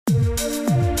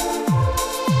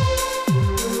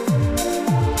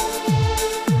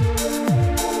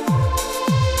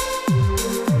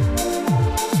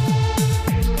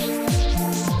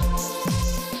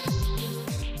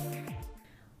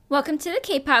Welcome to the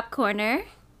K-Pop Corner.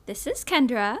 This is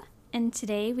Kendra, and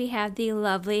today we have the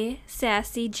lovely,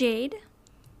 sassy Jade.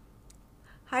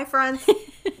 Hi, friends.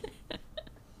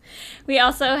 We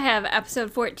also have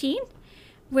episode 14.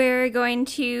 We're going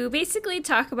to basically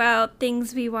talk about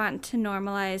things we want to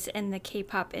normalize in the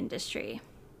K-pop industry.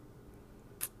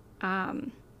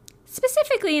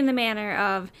 Specifically in the manner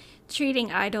of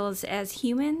treating idols as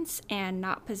humans and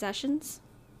not possessions.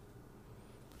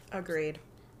 Agreed.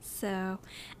 So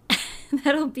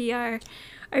that'll be our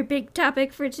big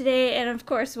topic for today. And of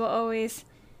course, we'll always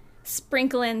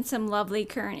sprinkle in some lovely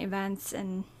current events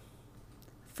and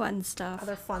fun stuff.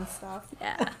 Other fun stuff.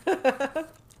 Yeah.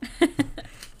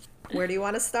 Where do you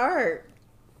want to start?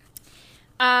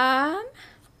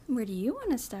 Where do you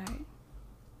want to start?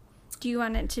 Do you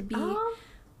want it to be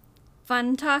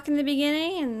fun talk in the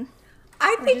beginning? And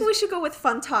I think we should go with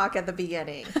fun talk at the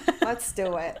beginning. Let's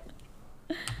do it.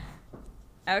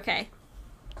 Okay.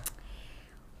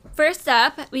 First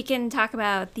up, we can talk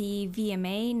about the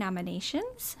VMA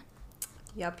nominations.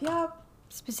 Yep.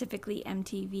 Specifically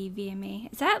MTV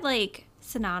VMA. Is that like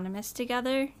synonymous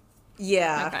together?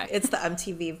 Yeah, Okay. It's the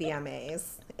MTV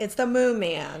VMAs. It's the Moon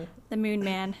Man. The Moon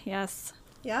Man, yes.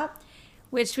 Yep.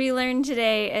 Which we learned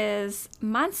today is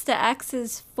Monsta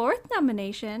X's 4th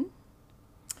nomination.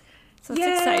 So it's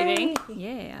Yay! exciting.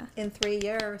 Yeah. In 3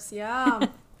 years, yeah.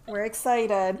 We're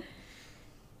excited.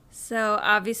 So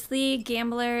obviously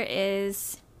Gambler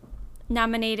is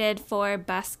nominated for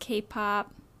Best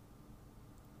K-Pop.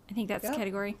 I think that's the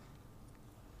category.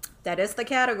 That is the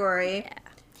category.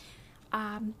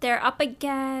 Yeah. They're up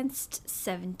against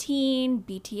 17,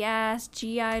 BTS,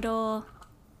 G-Idol,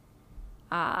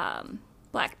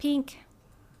 Blackpink.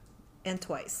 And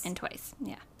Twice.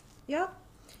 Yeah. Yep.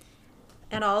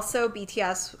 And also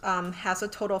BTS has a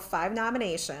total of 5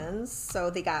 nominations. So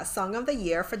they got Song of the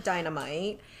Year for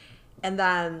Dynamite. And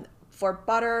then for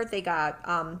Butter, they got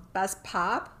Best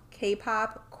Pop,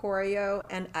 K-Pop, Choreo,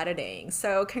 and Editing.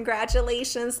 So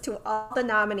congratulations to all the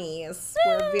nominees.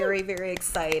 Woo! We're very, very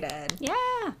excited.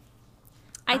 Yeah.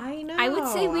 I know. I would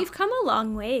say we've come a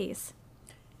long ways.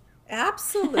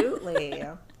 Absolutely.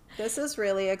 This is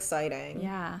really exciting.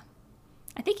 Yeah.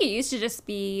 I think it used to just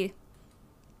be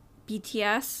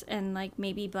BTS and like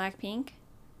maybe Blackpink.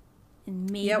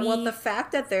 And maybe... Yeah, well, the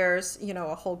fact that there's,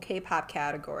 a whole K-pop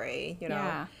category,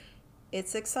 Yeah.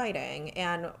 it's exciting.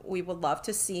 And we would love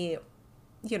to see,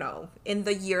 in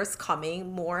the years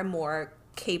coming, more and more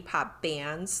K-pop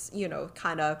bands,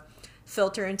 kind of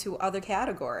filter into other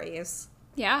categories.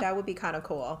 Yeah. That would be kind of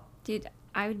cool. Dude,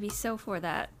 I would be so for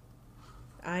that.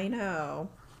 I know.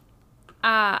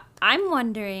 I'm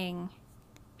wondering,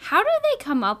 how do they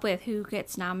come up with who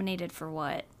gets nominated for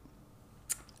what?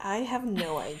 I have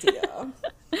no idea.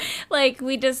 Like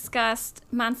we discussed,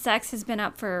 Monsta X has been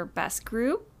up for Best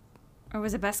Group, or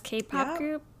was it Best K-Pop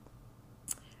Group?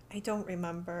 I don't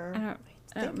remember.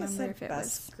 I don't remember if it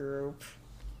Best was. Group.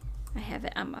 I have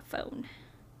it on my phone.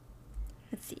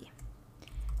 Let's see.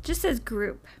 It just says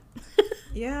group.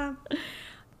 Yeah.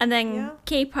 And then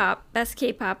K-pop, Best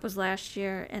K-Pop was last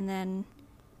year, and then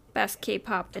Best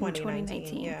K-Pop in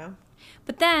 2019. Yeah.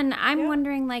 But then I'm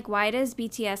wondering, like, why does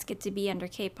BTS get to be under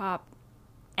K-pop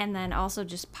and then also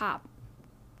just pop?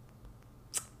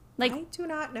 Like, I do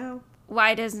not know.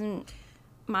 why doesn't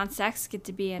Monsta X get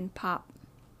to be in pop?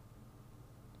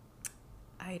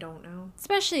 I don't know.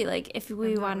 Especially, like, if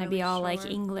we want to really be all, sure. like,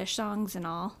 English songs and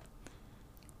all.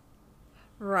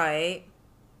 Right.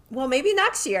 Well, maybe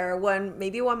next year when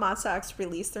Monsta X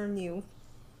release their new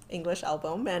English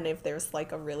album, and if there's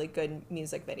like a really good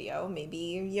music video,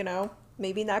 maybe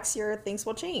maybe next year things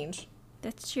will change.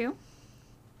 That's true.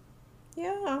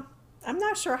 Yeah. I'm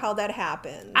not sure how that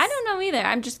happens. I don't know either.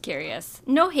 I'm just curious.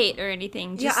 No hate or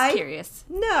anything. Just curious.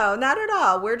 No, not at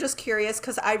all. We're just curious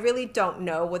because I really don't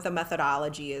know what the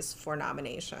methodology is for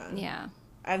nomination. Yeah.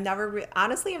 I've never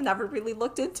really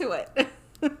looked into it.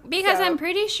 Because So- I'm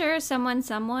pretty sure someone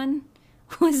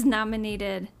was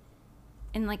nominated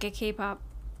in like a K-pop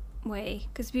way.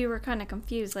 Because we were kind of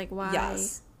confused. Like, why?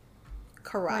 Yes.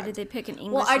 Correct. Why did they pick an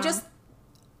English Well, song?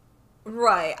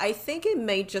 Right. I think it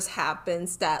may just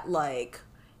happens that like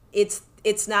it's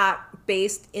not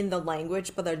based in the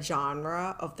language but the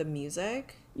genre of the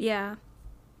music. Yeah.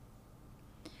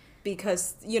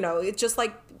 Because, it's just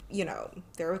like,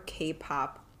 they're a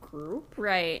K-pop group.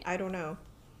 Right. I don't know.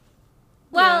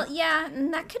 Well, yeah,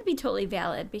 and that could be totally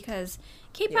valid because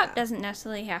K-pop Yeah. doesn't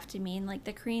necessarily have to mean like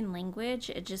the Korean language.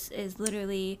 It just is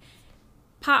literally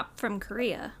pop from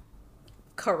Korea.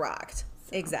 Correct.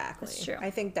 Exactly. That's true. I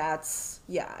think that's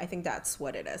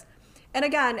what it is. And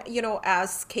again,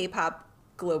 as K-pop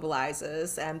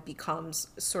globalizes and becomes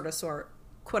sort of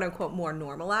quote unquote more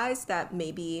normalized, that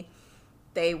maybe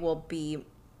they will be,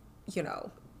 you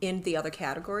know, in the other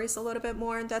categories a little bit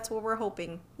more. And that's what we're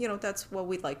hoping. You know, that's what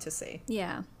we'd like to see.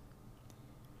 Yeah.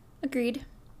 Agreed.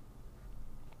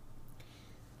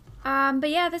 But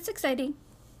yeah, that's exciting.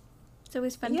 It's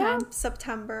always fun time.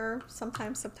 September,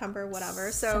 sometime September,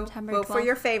 whatever. So September vote for 12th.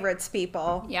 your favorites,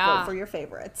 people. Yeah. Vote for your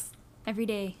favorites. Every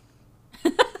day.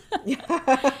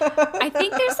 I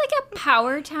think there's like a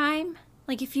power time.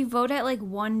 Like if you vote at like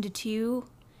 1 to 2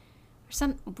 or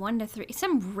some 1 to 3,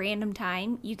 some random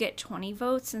time, you get 20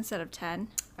 votes instead of 10.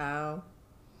 Oh.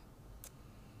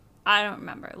 I don't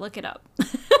remember. Look it up.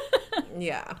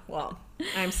 Yeah, well,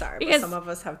 I'm sorry, Because- but some of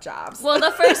us have jobs. Well,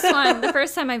 the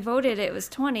first time I voted, it was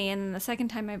 20, and then the second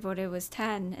time I voted was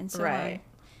 10, and so Right. on.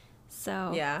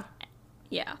 So Yeah.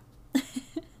 yeah.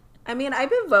 I mean, I've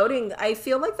been voting. I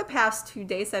feel like the past 2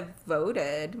 days I've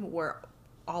voted were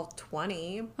all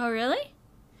 20. Oh, really?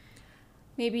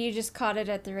 Maybe you just caught it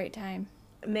at the right time.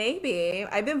 Maybe.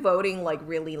 I've been voting like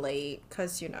really late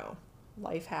because, you know,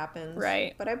 life happens.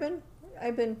 Right. But I've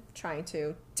been trying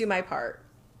to do my part.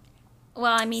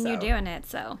 Well, I mean, you're So. doing it,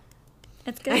 so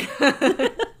it's good.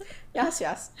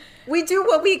 Yes. We do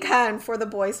what we can for the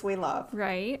boys we love.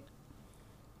 Right?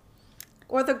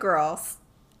 Or the girls.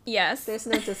 Yes. There's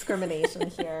no discrimination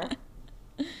here.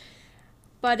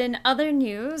 But in other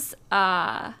news,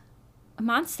 Monsta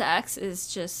X is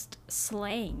just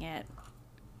slaying it.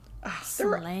 They're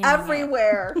Slaying it.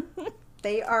 everywhere.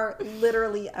 They are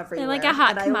literally everywhere. They're like a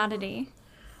hot And commodity.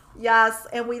 Yes,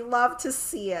 and we love to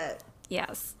see it.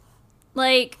 Yes.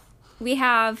 Like, we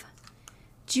have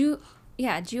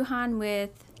Juhan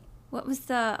with, what was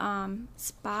the,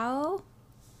 Spao?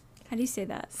 How do you say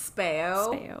that? Spao.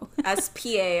 Spao.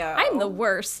 S-P-A-O. I'm the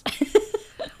worst.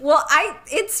 Well,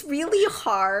 it's really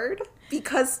hard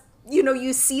because, you know,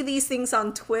 you see these things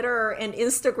on Twitter and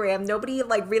Instagram. Nobody,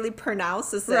 like, really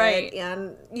pronounces it. Right.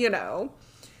 And, you know.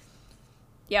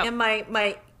 Yeah. And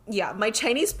my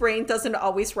Chinese brain doesn't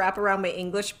always wrap around my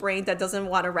English brain that doesn't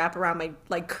want to wrap around my,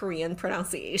 like, Korean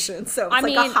pronunciation. So it's I like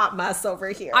mean, a hot mess over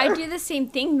here. I do the same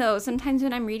thing, though. Sometimes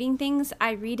when I'm reading things,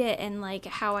 I read it in, like,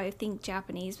 how I think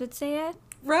Japanese would say it.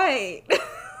 Right.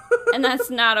 And that's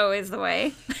not always the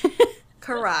way.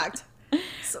 Correct.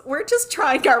 So we're just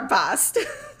trying our best.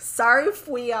 Sorry if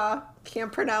we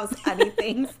can't pronounce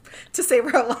anything to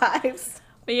save our lives.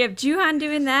 But you have Juhan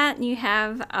doing that, and you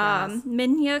have Yes.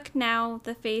 Minhyuk, now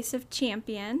the face of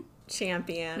Champion,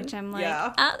 Champion. which I'm like,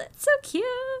 yeah. oh, that's so cute.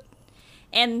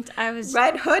 And I was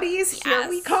Red hoodies, here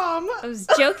we Yes. come. I was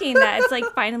joking that it's like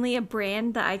finally a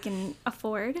brand that I can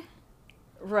afford.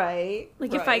 Right.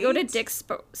 Like if I go to Dick's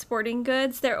Sporting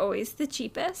Goods, they're always the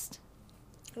cheapest.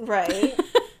 Right.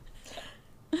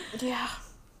 Yeah.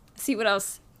 See what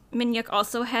else? Minhyuk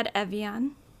also had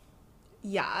Evian.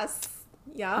 Yes.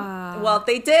 Yeah. Well,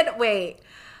 they did. Wait.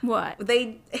 What?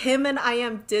 Him and I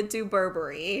am did do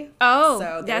Burberry. Oh,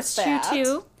 So that's there's true that.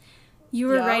 too. You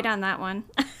were Yep. right on that one.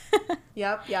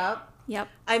 Yep. Yep.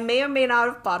 I may or may not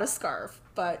have bought a scarf,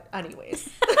 but anyways.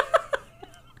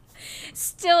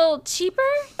 Still cheaper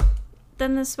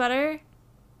than the sweater?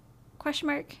 Question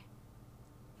mark.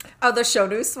 Oh, the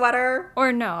Shonu sweater.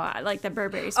 Or no, I like the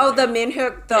Burberry sweater. Oh, the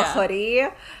Minhyuk, the Yeah. hoodie.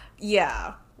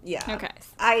 Yeah.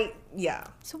 Okay. Yeah.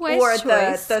 So why is or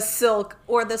choice? the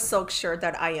silk shirt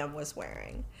that I am was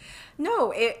wearing.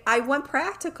 No, I went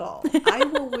practical. I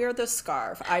will wear the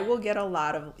scarf. I will get a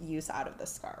lot of use out of the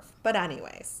scarf. But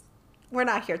anyways, we're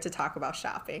not here to talk about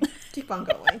shopping. Keep on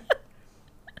going.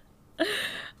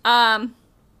 I'm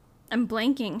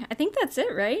blanking. I think that's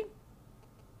it, right?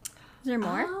 Is there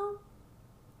more?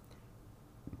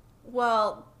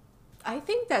 Well, I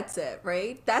think that's it,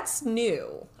 right? That's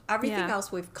new. Everything Yeah.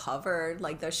 else we've covered,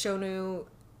 like the Shonu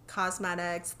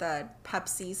Cosmetics, the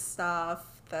Pepsi stuff,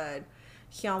 the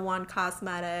Hyunwon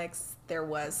Cosmetics. There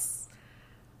was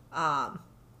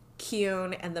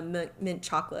Kyun and the mint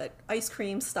chocolate ice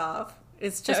cream stuff.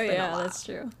 It's just been a lot. that's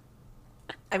true.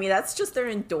 I mean, that's just their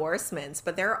endorsements,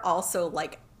 but they're also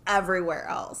like everywhere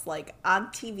else, like on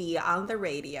TV, on the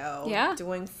radio, Yeah.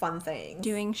 doing fun things.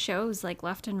 Doing shows like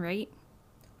left and right,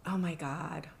 Oh my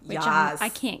God. which Yes. I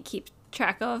can't keep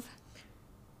track of.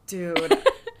 Dude,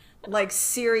 like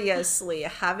seriously,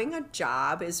 having a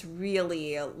job is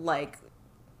really like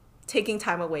taking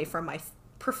time away from my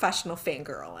professional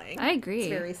fangirling. I agree. It's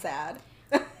very sad.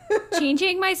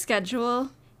 Changing my schedule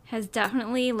has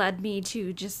definitely led me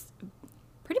to just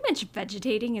pretty much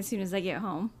vegetating as soon as I get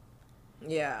home.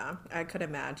 Yeah, I could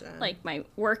imagine. Like my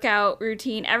workout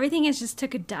routine, everything has just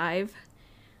took a dive.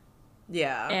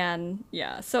 Yeah. And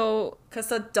yeah, so Because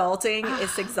adulting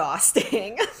is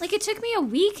exhausting. like it took me a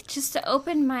week just to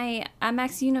open my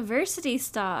MX University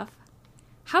stuff.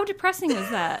 How depressing was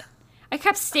that? I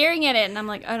kept staring at it and I'm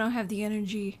like, I don't have the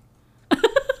energy.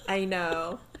 I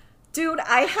know. Dude,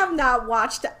 I have not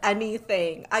watched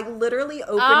anything. I literally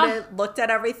opened it, looked at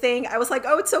everything. I was like,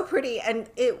 oh, it's so pretty. And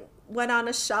it went on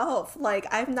a shelf. Like,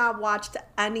 I've not watched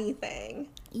anything.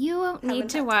 You need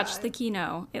to had watch time. the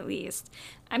Kino, at least.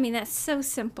 I mean, that's so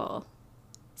simple.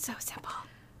 So simple.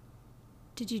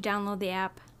 Did you download the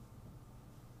app?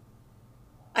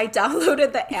 I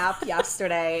downloaded the app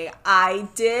yesterday. I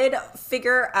did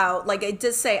figure out, like, I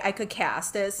did say I could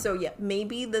cast it. So, yeah,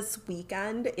 maybe this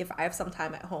weekend, if I have some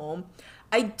time at home,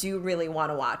 I do really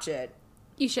want to watch it.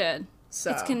 You should.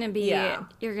 So, It's going to be, yeah.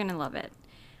 you're going to love it.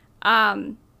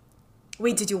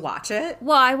 Wait, did you watch it?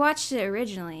 Well, I watched it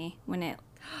originally when it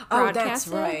Oh, that's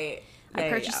broadcasted. right. I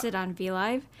purchased it on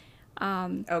VLive.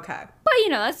 Okay. But, you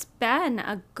know, that's been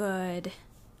a good,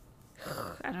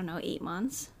 I don't know, 8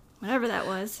 months. Whatever that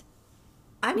was.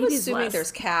 I'm Maybe it's assuming less.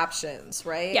 there's captions,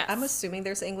 right? Yes. I'm assuming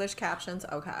there's English captions.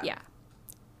 Okay. Yeah.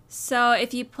 So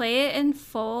if you play it in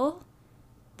full,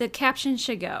 the caption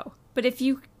should go. But if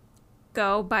you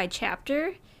go by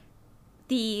chapter,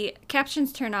 the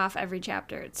captions turn off every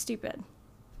chapter. It's stupid.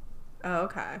 Oh,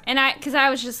 okay. And because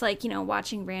I was just like, you know,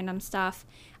 watching random stuff.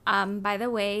 By the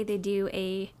way, they do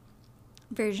a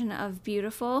version of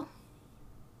Beautiful.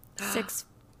 6,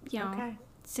 you know, Okay.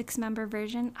 6-member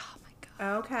version. Oh my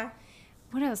God. Okay.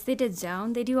 What else? They did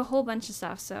Zone. They do a whole bunch of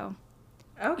stuff. So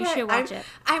Okay. you should watch it.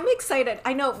 I'm excited.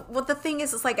 I know. Well, the thing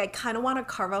is like I kind of want to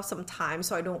carve out some time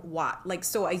so I don't watch, like,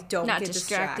 so I don't Not get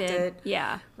distracted. distracted.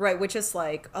 Yeah. Right. Which is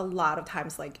like a lot of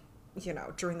times, like, you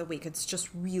know, during the week, it's just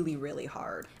really, really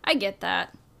hard. I get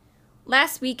that.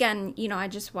 Last weekend, you know, I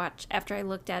just watched, after I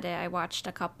looked at it, I watched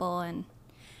a couple and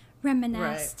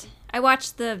reminisced. I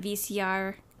watched the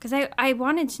VCR because I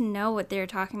wanted to know what they were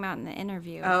talking about in the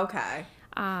interview. Okay.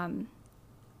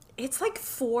 It's like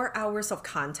 4 hours of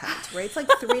content, right? It's like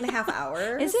 3.5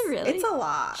 hours. Is it really? It's a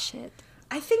lot. Shit.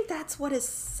 I think that's what is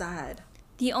said.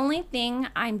 The only thing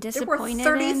I'm There were disappointed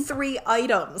 33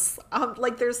 items.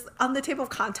 Like there's on the table of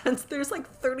contents, there's like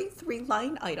 33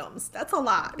 line items. That's a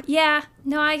lot. Yeah.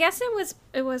 No, I guess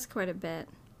it was quite a bit.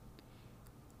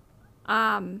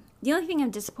 The only thing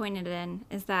I'm disappointed in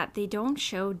is that they don't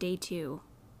show day 2.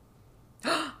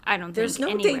 I don't There's think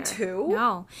no anywhere. day 2?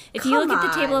 No. If you look Come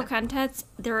at the table on. of contents,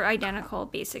 they're identical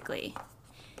basically.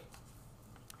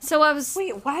 So I was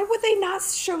Wait, why would they not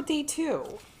show day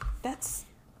 2? That's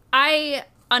I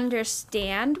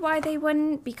understand why they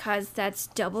wouldn't, because that's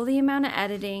double the amount of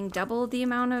editing, double the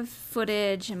amount of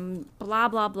footage, and blah,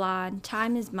 blah, blah, and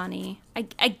time is money. I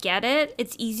get it.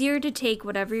 It's easier to take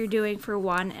whatever you're doing for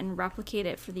one and replicate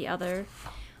it for the other.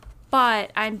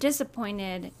 But I'm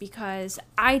disappointed because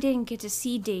I didn't get to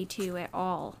see day 2 at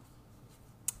all.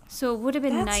 So it would have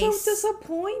been that's nice. so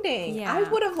disappointing. Yeah. I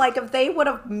would have, like, if they would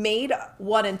have made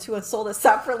 1 and 2 and sold it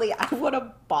separately, I would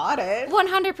have bought it.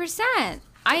 100%.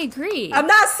 I agree. I'm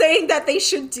not saying that they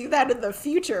should do that in the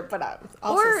future, but I'm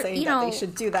also Or, saying you that they know,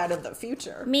 should do that in the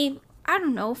future. Maybe, I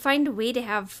don't know, find a way to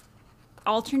have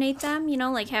alternate them, you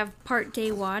know, like have part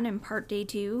day 1 and part day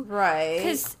 2. Right.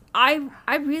 Because I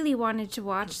really wanted to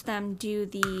watch them do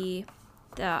the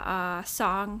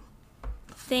song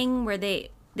thing where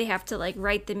they have to like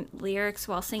write the lyrics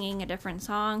while singing a different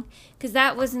song, because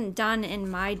that wasn't done in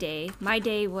my day. My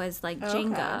day was like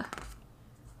Jenga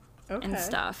and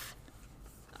stuff.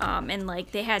 And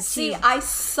like they had See, to. I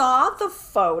saw the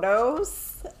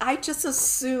photos. I just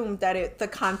assumed that the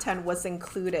content was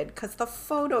included because the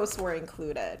photos were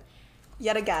included.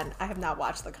 Yet again, I have not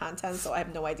watched the content, so I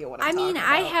have no idea what I'm talking about.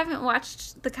 I haven't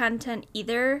watched the content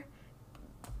either,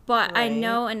 but I Right.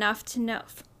 know enough to know,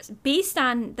 based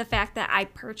on the fact that I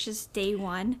purchased day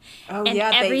 1. Oh, and yeah.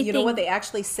 everything, You know what? They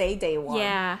actually say day 1.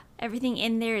 Yeah, everything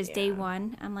in there is day Yeah.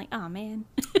 1. I'm like, oh man.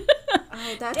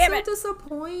 Oh, that's Damn so it.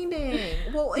 disappointing.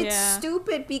 Well, it's Yeah.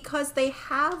 stupid because they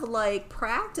have like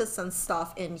practice and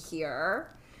stuff in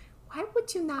here. Why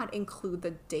would you not include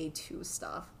the day 2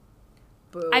 stuff?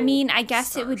 Boo. I mean, I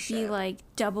guess it would be Starship. like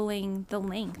doubling the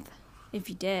length if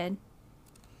you did.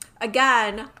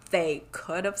 Again, they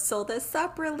could have sold it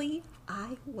separately.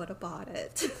 I would have bought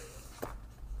it.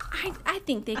 I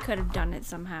think they could have done it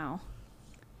somehow.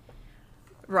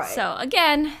 Right. So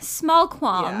again, small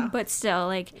qualm, Yeah. but still,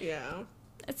 like, yeah.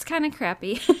 it's kind of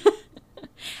crappy.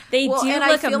 They Well, do and I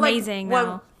look feel like amazing when-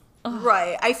 though.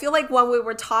 Right. I feel like when we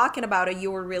were talking about it,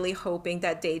 you were really hoping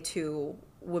that day 2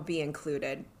 would be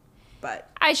included. But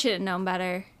I should have known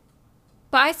better.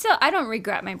 But I don't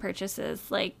regret my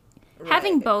purchases. Like,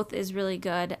 having Right. both is really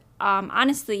good.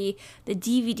 honestly, the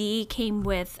DVD came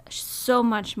with so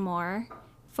much more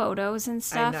photos and I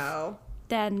stuff know.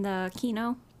 than the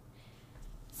Kino.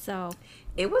 So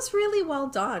It was really well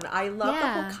done. I love the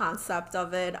Yeah. whole concept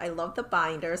of it. I love the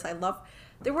binders.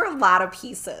 There were a lot of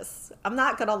pieces. I'm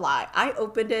not gonna lie. I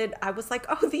opened it. I was like,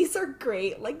 oh, these are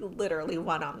great. Like literally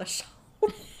one on the shelf.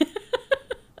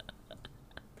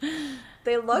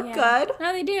 They look yeah. good.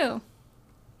 No, they do.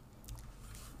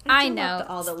 I I do know. love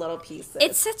all the little pieces.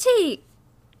 It's such a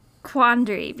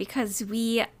quandary because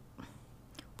we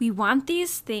want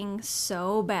these things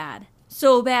so bad.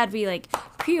 So bad we like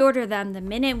pre-order them the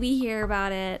minute we hear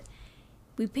about it.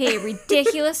 We pay a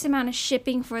ridiculous amount of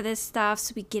shipping for this stuff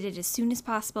so we get it as soon as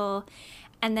possible.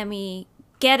 And then we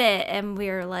get it and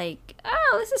we're like,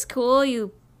 oh, this is cool.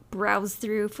 You browse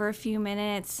through for a few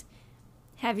minutes,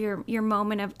 have your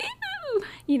moment of, ew,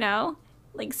 you know,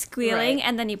 like squealing, Right.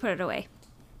 and then you put it away.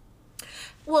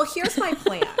 Well, here's my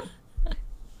plan.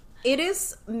 It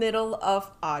is middle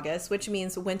of August, which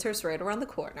means winter's right around the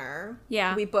corner.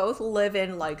 Yeah. We both live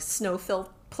in like snow-filled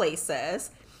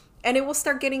places, and it will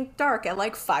start getting dark at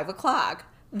like 5 o'clock.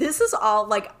 This is all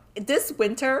like this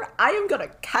winter, I am gonna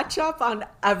catch up on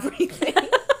everything.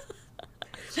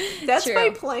 That's True.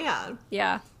 my plan.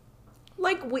 Yeah.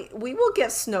 Like we will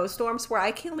get snowstorms where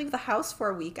I can't leave the house for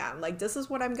a weekend. Like this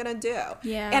is what I'm gonna do.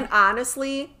 Yeah. And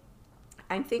honestly,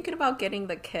 I'm thinking about getting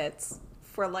the kits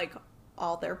for like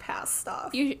all their past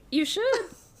stuff. You should.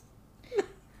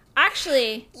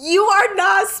 Actually, You are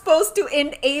not supposed to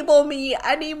enable me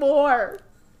anymore.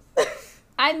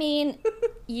 I mean,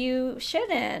 you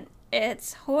shouldn't.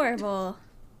 It's horrible.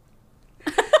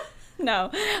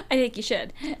 No, I think you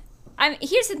should.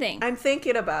 Here's the thing. I'm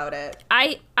thinking about it.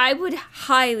 I would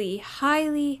highly,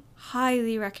 highly,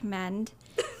 highly recommend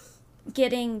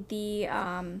getting the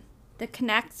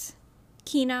Connect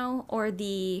Kino or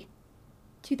the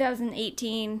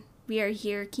 2018 We Are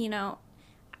Here Kino.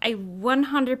 I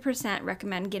 100%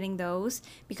 recommend getting those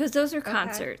because those are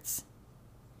concerts.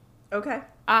 Okay.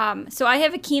 So I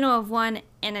have a Kino of one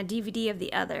and a DVD of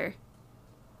the other.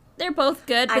 They're both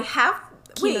good. I But have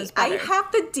Kino's I better.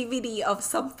 have the DVD of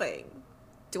something.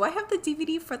 Do I have the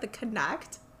DVD for the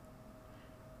Connect?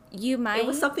 you might. It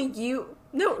was something you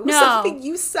No, it was No. something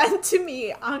you sent to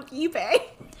me on eBay.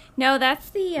 No, that's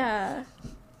the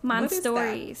Mon What is that?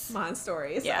 Stories. Mon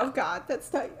Stories. Yeah. Oh God,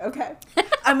 that's not okay.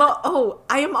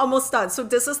 I am almost done. So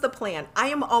this is the plan. I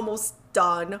am almost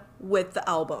done with the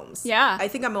albums. Yeah. I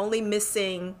think I'm only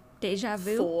missing Deja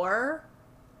Vu. 4.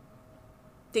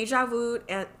 Deja Vu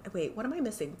and wait, what am I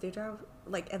missing? Deja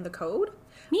Vu, and the code?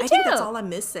 Me I think that's too. all I'm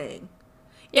missing.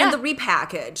 Yeah. And the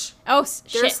repackage. Oh,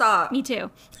 There's shit. Me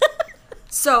too.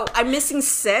 So I'm missing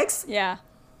 6. Yeah.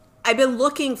 I've been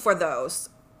looking for those.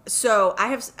 So I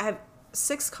have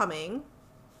 6 coming.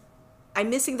 I'm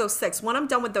missing those 6. When I'm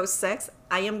done with those 6,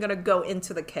 I am gonna go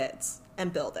into the kits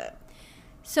and build it.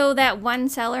 So that one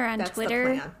seller on That's the Twitter,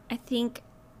 plan. I think,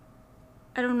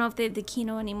 I don't know if they have the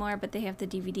Kino anymore, but they have the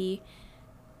DVD.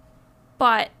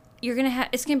 But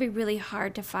it's gonna be really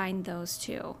hard to find those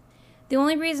two. The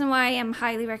only reason why I'm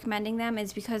highly recommending them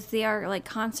is because they are like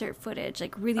concert footage,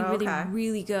 like really, Okay. really,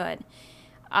 really good.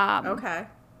 Okay.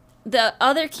 The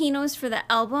other Kinos for the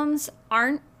albums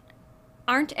aren't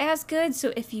as good.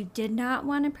 So if you did not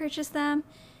want to purchase them,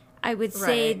 I would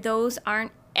say Right. those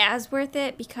aren't as worth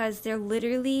it because they're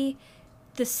literally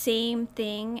the same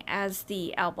thing as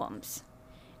the albums.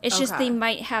 It's just Okay. they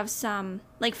might have some,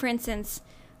 like for instance,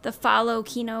 the Follow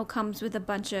Kino comes with a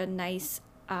bunch of nice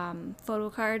photo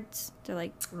cards. They're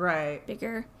like Right.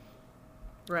 bigger.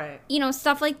 Right. You know,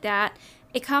 stuff like that.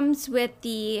 It comes with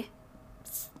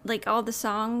all the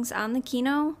songs on the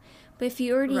Kino, but if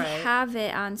you already Right. have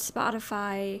it on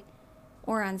Spotify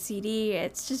or on CD,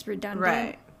 it's just redundant.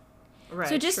 Right. Right.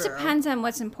 So it just true. depends on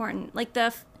what's important. Like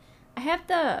I have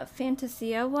the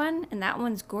Fantasia one, and that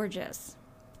one's gorgeous.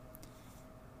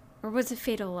 Or was it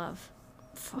Fatal Love?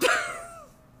 Fuck.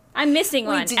 I'm missing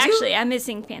Wait, one. did you- Actually, I'm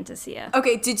missing Fantasia.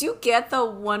 Okay, did you get the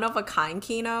one of a kind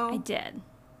Kino? I did.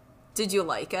 Did you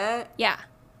like it? Yeah.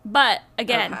 But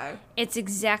again, Okay. it's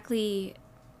exactly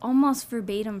almost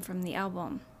verbatim from the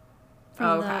album.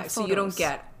 From the Okay, so you don't photos.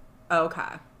 get.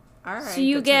 Okay. All right. So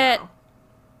you good to get know.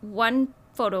 one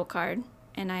photo card,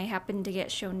 and I happen to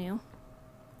get Show New.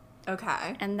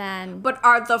 Okay. And then But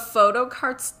are the photo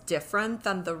cards different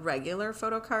than the regular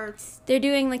photo cards? they're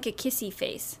doing like a kissy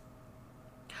face.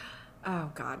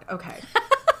 Oh God. Okay.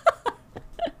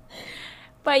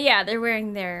 But yeah, they're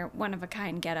wearing their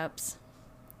one-of-a-kind get-ups.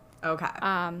 Okay.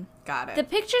 Got it. The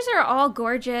pictures are all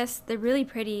gorgeous. They're really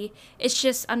pretty. It's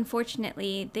just,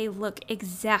 unfortunately, they look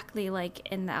exactly like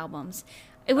in the albums.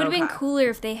 It would have been Okay. cooler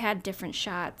if they had different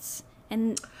shots.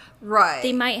 And Right.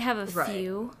 they might have a Right.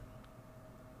 few,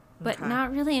 but Okay.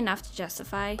 not really enough to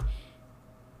justify.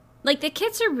 Like, the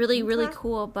kits are really, really Okay.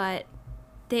 cool, but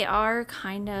they are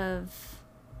kind of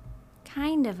a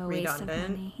waste of Redundant.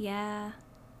 money. Yeah.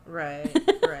 Right.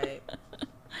 Right.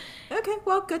 Okay.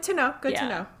 Well, good to know. Good to Yeah.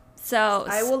 know. So,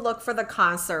 I will look for the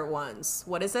concert ones.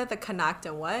 What is it? The Connect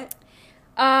and what?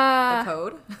 The uh,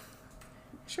 code? I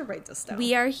should write this down.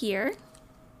 We Are Here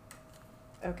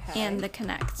Okay. and the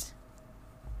Connect.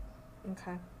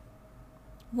 Okay.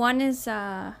 One is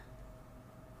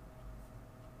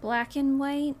black and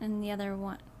white, and the other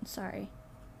one,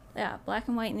 black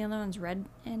and white, and the other one's red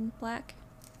and black.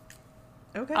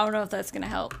 Okay. I don't know if that's gonna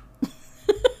help.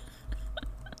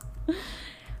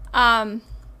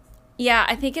 Yeah,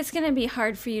 I think it's gonna be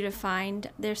hard for you to find.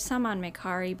 There's some on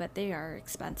Mercari, but they are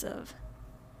expensive.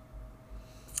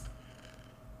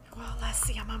 Well, let's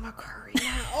see. I'm on my curry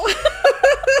now.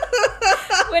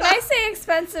 When I say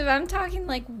expensive, I'm talking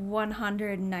like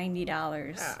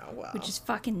 $190, Oh, wow. which is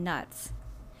fucking nuts.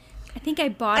 I think I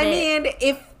bought I it.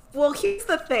 mean, well, here's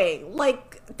the thing.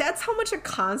 Like, that's how much a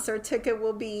concert ticket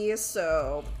will be,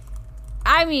 so.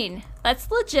 I mean, that's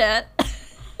legit.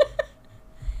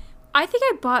 I think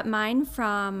I bought mine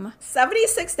from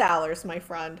 $76, my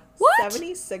friend. What?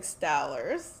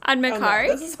 $76. On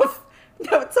Mercari? Oh,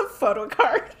 no, it's a photo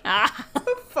card. Ah. A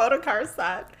photo card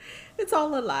set. It's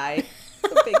all a lie.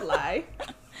 It's a big lie.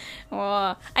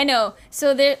 Well, I know.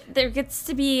 So there gets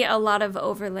to be a lot of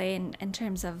overlay in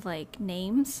terms of like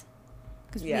names,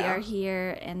 because We Yeah. Are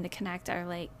Here and the Connect are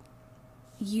like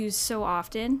used so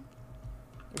often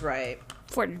Right.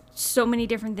 for so many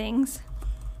different things.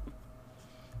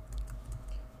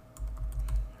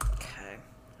 Okay.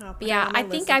 I'll put it Yeah, on my I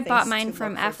list think of I bought things mine to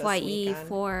from look for this FYE weekend.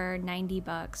 for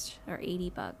 $90 or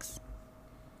 $80.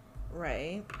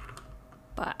 Right.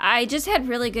 But I just had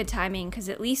really good timing because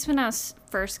at least when I was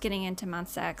first getting into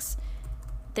Monsta X,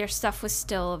 their stuff was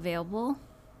still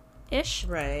available-ish.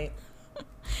 Right.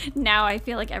 Now I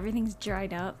feel like everything's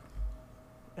dried up.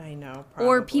 I know. Probably.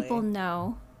 Or people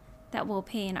know that we'll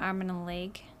pay an arm and a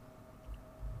leg.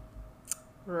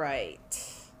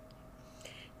 Right.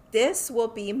 This will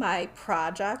be my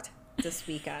project this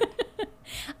weekend.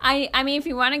 I mean, if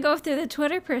you want to go through the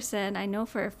Twitter person, I know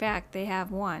for a fact they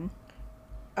have one.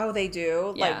 Oh, they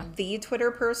do? Yeah. Like the Twitter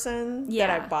person that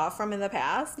Yeah. I bought from in the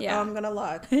past? Yeah. Oh, I'm going to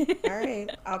look. All right.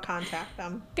 I'll contact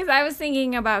them. Because I was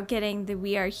thinking about getting the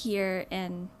We Are Here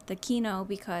and the Kino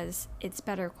because it's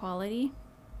better quality.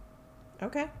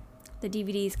 Okay. The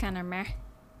DVD's kind of meh.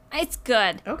 It's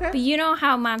good. Okay. But you know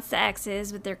how Monsta X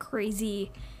is with their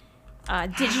crazy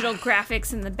digital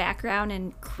graphics in the background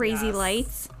and crazy Yes.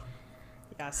 lights.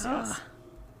 Yes, yes.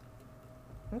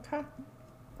 Okay.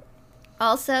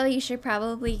 Also, you should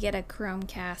probably get a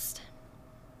Chromecast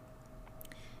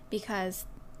because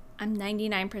I'm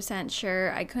 99%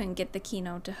 sure I couldn't get the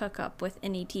Kino to hook up with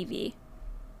any TV.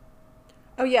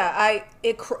 Oh, yeah.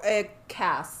 It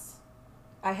casts.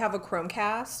 I have a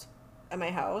Chromecast at my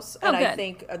house. Oh, And I good.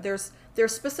 think there's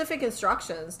specific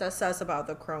instructions that says about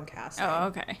the Chromecast. Oh,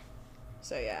 okay.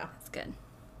 So, yeah. That's good.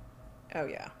 Oh,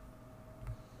 yeah.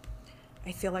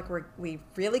 I feel like we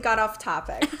really got off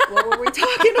topic. What were we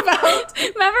talking about?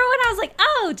 Remember when I was like,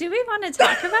 oh, do we want to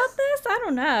talk about this? I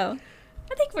don't know.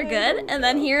 I think we're good. don't And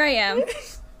then know. here I am.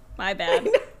 My bad.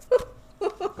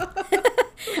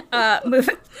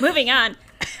 Moving on.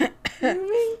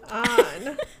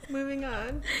 Moving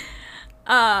on.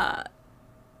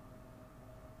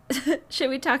 Should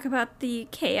we talk about the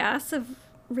chaos of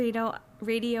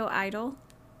Radio Idol?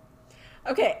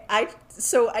 Okay, I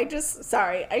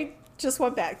just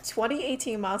went back.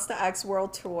 2018 Monsta X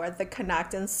World Tour, the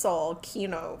Connect and Soul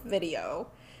Kino video.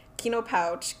 Kino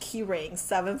pouch, key ring,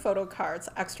 7 photo cards,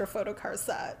 extra photo card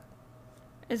set.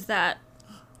 Is that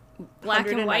black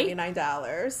and white?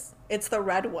 $199. It's the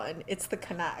red one. It's the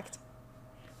Connect.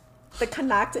 The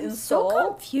Connect and So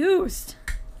Soul. confused.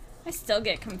 I still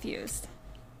get confused.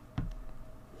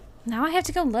 Now I have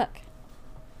to go look.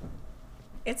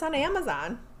 It's on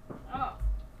Amazon. Oh,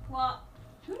 well,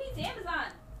 who needs Amazon?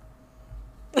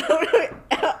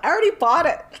 I already bought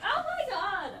it. Oh my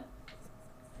god.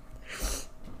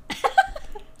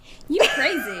 You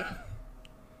crazy.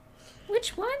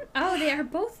 Which one? Oh, they are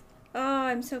both. Oh,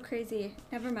 I'm so crazy.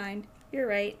 Never mind. You're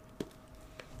right.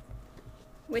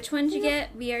 Which one did you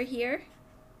get? We Are Here?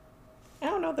 I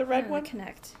don't know, the red Oh, one.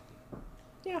 Connect.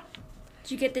 Yeah.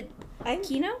 Did you get the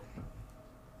Kino?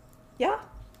 Yeah.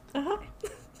 Uh-huh.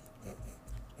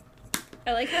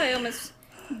 I like how I almost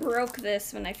broke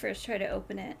this when I first tried to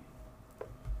open it.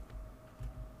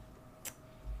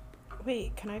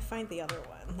 wait, can I find the other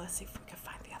one? Let's see if we can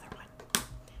find the other one.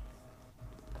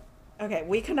 Okay,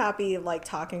 we cannot be like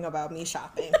talking about me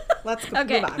shopping. Let's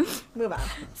Okay. Move on.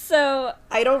 So,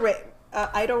 Idol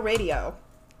Radio.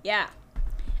 yeah.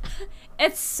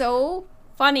 It's so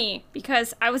funny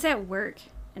because I was at work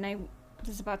and I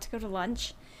was about to go to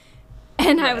lunch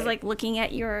and I was Right. like looking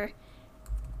at your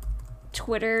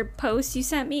Twitter post you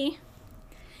sent me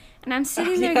and I'm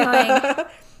sitting there going,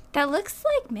 that looks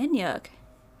like Minyuk.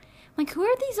 I'm like, who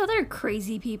are these other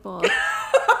crazy people? And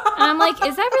I'm like,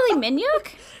 is that really Minyuk?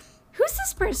 Who's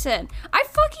this person? I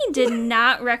fucking did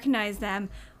not recognize them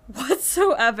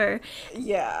whatsoever.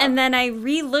 Yeah. And then I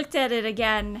re-looked at it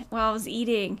again while I was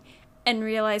eating and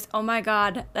realized, oh my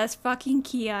god, that's fucking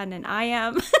Keon and I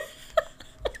am.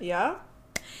 Yeah.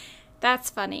 That's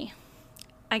funny.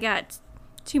 I got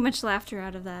too much laughter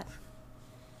out of that.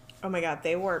 Oh my god,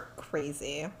 they were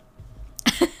crazy.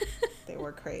 They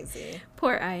were crazy.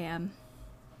 Poor I am.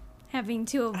 Having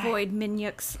to avoid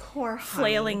Minyuk's Poor honey.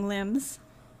 flailing limbs.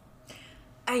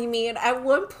 I mean, at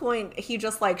one point he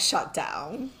just like shut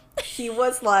down. He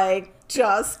was like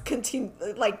just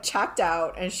like checked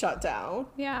out and shut down.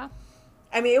 Yeah.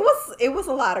 I mean, it was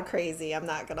a lot of crazy, I'm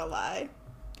not gonna lie.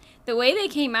 The way they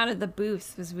came out of the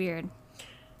booth was weird.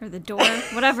 Or the door,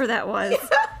 whatever that was.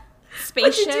 But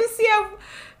Spaceship.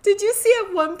 did you see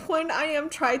at one point I am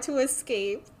tried to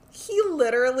escape? He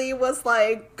literally was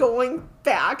like going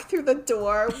back through the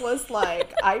door, was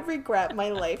like, I regret my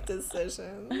life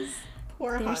decisions.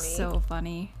 Poor They're honey. so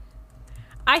funny.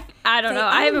 I don't know.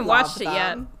 I haven't watched it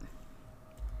yet.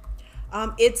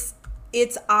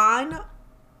 It's on.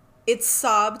 It's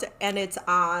subbed and it's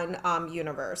on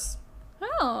Universe.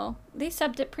 Oh, they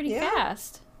subbed it pretty Yeah.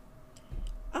 fast.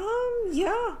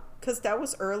 Yeah, because that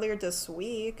was earlier this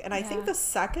week, and I think Yeah. the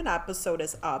second episode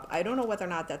is up. I don't know whether or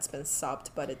not that's been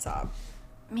subbed, but it's up.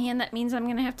 Man, that means I'm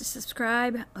gonna have to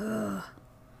subscribe. Ugh.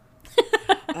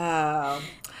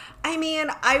 I mean,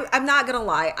 I'm not gonna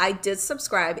lie. I did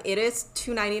subscribe. It is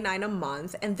 $2.99 a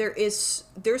month, and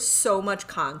there's so much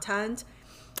content.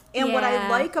 And what I Yeah.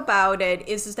 like about it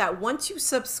is that once you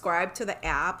subscribe to the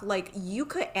app, like you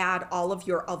could add all of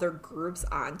your other groups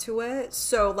onto it.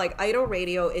 So like Idol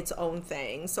Radio, its own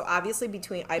thing. So obviously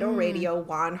between Idol Radio,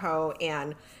 Wanho,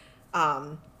 and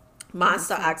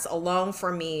Monsta X alone,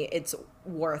 for me, it's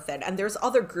worth it. And there's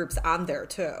other groups on there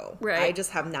too. Right. I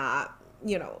just have not,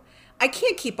 I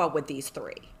can't keep up with these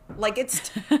three. Like it's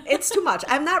too much.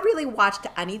 I've not really watched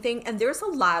anything, and there's a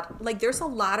lot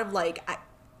of like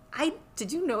I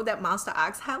did you know that Monsta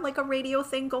X had like a radio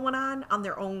thing going on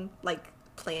their own like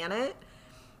planet?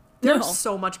 There's No.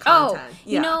 so much content.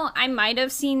 I might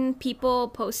have seen people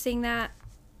posting that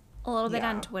a little bit Yeah.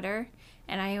 on Twitter,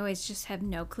 and I always just have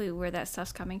no clue where that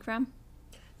stuff's coming from.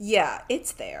 Yeah,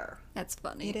 it's there. That's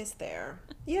funny. It is there.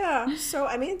 Yeah. So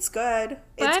I mean, it's good.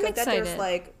 But It's I'm good that there's excited.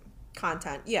 like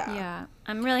content. Yeah. Yeah,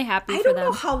 I'm really happy I for don't them.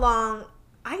 know how long.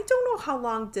 I don't know how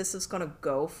long this is gonna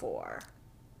go for.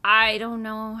 I don't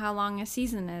know how long a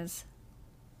season is.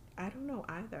 I don't know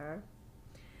either.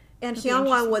 And It'll be Hyungwon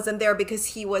interesting. wasn't there because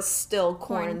he was still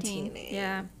Quarantine, quarantining.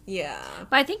 yeah. Yeah.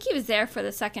 But I think he was there for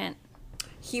the second.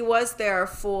 He was there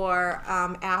for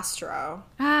Astro.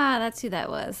 Ah, that's who that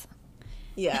was.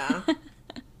 Yeah.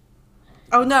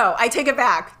 Oh no, I take it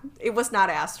back. It was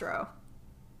not Astro.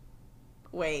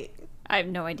 Wait. I have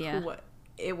no idea. What?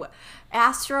 It was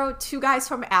Astro. Two guys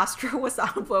from Astro was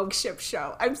on Vogue Ship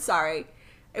Show. I'm sorry.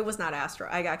 It was not Astro.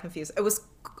 I got confused. It was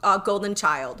Golden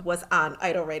Child was on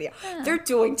Idol Radio. They're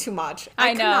doing too much.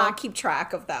 I know. cannot keep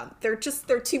track of them. They're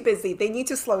too busy. They need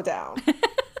to slow down.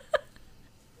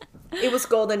 It was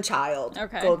Golden Child.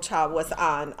 Okay. Golden Child was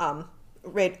on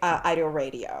Idol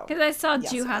Radio. Because I saw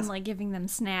Yes, Juhan yes. like giving them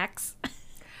snacks.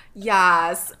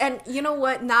 Yes. And you know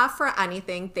what? Not for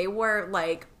anything. They were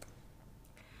like,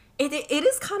 it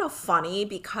is kind of funny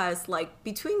because like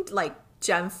between like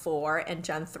Gen 4 and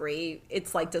Gen 3,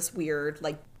 it's like this weird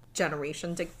like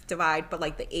generation divide, but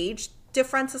like the age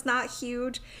difference is not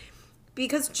huge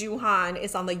because Juhan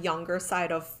is on the younger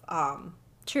side of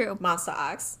True.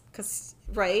 Monsta X, cause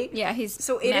right? Yeah, he's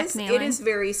So it Mac is Nailing. it is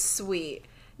very sweet.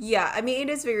 Yeah, I mean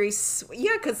it is very sweet.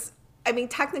 Yeah, because I mean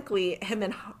technically him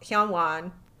and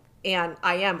Hyunwon and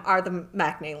I.M are the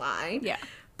Maknae line. Yeah.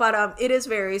 But it is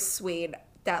very sweet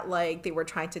that like they were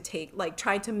trying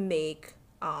to make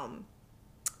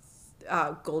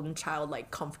Golden Child like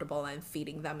comfortable and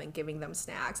feeding them and giving them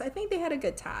snacks. I think they had a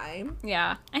good time.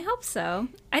 Yeah, I hope so.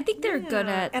 I think they're good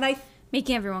Yeah. at And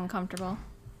making everyone comfortable.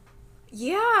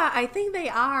 yeah, I think they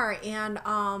are. And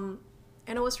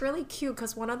it was really cute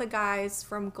because one of the guys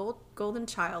from Golden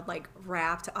Child like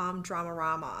rapped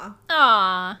Dramarama.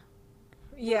 Aw.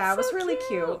 Yeah, it That's was so really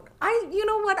cute. cute. You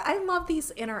know what? I love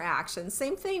these interactions.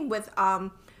 Same thing with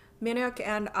Minuk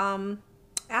and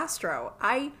Astro.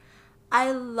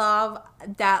 I love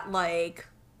that, like,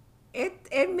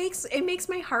 it makes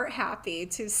my heart happy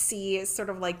to see sort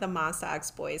of like the Monster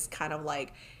X boys kind of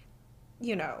like,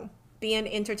 you know, being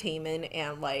entertainment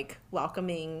and like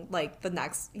welcoming like the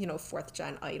next, fourth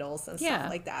gen idols and stuff Yeah,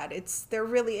 like that. It's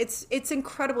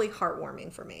incredibly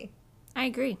heartwarming for me. I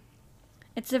agree.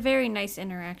 It's a very nice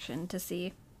interaction to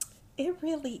see. It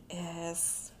really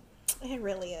is. It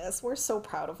really is. We're so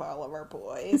proud of all of our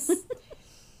boys.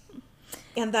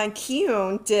 And then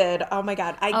Kyun did, oh my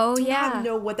God, I Oh do not yeah.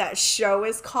 know what that show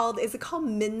is called. Is it called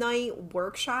Midnight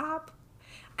Workshop?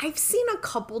 I've seen a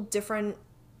couple different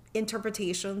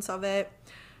interpretations of it.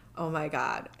 Oh my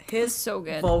God. His So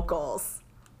good. vocals.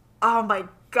 Oh my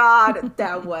God.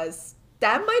 That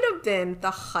might have been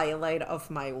the highlight of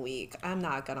my week. I'm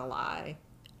not gonna lie.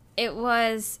 It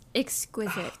was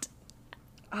exquisite.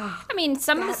 Ah, I mean,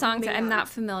 some of the that songs I'm man. not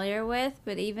familiar with,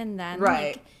 but even then,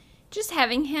 Right. like, just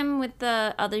having him with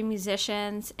the other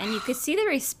musicians, and you could see the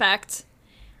respect.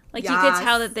 Like, you could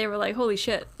tell Yes. that they were like, holy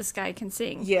shit, this guy can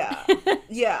sing. Yeah.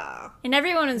 Yeah. And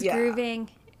everyone was Yeah. grooving.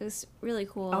 It was really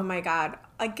cool. Oh my God.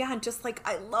 Again, just like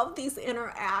I love these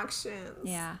interactions.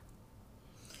 Yeah.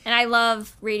 And I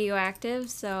love Radioactive,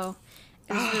 so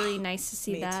it was really nice to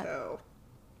see Me that. too.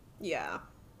 Yeah.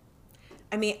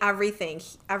 I mean, everything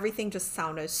just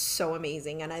sounded so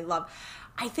amazing. And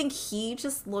I think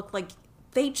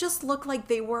they just looked like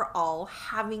they were all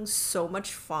having so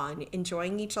much fun,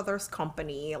 enjoying each other's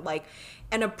company, like,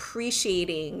 and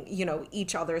appreciating,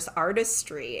 each other's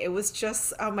artistry. It was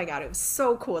just, oh my God, it was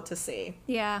so cool to see.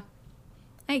 Yeah,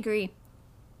 I agree.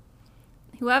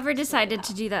 Whoever decided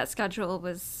to do that schedule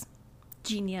was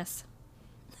genius.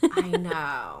 I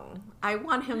know. I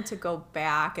want him to go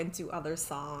back and do other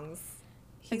songs.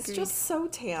 He's Agreed. just so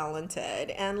talented,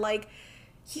 and like,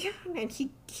 yeah, and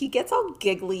he gets all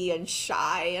giggly and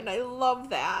shy, and I love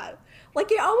that.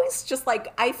 Like, it always just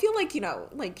like, I feel like,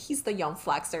 like he's the young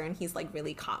flexer and he's like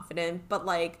really confident, but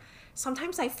like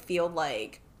sometimes I feel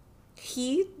like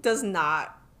he does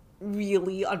not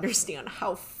really understand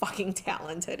how fucking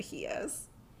talented he is.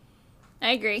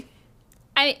 I agree.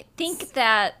 I think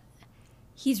that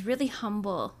he's really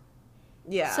humble.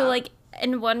 Yeah. So, like,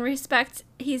 in one respect,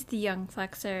 he's the young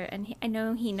flexer, and I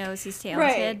know he knows he's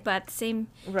talented, Right. but at the same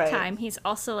Right. time, he's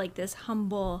also like this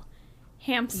humble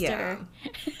hamster.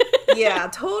 Yeah,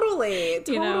 totally.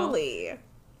 You know? Totally.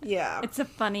 Yeah. It's a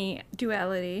funny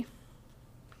duality.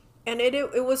 And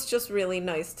it was just really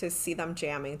nice to see them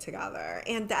jamming together.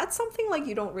 And that's something like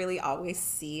you don't really always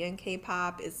see in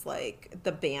K-pop is like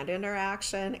the band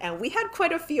interaction. And we had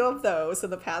quite a few of those in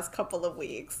the past couple of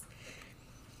weeks.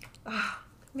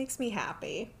 Makes me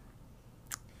happy.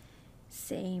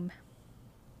 Same.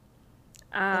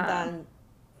 And then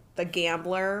the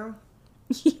Gambler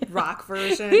rock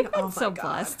version. We've been Oh my so God.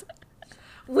 blessed.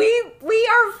 We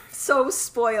are so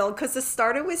spoiled because it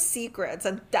started with Secrets,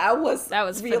 and that was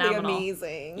really phenomenal.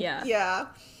 amazing. Yeah. Yeah.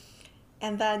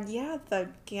 And then the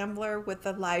Gambler with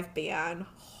the live band.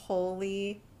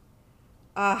 Holy,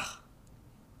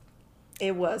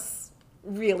 it was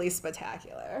really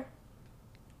spectacular.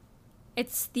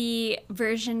 It's the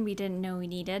version we didn't know we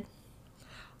needed.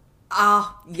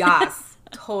 Yes,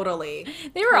 totally.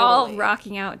 They were all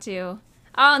rocking out too.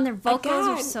 Oh, and their vocals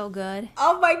are Again. so good.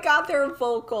 Oh my God, their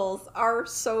vocals are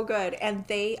so good. And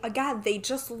they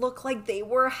just look like they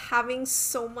were having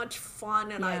so much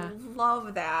fun. And Yeah. I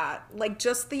love that. Like,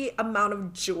 just the amount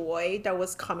of joy that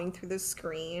was coming through the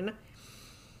screen.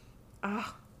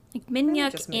 Oh, Like really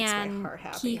Minhyuk just makes my and heart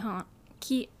happy.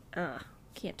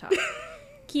 Can't talk.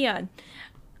 Keon.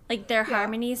 Like their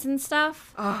harmonies and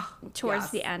stuff towards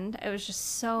yes. the end. It was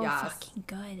just so Yes. fucking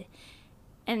good.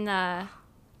 And the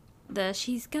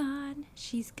she's gone.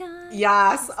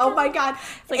 Yes. Oh my God.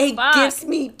 like, It fuck. gives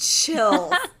me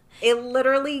chills. It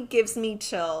literally gives me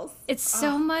chills. It's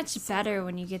so much better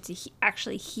when you get to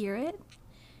actually hear it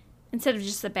instead of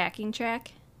just the backing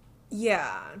track. Yeah.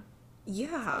 I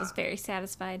Yeah. was very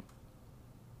satisfied.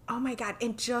 Oh my God.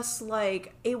 And just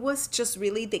like, it was just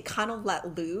really, they kind of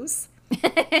let loose.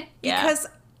 Yeah. Because,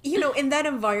 in that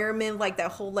environment, like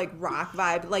that whole like rock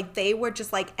vibe, like they were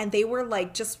just like, and they were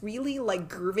like just really like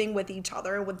grooving with each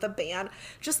other and with the band.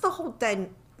 Just the whole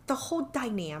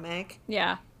dynamic.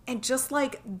 Yeah. And just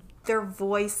like their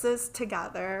voices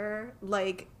together.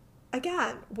 Like,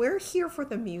 again, we're here for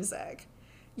the music,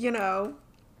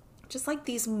 just like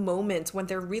these moments when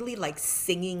they're really like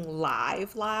singing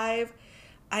live.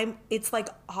 It's like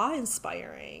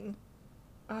awe-inspiring.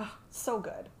 Oh, so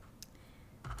good.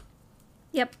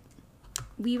 Yep.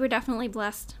 we were definitely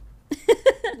blessed.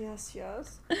 Yes.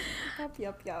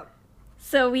 Yep.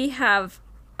 So we have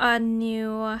a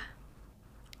new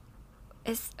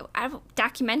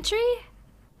documentary.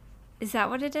 Is that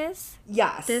what it is?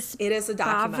 Yes, This it is a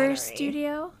documentary. Bavers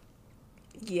Studio.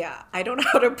 Yeah, I don't know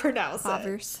how to pronounce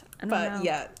Bavers. I don't but know.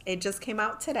 yeah, it just came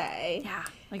out today. Yeah.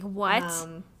 Like what?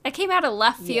 It came out of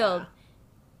left field.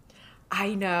 Yeah.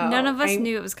 I know. None of us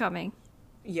knew it was coming.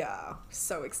 Yeah,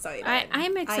 so excited.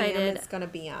 I'm excited. I am. It's gonna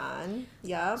be on.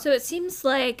 Yeah. So it seems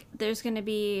like there's gonna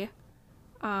be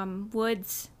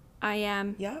Woods, I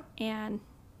am, Yep. and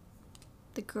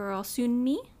the girl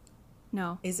Sunmi.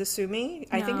 No. Is it Sumi?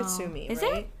 I think it's No. Sumi, Is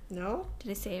right? it? No?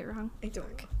 Did I say it wrong? I don't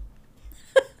know.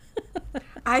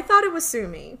 I thought it was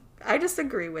Sumi. I just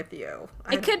agree with you.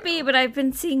 It could be, but I've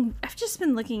just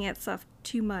been looking at stuff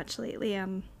too much lately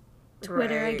on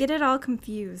Twitter. I Right. get it all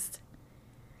confused.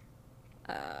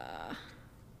 Let's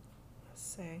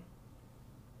see.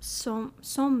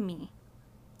 Sommi.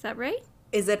 Is that right?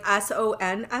 Is it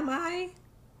Sonmi?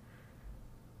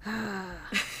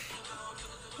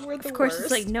 We're the Of course, worst.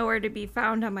 it's like nowhere to be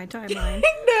found on my timeline.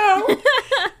 No.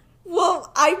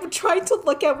 Well, I'm trying to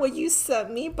look at what you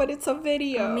sent me, but it's a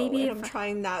video. Maybe and I'm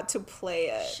trying not to play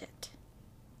it. Shit.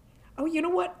 Oh, you know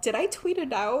what? Did I tweet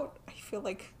it out? I feel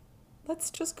like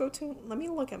let's just go to. Let me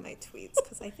look at my tweets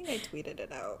because I think I tweeted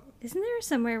it out. Isn't there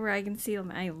somewhere where I can see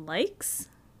my likes?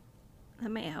 That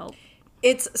might help.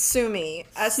 It's Sumi.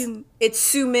 It's Sumin.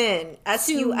 Sumin.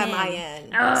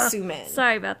 Ugh, Sumin.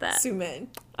 Sorry about that. Sumin.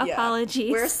 Apologies.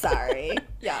 Yeah. We're sorry.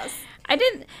 Yes. I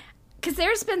didn't, because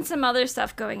there's been some other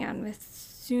stuff going on with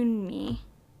Sunmi.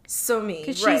 Sumi.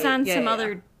 Because she's right. on Yeah, some yeah.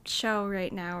 other show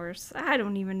right now, or I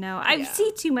don't even know. I Yeah.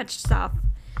 see too much stuff.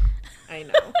 I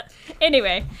know.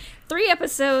 Anyway, 3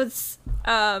 episodes.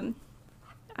 I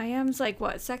am's like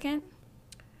what, second?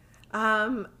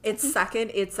 It's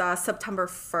second. It's September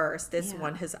 1st is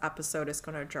when his episode is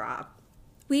going to drop.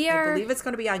 I believe it's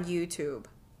going to be on YouTube.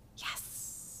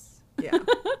 Yes. Yeah.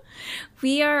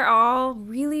 We are all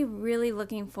really, really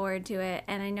looking forward to it.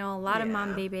 And I know a lot of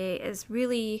Mom Baby is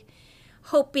really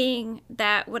hoping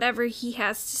that whatever he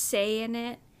has to say in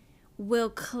it will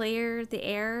clear the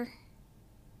air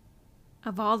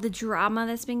of all the drama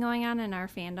that's been going on in our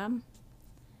fandom.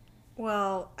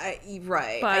 Well,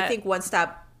 right. But I think one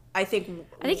step. I think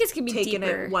it's gonna be taking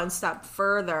deeper. it one step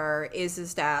further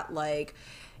is that like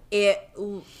it,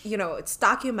 it's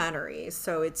documentary,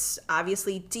 so it's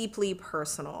obviously deeply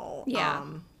personal. Yeah.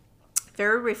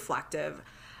 Very reflective,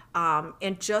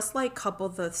 and just like a couple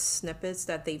of the snippets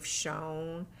that they've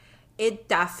shown, it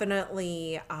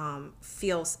definitely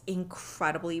feels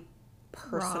incredibly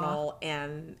personal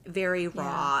and very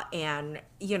raw, and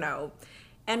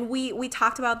and we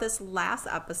talked about this last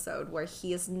episode where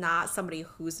he is not somebody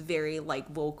who's very like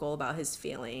vocal about his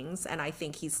feelings, and I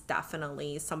think he's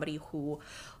definitely somebody who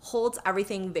holds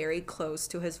everything very close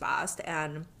to his vest.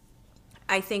 And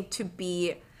I think to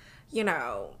be,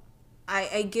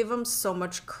 I give him so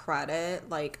much credit.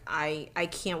 Like I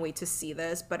can't wait to see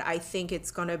this, but I think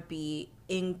it's gonna be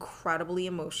incredibly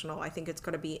emotional. I think it's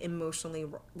gonna be emotionally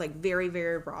like very,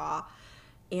 very raw,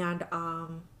 and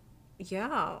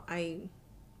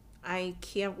I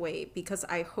can't wait because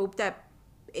I hope that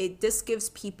this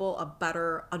gives people a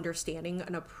better understanding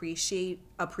and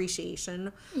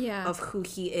appreciation of who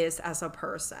he is as a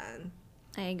person.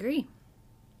 I agree.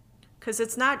 Because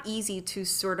it's not easy to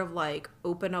sort of like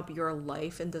open up your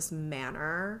life in this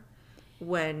manner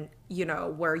when,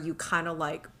 where you kind of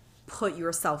like put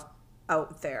yourself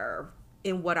out there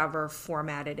in whatever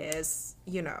format it is,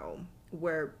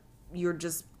 where you're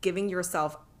just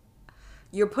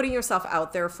you're putting yourself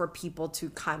out there for people to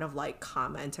kind of like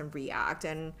comment and react.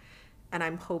 And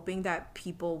I'm hoping that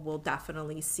people will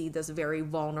definitely see this very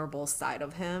vulnerable side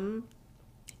of him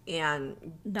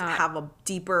and have a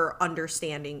deeper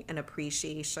understanding and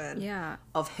appreciation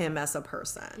of him as a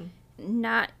person.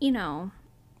 Not,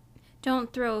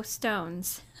 don't throw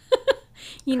stones.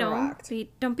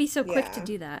 Don't be so quick to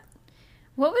do that.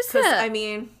 What was that? I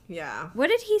mean, yeah. What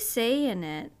did he say in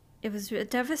it? It was a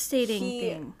devastating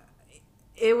thing.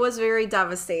 It was very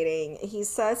devastating. He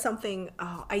said something,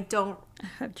 I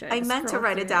meant to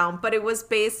write it down, but it was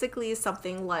basically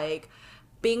something like,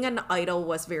 being an idol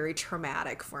was very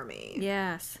traumatic for me.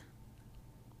 Yes.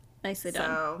 Nicely done.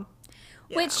 So,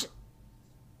 yeah. Which,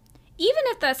 even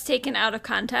if that's taken out of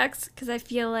context, because I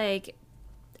feel like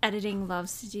editing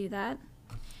loves to do that.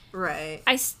 Right.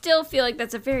 I still feel like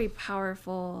that's a very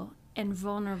powerful and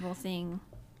vulnerable thing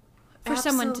for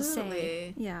someone to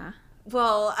say. Yeah.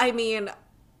 Well, I mean,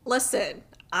 listen,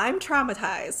 I'm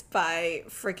traumatized by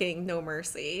freaking No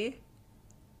Mercy.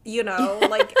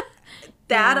 Like...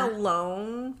 that Yeah.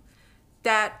 alone,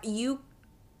 that you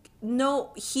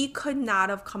no, he could not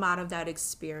have come out of that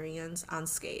experience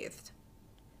unscathed.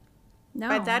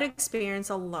 By No. that experience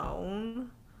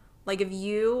alone, like if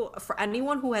you, for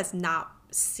anyone who has not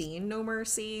seen No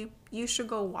Mercy, you should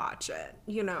go watch it,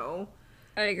 you know?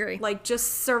 I agree. Like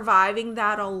just surviving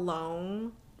that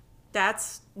alone,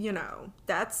 that's, you know,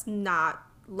 that's not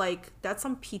like, that's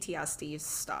some PTSD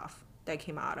stuff that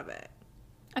came out of it.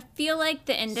 I feel like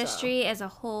the So, industry as a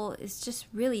whole is just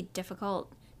really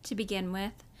difficult to begin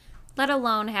with, let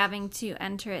alone having to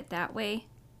enter it that way,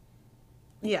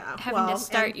 yeah, having to well,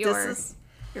 start and your this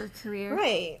is, career.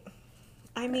 right.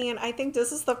 I mean, I think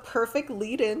this is the perfect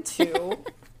lead into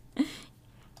our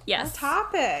Yes.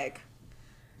 topic.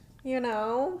 You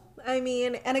know, I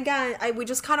mean, and again, we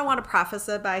just kind of want to preface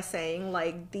it by saying,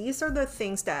 like, these are the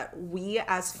things that we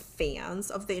as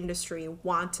fans of the industry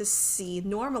want to see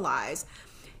normalize.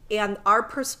 And our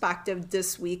perspective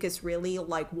this week is really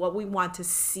like what we want to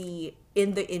see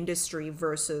in the industry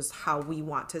versus how we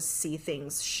want to see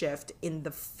things shift in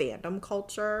the fandom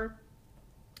culture.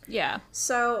 Yeah.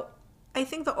 So I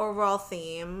think the overall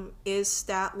theme is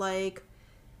that, like,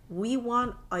 we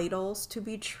want idols to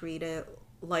be treated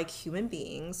like human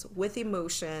beings with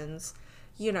emotions,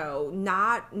 you know,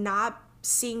 not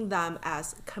seeing them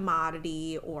as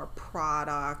commodity or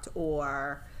product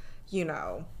or, you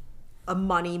know, a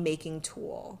money making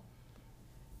tool.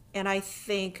 And I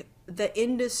think the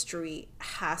industry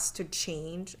has to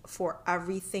change for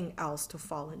everything else to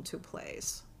fall into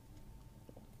place.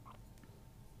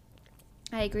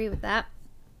 I agree with that.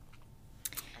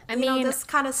 I You know, mean, this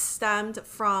kind of stemmed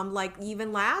from, like,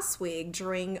 even last week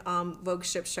during Vogue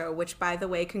Ship Show, which, by the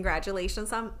way,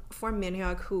 congratulations for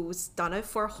Minhyuk, who's done it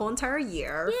for a whole entire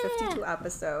year, Yeah. 52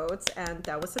 episodes, and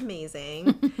that was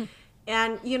amazing.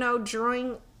 And, you know,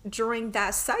 during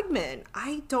that segment,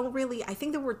 I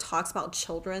think there were talks about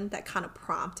children that kind of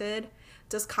prompted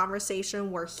this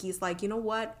conversation where he's like, you know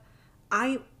what,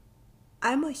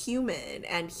 I'm a human,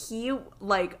 and he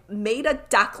like made a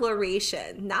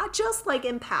declaration, not just like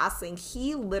in passing.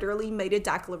 He literally made a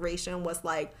declaration, was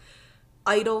like,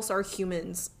 idols are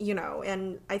humans, you know,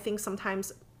 and I think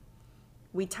sometimes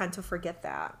we tend to forget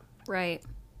that. right.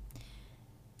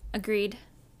 Agreed.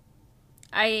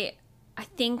 I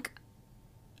think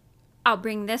I'll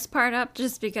bring this part up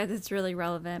just because it's really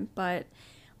relevant, but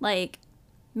like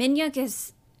Minhyuk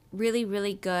is really,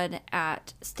 really good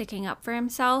at sticking up for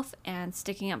himself and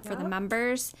sticking up for the Yep.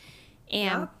 members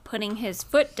and Yep. putting his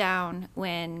foot down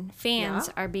when fans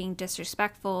Yep. are being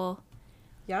disrespectful.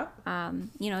 Yep.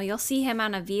 You know, you'll see him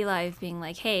on a V Live being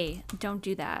like, hey, don't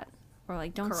do that. Or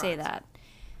like, don't say Correct. that.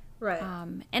 Right.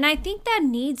 And I think that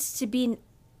needs to be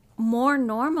more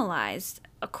normalized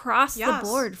across the Yes.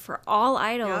 board for all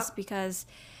idols Yep. because,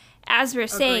 as we're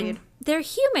saying, Agreed. they're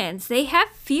humans. They have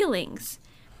feelings.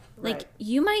 Like, Right.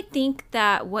 you might think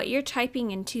that what you're typing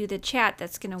into the chat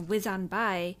that's going to whiz on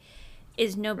by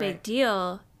is no big Right.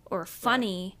 deal or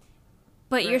funny,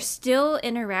 but you're Right. still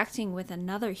interacting with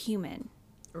another human,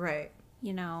 Right.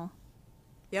 you know?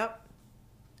 Yep.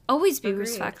 Always be Agreed.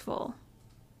 respectful.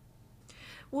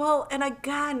 Well, and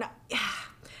again,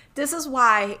 this is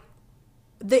why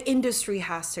the industry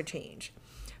has to change.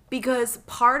 Because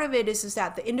part of it is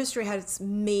that the industry has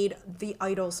made the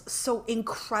idols so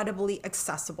incredibly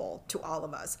accessible to all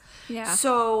of us. Yeah.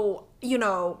 So, you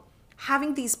know,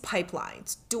 having these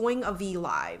pipelines, doing a V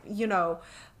Live, you know,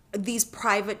 these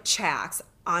private chats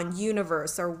on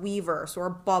Universe or Weverse or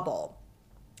Bubble,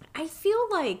 I feel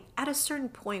like at a certain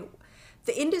point,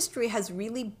 the industry has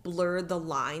really blurred the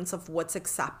lines of what's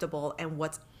acceptable and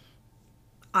what's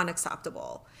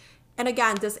unacceptable. And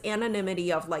again, this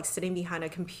anonymity of like sitting behind a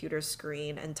computer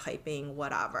screen and typing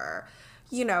whatever,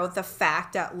 you know, the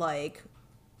fact that like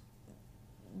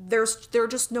there are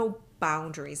just no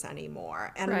boundaries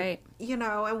anymore. And, Right. you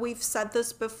know, and we've said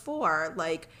this before,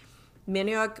 like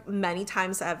Minhyuk many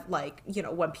times have like, you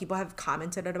know, when people have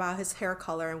commented about his hair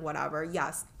color and whatever,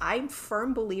 yes, I'm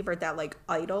firm believer that like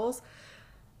idols,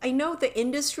 I know the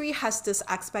industry has this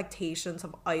expectations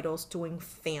of idols doing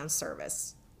fan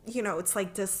service. You know, it's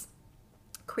like this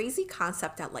crazy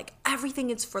concept that like everything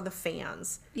is for the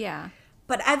fans. Yeah.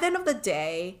 But at the end of the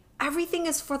day, everything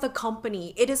is for the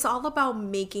company. It is all about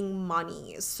making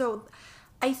money. So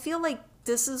I feel like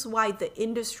this is why the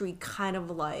industry kind of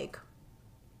like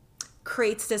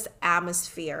creates this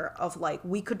atmosphere of like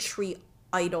we could treat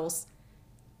idols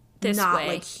This not way.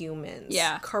 like humans.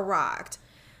 Yeah. Correct.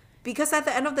 Because at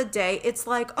the end of the day, it's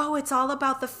like, oh, it's all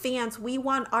about the fans. We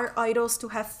want our idols to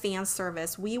have fan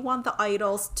service. We want the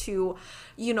idols to,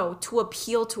 you know, to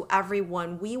appeal to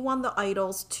everyone. We want the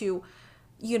idols to,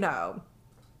 you know,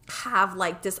 have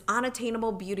like this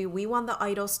unattainable beauty. We want the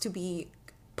idols to be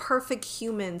perfect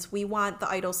humans. We want the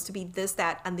idols to be this,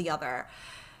 that, and the other.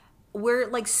 We're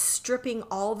like stripping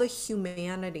all the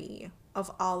humanity of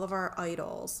all of our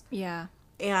idols. Yeah.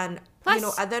 And, Plus, you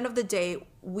know, at the end of the day,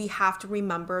 we have to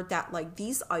remember that like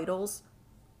these idols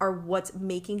are what's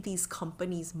making these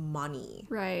companies money.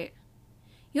 right.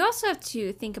 You also have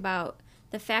to think about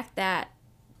the fact that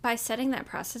by setting that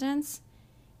precedence,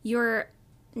 you're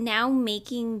now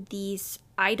making these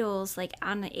idols like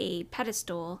on a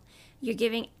pedestal. You're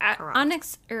giving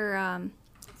what's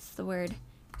the word?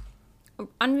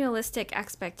 Unrealistic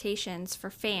expectations for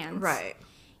fans. Right.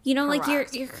 You know, Correct.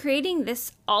 like you're creating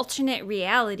this alternate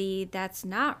reality that's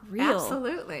not real.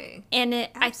 Absolutely. And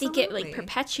I think it like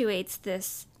perpetuates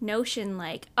this notion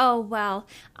like, oh, well,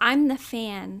 I'm the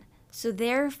fan, so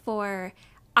therefore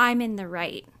I'm in the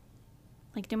right.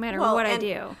 Like no matter what I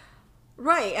do.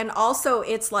 Right. And also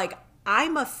it's like,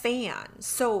 I'm a fan,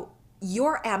 so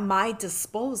you're at my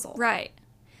disposal. Right.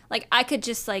 Like I could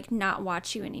just like not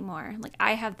watch you anymore. Like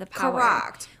I have the power.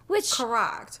 Correct. Which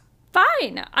Correct.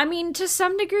 fine. I mean, to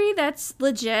some degree, that's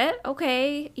legit.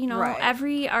 Okay. You know, Right.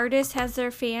 every artist has their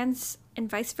fans and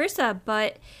vice versa,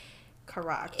 but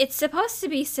Correct. it's supposed to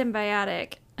be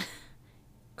symbiotic,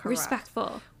 Correct.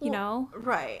 respectful, you know?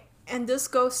 Right. And this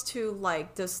goes to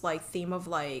like this like theme of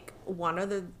like one of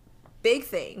the big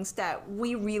things that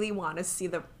we really want to see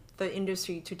the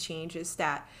industry to change is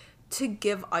that to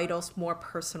give idols more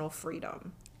personal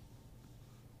freedom.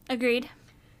 Agreed.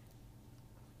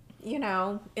 You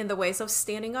know, in the ways of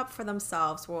standing up for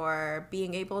themselves or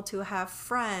being able to have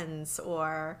friends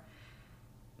or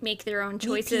Make their own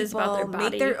choices about their body.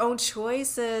 make their own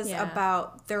choices Yeah.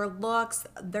 about their looks,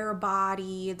 their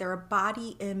body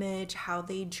image, how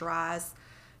they dress,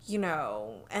 you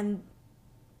know, and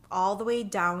all the way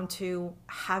down to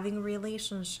having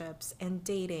relationships and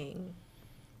dating.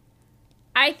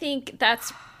 I think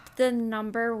that's the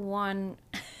number one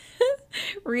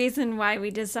reason why we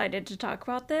decided to talk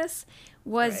about this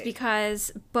was Right.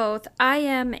 because both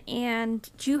I.M and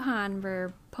Juhan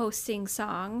were posting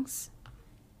songs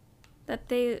that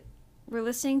they were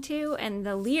listening to, and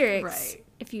the lyrics, Right.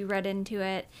 if you read into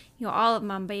it, you know, all of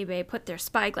them, baby, put their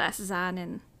spy glasses on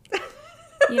and,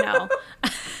 you know,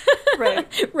 Right.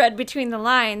 read between the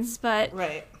lines. But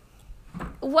Right.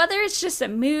 whether it's just a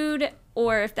mood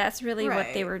or if that's really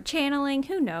what they Right. were channeling,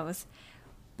 who knows?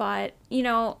 But, you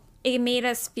know, it made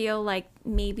us feel like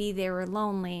maybe they were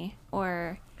lonely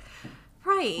or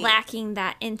Right. lacking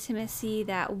that intimacy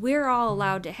that we're all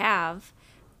allowed to have.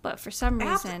 But for some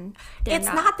reason, they're It's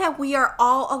not that we are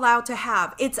all allowed to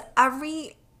have. It's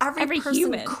every person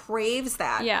human craves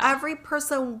that. Yeah. Every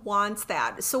person wants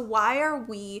that. So why are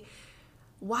we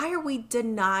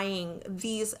denying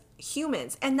these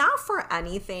humans? And not for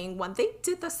anything. When they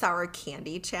did the sour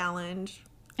candy challenge,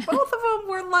 both of them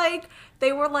were like,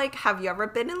 have you ever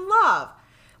been in love?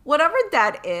 Whatever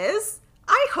that is,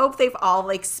 I hope they've all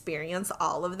experienced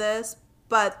all of this.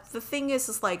 But the thing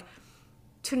is like,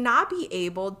 to not be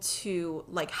able to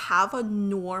like have a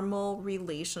normal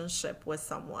relationship with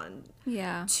someone,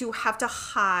 Yeah. to have to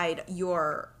hide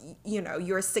your, you know,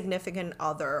 your significant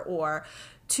other, or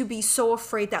to be so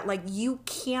afraid that like you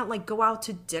can't like go out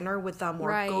to dinner with them or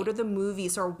Right. go to the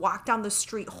movies or walk down the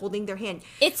street holding their hand.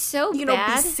 It's so You know,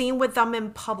 bad. be seen with them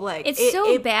in public. It's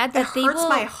so bad that it they hurts will-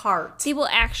 my heart. They will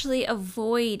actually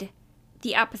avoid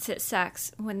the opposite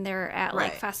sex when they're at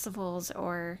like Right. festivals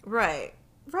or Right.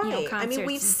 Right. you know, I mean, concerts we've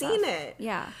and seen stuff. it.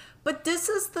 Yeah. But this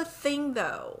is the thing,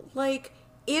 though. Like,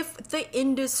 if the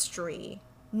industry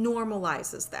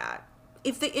normalizes that,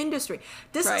 this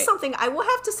Right. is something I will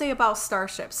have to say about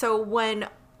Starship. So when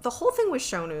the whole thing with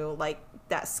Shonu, like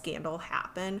that scandal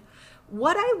happened,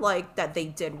 what I liked that they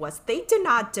did was they did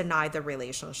not deny the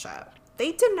relationship.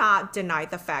 They did not deny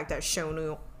the fact that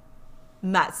Shonu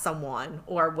met someone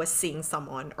or was seeing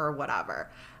someone or whatever.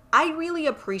 I really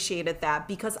appreciated that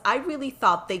because I really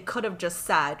thought they could have just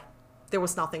said there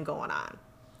was nothing going on.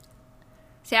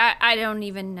 See, I don't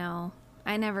even know.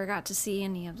 I never got to see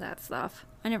any of that stuff.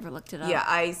 I never looked it up.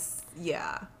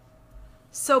 Yeah.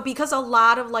 So because a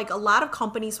lot of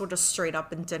companies will just straight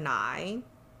up and deny,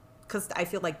 because I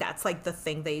feel like that's like the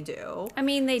thing they do. I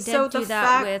mean, they did So do the that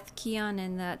fact- with Keon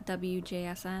and that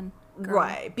WJSN girl.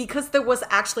 Right, because there was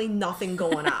actually nothing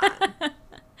going on.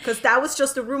 Because that was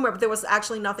just a rumor, but there was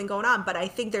actually nothing going on. But I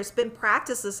think there's been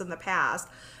practices in the past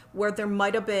where there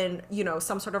might have been, you know,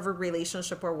 some sort of a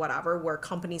relationship or whatever where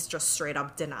companies just straight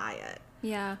up deny it.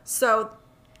 Yeah. So,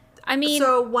 I mean,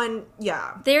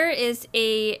 yeah. there is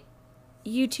a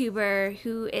YouTuber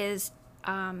who is,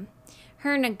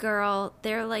 her and a girl,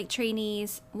 they're like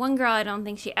trainees. One girl, I don't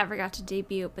think she ever got to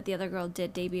debut, but the other girl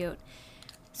did debut.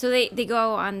 So they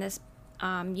go on this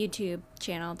YouTube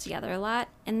channel together a lot,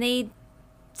 and they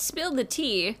spilled the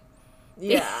tea.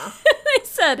 Yeah. They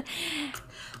said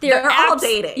they're all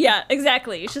dating. Yeah,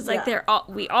 exactly. She's like,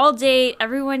 we all date.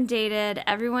 Everyone dated.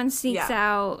 Everyone sneaks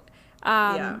out.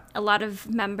 A lot of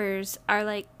members are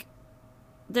like,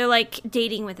 they're like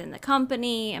dating within the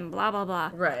company and blah, blah,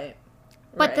 blah. Right.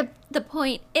 But the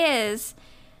point is,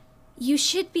 you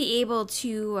should be able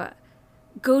to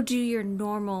go do your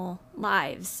normal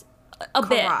lives a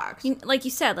Correct. bit. Like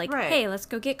you said, like, hey, let's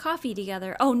go get coffee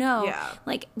together. Oh, no. Yeah.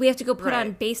 Like, we have to go put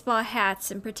on baseball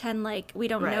hats and pretend like we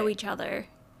don't know each other.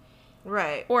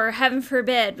 Right. Or, heaven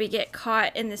forbid, we get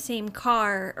caught in the same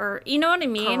car. Or, you know what I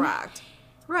mean? Correct.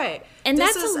 Right. And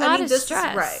that's a lot of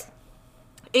stress. Right.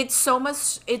 It's so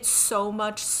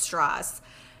much stress.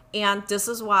 And this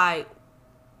is why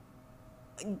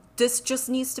this just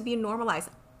needs to be normalized.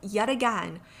 Yet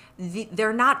again,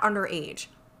 they're not underage.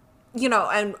 You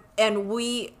know, and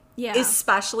we,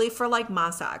 especially for like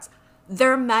Monsta X,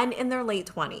 they're men in their late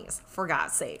 20s, for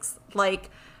God's sakes. Like,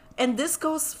 and this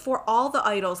goes for all the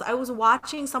idols. I was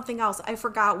watching something else. I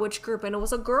forgot which group, and it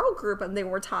was a girl group, and they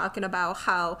were talking about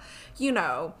how, you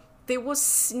know, they would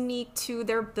sneak to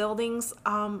their building's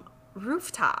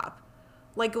rooftop.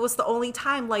 Like, it was the only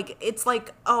time. Like, it's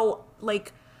like, oh,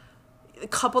 like, a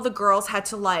couple of the girls had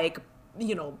to, like,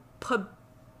 you know, put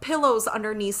pillows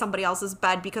underneath somebody else's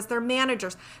bed because their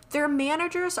managers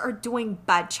are doing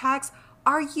bed checks.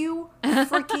 Are you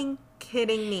freaking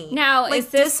kidding me? Now,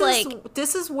 like, this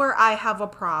is where I have a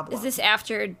problem. Is this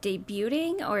after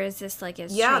debuting, or is this like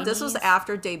as Yeah, trainees? this was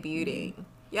after debuting. Mm-hmm.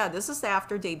 Yeah, this is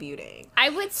after debuting. I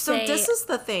would say... So this is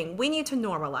the thing. We need to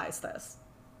normalize this.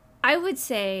 I would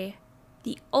say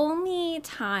the only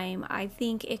time I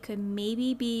think it could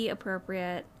maybe be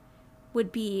appropriate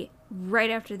would be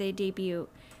right after they debut,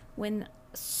 when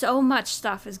so much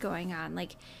stuff is going on.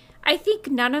 Like, I think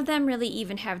none of them really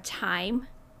even have time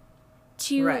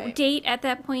to date at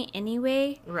that point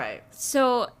anyway. Right.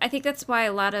 So I think that's why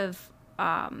a lot of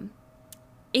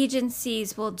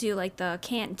agencies will do like the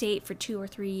can't date for 2 or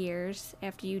 3 years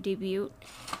after you debut.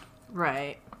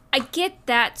 Right. I get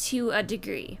that to a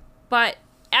degree, but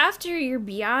after you're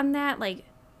beyond that, like,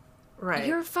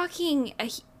 you're fucking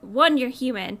one, you're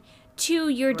human. 2,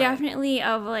 you're definitely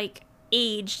of like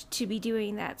age to be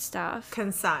doing that stuff.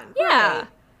 Consent. Yeah.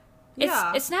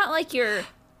 Right. It's not like you're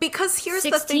because here's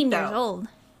 16 the thing, years though. old.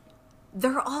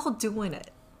 They're all doing it.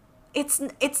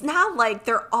 It's not like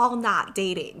they're all not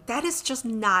dating. That is just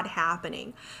not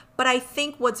happening. But I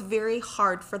think what's very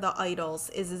hard for the idols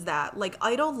is that, like,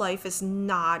 idol life is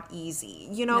not easy.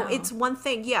 You know, it's one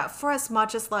thing, for as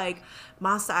much as, like,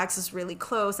 Monsta X is really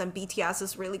close and BTS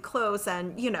is really close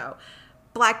and, you know,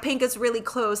 Blackpink is really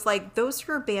close. Like, those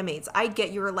are your bandmates. I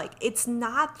get you're, like, it's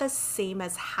not the same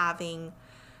as having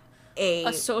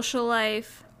a social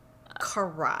life.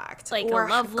 Correct. Like or a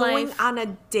love going life. on a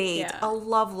date, a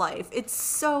love life. It's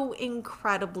so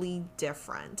incredibly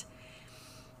different.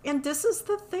 And this is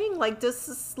the thing. Like, this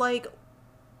is like,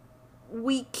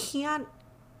 we can't,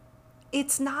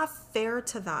 it's not fair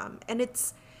to them. And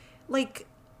it's like,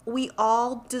 we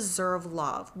all deserve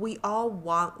love. We all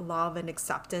want love and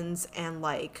acceptance and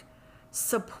like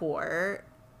support.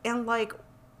 And like,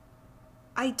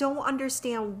 I don't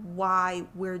understand why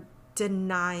we're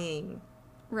denying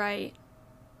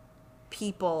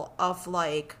people of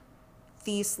like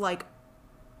these like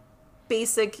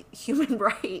basic human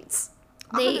rights.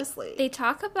 Honestly, they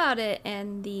talk about it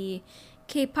in the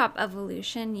K-pop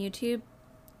Evolution YouTube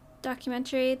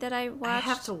documentary that I watched. I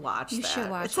have to watch you that. Should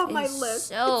watch it's on my list.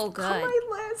 So it's good. on my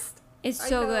list. It's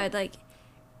so good. Like,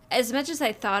 as much as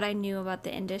I thought I knew about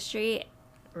the industry,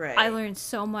 I learned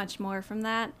so much more from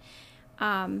that.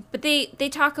 But they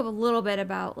talk a little bit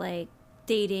about like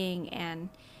dating and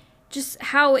just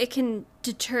how it can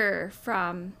deter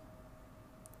from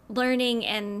learning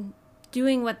and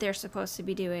doing what they're supposed to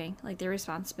be doing, like their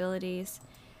responsibilities.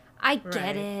 I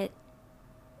get it.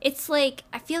 It's like,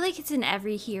 I feel like it's in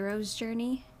every hero's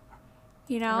journey,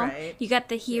 you know? You got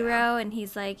the hero and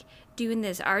he's like doing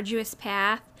this arduous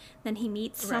path, then he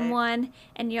meets someone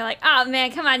and you're like, oh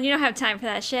man, come on, you don't have time for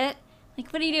that shit. Like,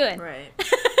 what are you doing?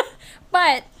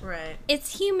 But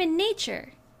it's human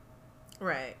nature.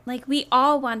 Like, we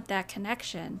all want that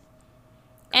connection.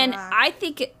 And I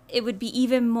think it would be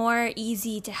even more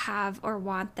easy to have or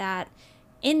want that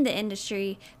in the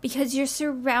industry because you're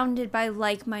surrounded by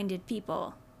like-minded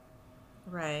people.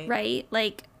 Right?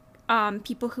 Like,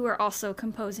 people who are also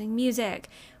composing music,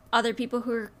 other people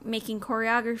who are making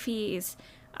choreographies,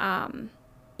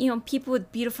 people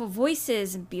with beautiful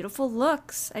voices and beautiful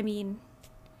looks. I mean,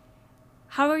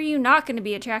 how are you not going to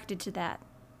be attracted to that?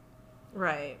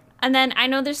 Right. And then I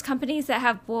know there's companies that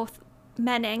have both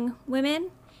men and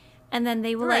women, and then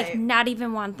they will like not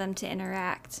even want them to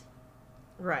interact.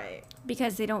 Right.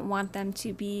 Because they don't want them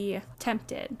to be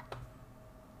tempted.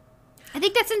 I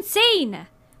think that's insane.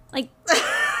 Like,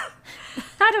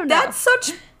 I don't know.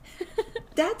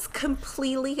 That's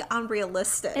completely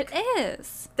unrealistic. It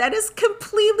is. That is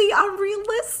completely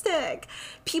unrealistic.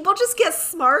 People just get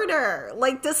smarter.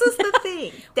 Like, this is the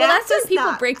thing. Well, that's when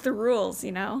people break the rules,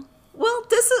 Well,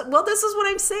 this is what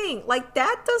I'm saying. Like,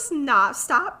 that does not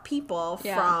stop people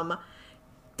from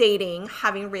dating,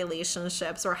 having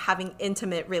relationships, or having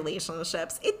intimate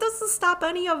relationships. It doesn't stop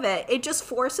any of it. It just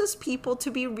forces people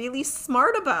to be really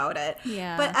smart about it.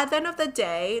 Yeah. But at the end of the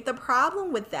day, the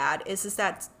problem with that is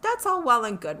that that's all well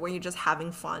and good when you're just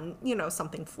having fun,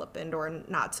 something flippant or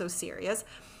not so serious.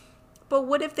 But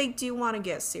what if they do want to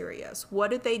get serious?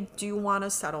 What if they do want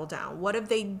to settle down? What if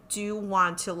they do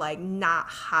want to, like, not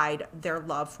hide their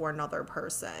love for another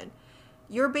person?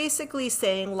 You're basically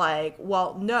saying, like,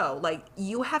 well, no, like,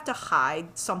 you have to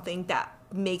hide something that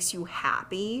makes you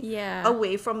happy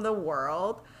away from the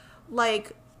world.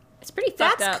 Like, it's pretty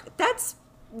fucked up. That's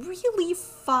really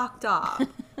fucked up.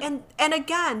 and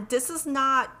again, this is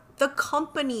not the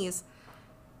companies,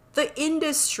 the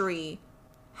industry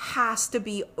has to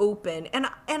be open. And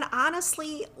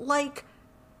honestly, like,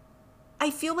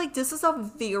 I feel like this is a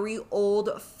very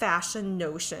old-fashioned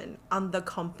notion on the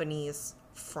company's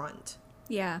front.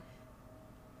 Yeah.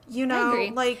 I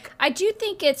agree. Like, I do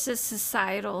think it's a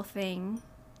societal thing.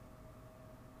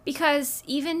 Because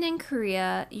even in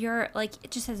Korea, you're, like,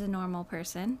 just as a normal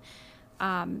person,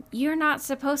 you're not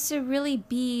supposed to really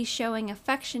be showing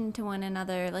affection to one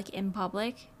another, like, in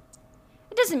public.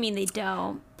 It doesn't mean they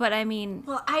don't, but I mean,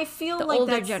 well, I feel the like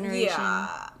older that's, generation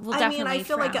will definitely I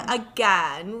feel frown. like,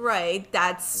 again, right,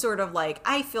 that's sort of like,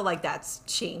 I feel like that's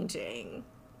changing.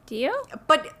 Do you?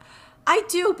 But I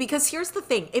do, because here's the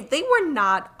thing. If they were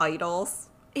not idols,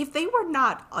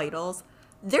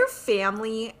 their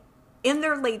family in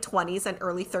their late 20s and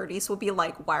early 30s will be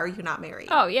like, why are you not married?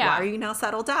 Oh, yeah. Why are you not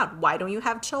settled down? Why don't you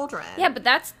have children? Yeah, but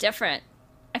that's different.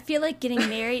 I feel like getting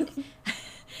married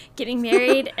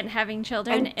and having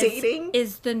children and dating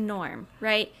is the norm,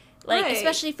 right? Like, right.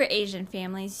 Especially for Asian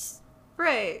families.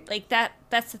 Right. Like,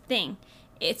 that's the thing.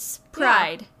 It's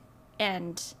pride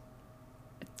and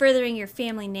furthering your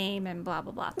family name and blah,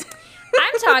 blah, blah.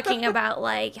 I'm talking about,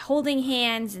 like, holding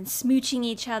hands and smooching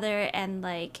each other and,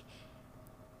 like,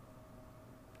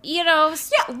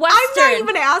 Western. I'm not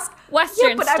even asking.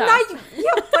 Western but stuff.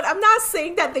 But I'm not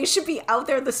saying that they should be out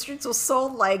there in the streets of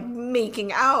Seoul, like,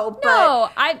 making out. No,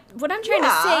 what I'm trying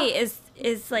to say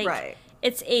is like, right.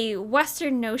 It's a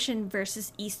Western notion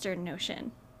versus Eastern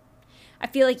notion. I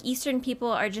feel like Eastern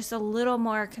people are just a little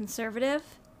more conservative.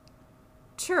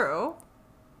 True.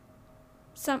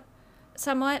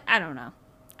 Somewhat. I don't know.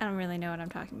 I don't really know what I'm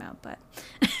talking about, but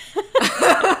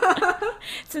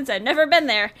since I've never been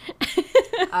there.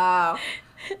 Oh.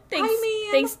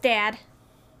 Thanks, Dad.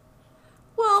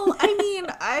 Well, I mean,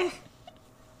 I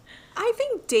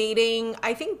think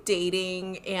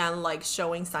dating and, like,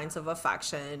 showing signs of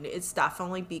affection is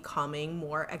definitely becoming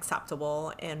more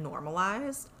acceptable and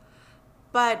normalized.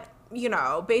 But,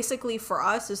 basically for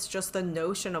us, it's just the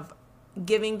notion of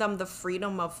giving them the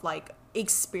freedom of, like,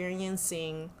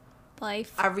 experiencing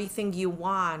life, everything you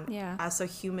want as a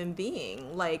human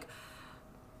being. Like,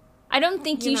 I don't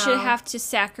think you should have to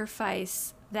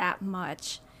sacrifice that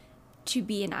much to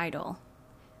be an idol.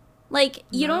 Like,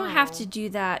 you don't have to do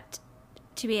that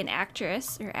to be an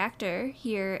actress or actor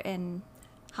here in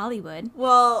Hollywood.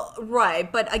 Well, right.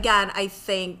 But again, I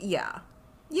think, yeah.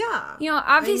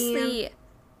 Obviously,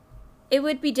 it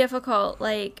would be difficult.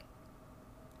 Like,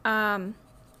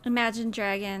 Imagine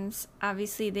Dragons,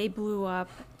 obviously they blew up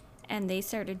and they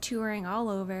started touring all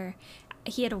over.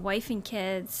 He had a wife and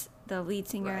kids, the lead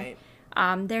singer.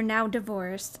 Right. They're now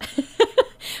divorced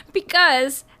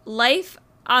because life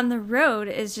on the road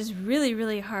is just really,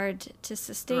 really hard to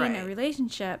sustain a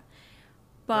relationship.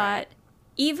 But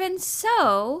even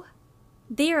so,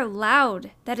 they are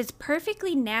loud. That is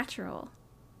perfectly natural.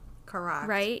 Correct.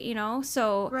 Right?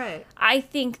 So I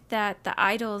think that the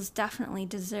idols definitely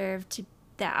deserve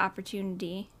that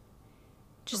opportunity,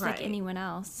 just like anyone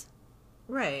else.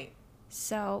 Right.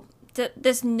 So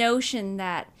this notion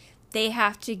that they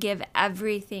have to give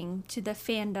everything to the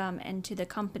fandom and to the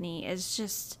company is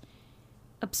just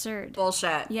absurd.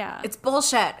 Bullshit. Yeah. It's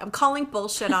bullshit. I'm calling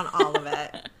bullshit on all of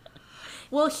it.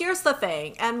 Well, here's the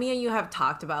thing, and me and you have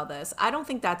talked about this. I don't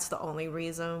think that's the only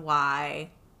reason why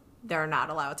they're not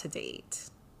allowed to date.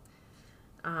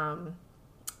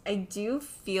 I do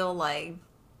feel like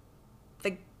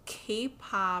the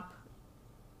K-pop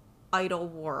idol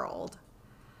world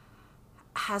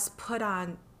has put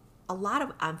on a lot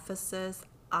of emphasis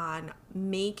on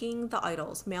making the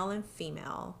idols, male and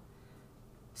female,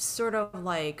 sort of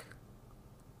like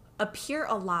appear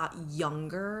a lot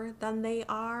younger than they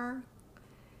are.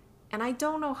 And I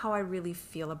don't know how I really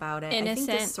feel about it. Innocent.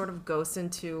 I think this sort of goes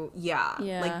into, Yeah.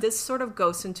 like this sort of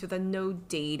goes into the no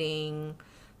dating,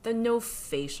 the no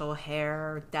facial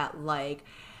hair, that like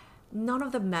none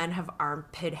of the men have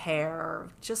armpit hair,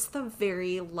 just the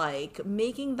very like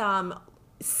making them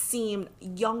seem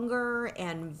younger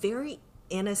and very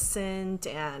innocent.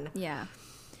 And Yeah.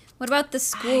 What about the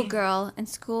schoolgirl and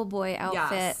schoolboy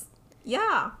outfit? yes,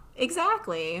 yeah,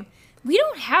 exactly. We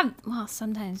don't have, well,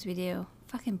 sometimes we do.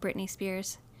 Fucking Britney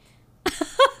Spears. I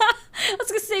was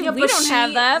going to say, Yeah, we but don't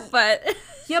have that, but...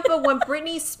 Yeah, but when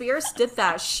Britney Spears did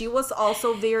that, she was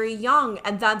also very young.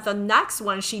 And then the next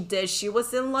one she did, she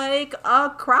was in like a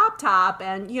crop top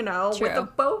and, you know, True. with a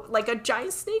boat, like a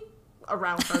giant snake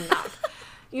around her neck,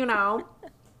 you know?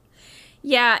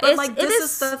 Yeah, But like, this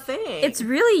is the thing. It's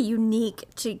really unique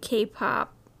to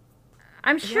K-pop.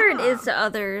 I'm sure it Yeah. is to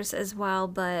others as well,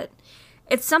 but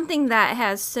it's something that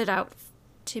has stood out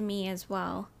to me as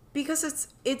well. Because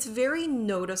it's very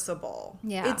noticeable.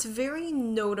 Yeah. It's very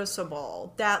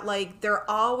noticeable that like they're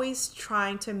always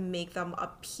trying to make them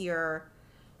appear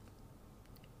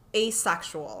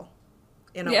asexual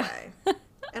in a Yeah. way.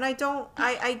 And I don't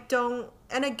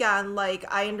and again, like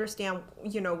I understand,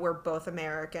 you know, we're both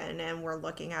American and we're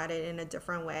looking at it in a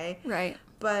different way. Right.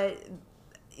 But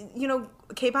you know,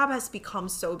 K-pop has become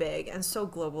so big and so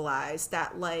globalized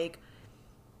that like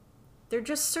there are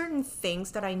just certain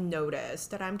things that I notice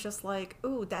that I'm just like,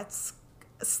 ooh, that's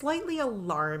slightly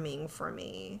alarming for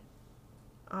me.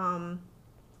 And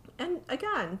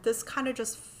again, this kind of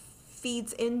just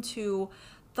feeds into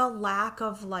the lack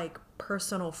of like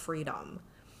personal freedom.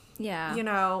 Yeah. You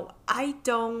know, I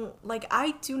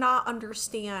do not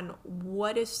understand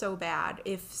what is so bad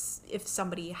if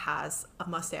somebody has a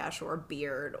mustache or a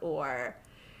beard, or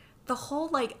the whole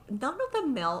like none of the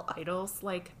male idols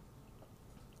like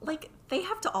they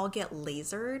have to all get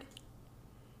lasered.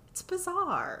 It's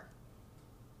bizarre.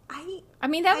 I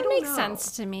mean, that I would don't make know.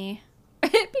 sense to me.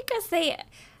 Because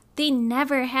they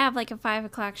never have like a 5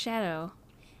 o'clock shadow.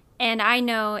 And I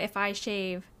know if I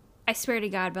shave, I swear to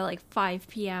God, by like 5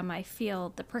 p.m. I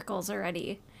feel the prickles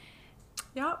already.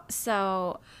 Yep.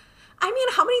 So, I mean,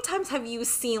 how many times have you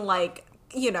seen like,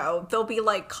 you know, they'll be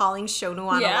like calling Shonu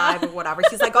on Yeah. a live or whatever.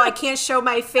 He's like, oh, I can't show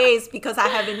my face because I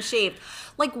haven't shaved.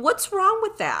 Like, what's wrong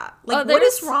with that? Like, what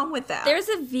is wrong with that? There's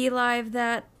a V Live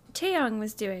that Taeyong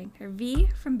was doing, or V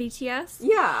from BTS.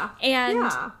 Yeah. And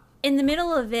yeah. in the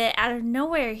middle of it, out of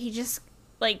nowhere, he just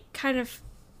like kind of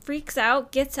freaks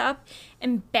out, gets up,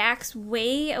 and backs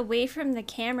way away from the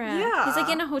camera. Yeah. He's like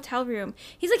in a hotel room.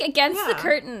 He's like against the Yeah.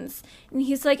 curtains. And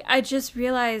he's like, I just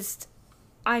realized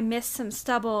I missed some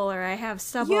stubble, or I have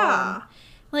stubble. Yeah. And,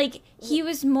 like, he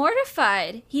was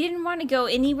mortified. He didn't want to go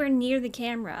anywhere near the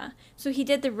camera. So he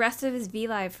did the rest of his V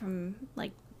Live from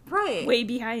like Right. way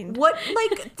behind. What,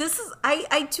 like, this is,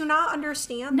 I do not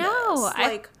understand No, this.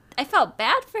 Like, I felt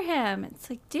bad for him. It's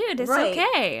like, dude, it's Right.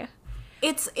 okay.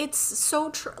 it's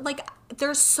so true. Like,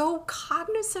 they're so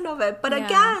cognizant of it. But Yeah.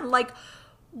 again, like,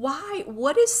 why?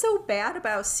 What is so bad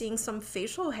about seeing some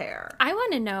facial hair? I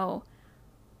want to know,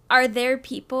 are there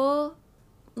people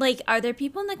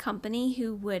in the company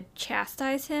who would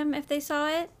chastise him if they saw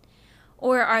it?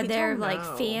 Or are there don't like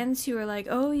know. fans who are like,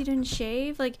 "Oh, you didn't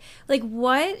shave?" Like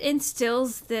what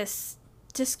instills this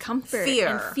discomfort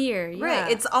and fear? Yeah.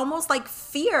 Right. It's almost like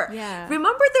fear. Yeah.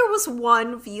 Remember there was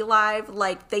one V Live,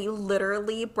 like they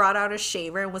literally brought out a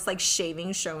shaver and was like shaving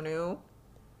Shonu.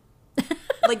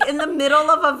 Like in the middle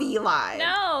of a V Live.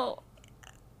 No.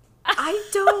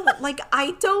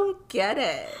 I don't get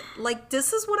it. Like,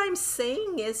 this is what I'm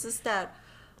saying is that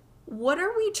what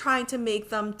are we trying to make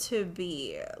them to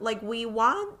be? Like, we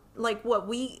want, like,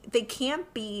 they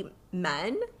can't be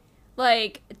men?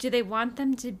 Like, do they want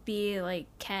them to be like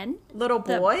Ken? Little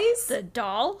boys? The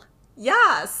doll?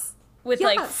 Yes. With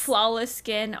like Yes. flawless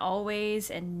skin always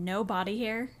and no body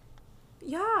hair?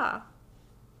 Yeah.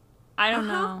 I don't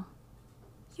Uh-huh. know.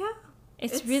 Yeah.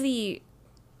 It's really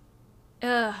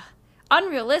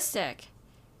unrealistic.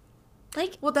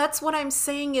 Like, Well, that's what I'm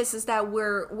saying is that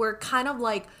we're kind of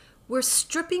like we're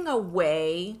stripping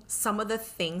away some of the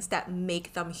things that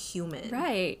make them human.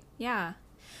 right, yeah.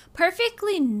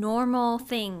 Perfectly normal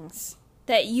things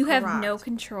that you have no Correct.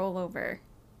 control over.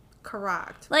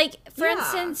 Correct. Like, for Yeah.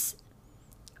 instance,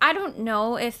 I don't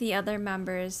know if the other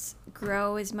members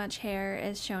grow as much hair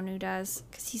as Shonu does,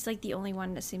 because he's like the only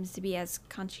one that seems to be as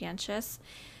conscientious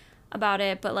about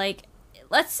it. But like,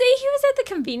 let's say he was at the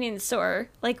convenience store,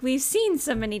 like we've seen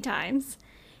so many times,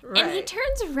 and he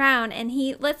turns around and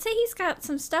let's say he's got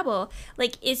some stubble.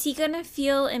 Like, is he gonna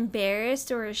feel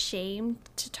embarrassed or ashamed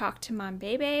to talk to Mom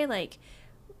Bebe? Like,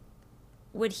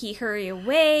 would he hurry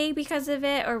away because of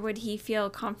it, or would he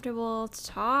feel comfortable to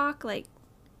talk? Like,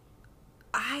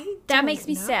 that makes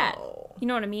me sad. You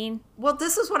know what I mean? Well,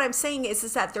 this is what I'm saying is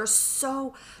that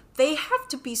they have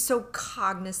to be so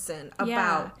cognizant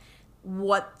about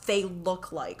what they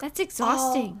look like. That's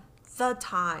exhausting. All the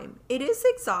time. It is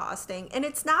exhausting, and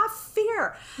it's not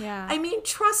fair. Yeah. I mean,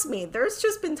 trust me, there's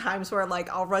just been times where like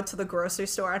I'll run to the grocery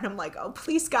store and I'm like, oh,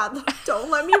 please God, don't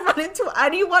let me run into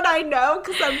anyone I know,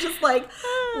 because I'm just like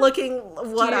looking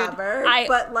whatever. Dude,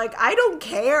 but like, I don't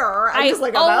care. I'm just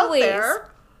like, I'm out there.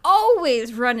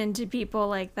 Always run into people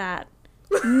like that.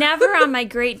 Never on my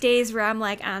great days where I'm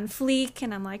like on fleek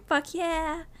and I'm like, fuck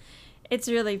yeah. It's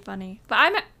really funny.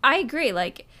 But I agree.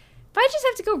 Like, if I just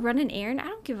have to go run an errand, I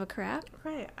don't give a crap.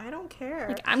 Right. I don't care.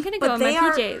 Like, I'm going to go in my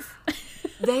PJs.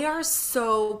 They are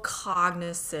so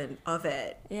cognizant of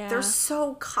it. Yeah. They're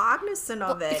so cognizant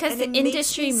of it. Because the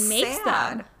industry makes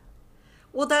them.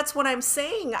 Well, that's what I'm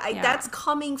saying. That's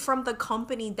coming from the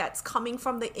company. That's coming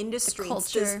from the industry. The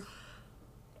culture.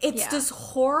 It's this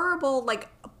horrible,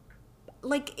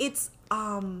 like it's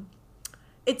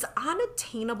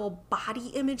unattainable body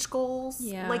image goals.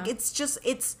 Yeah. Like,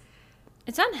 it's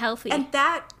unhealthy. And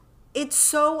it's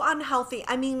so unhealthy.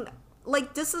 I mean,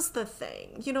 like, this is the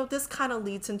thing. You know, this kind of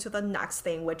leads into the next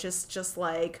thing, which is just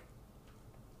like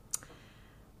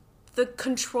the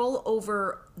control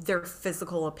over their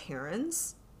physical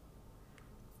appearance.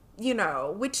 You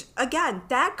know, which again,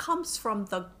 that's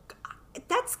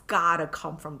gotta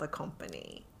come from the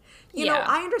company. You know,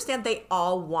 I understand they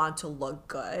all want to look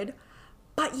good,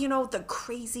 but you know, the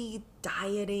crazy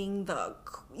dieting,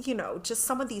 just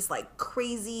some of these like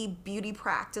crazy beauty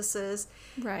practices,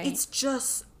 right? It's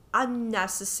just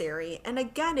unnecessary. And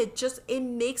again, it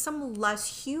makes them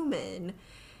less human.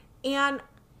 And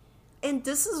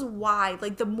this is why,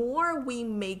 like, the more we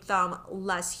make them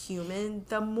less human,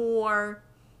 the more,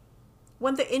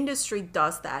 when the industry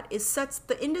does that,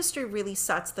 the industry really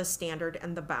sets the standard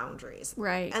and the boundaries.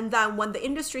 Right. And then when the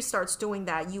industry starts doing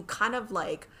that, you kind of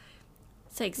like,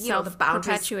 it's like, the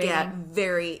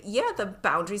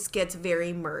boundaries get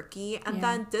very murky. And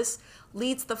then this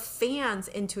leads the fans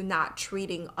into not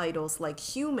treating idols like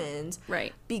humans.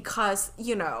 Right. Because,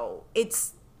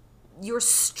 you're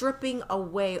stripping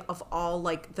away of all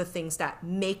like the things that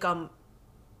make them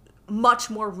much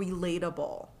more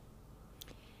relatable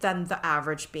than the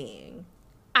average being.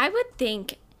 I would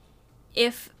think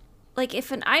if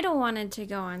an idol wanted to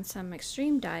go on some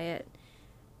extreme diet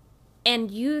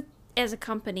and you as a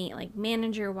company, like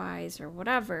manager wise or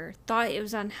whatever, thought it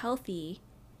was unhealthy,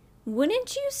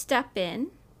 wouldn't you step in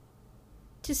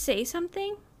to say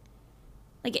something?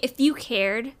 Like, if you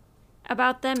cared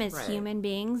about them as human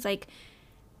beings, like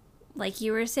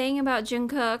you were saying about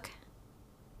Jungkook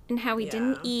and how he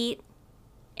didn't eat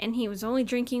and he was only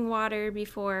drinking water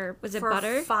before, was it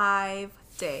butter? For 5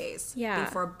 days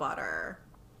before butter.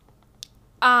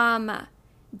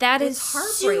 That is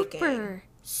super,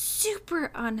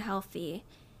 super unhealthy.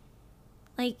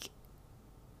 Like,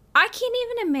 I can't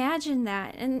even imagine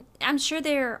that. And I'm sure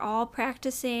they're all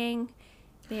practicing.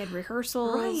 They had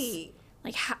rehearsals. Right.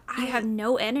 Like, I have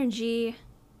no energy.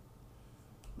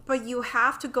 But you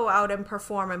have to go out and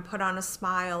perform and put on a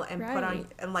smile and put on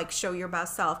and like show your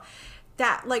best self.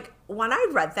 That, like, when I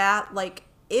read that, like,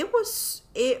 it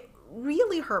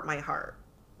really hurt my heart.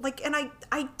 Like, and I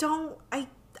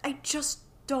just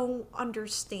don't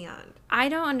understand. I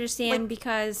don't understand, like,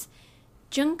 because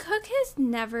Jungkook has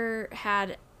never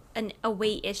had a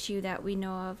weight issue that we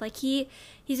know of. Like,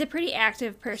 he's a pretty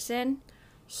active person.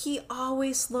 He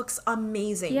always looks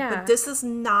amazing. Yeah. But this is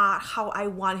not how I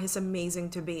want his amazing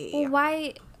to be.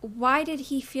 Well, why did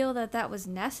he feel that was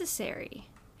necessary?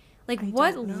 Like,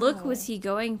 what look was he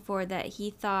going for that he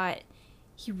thought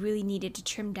he really needed to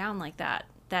trim down like that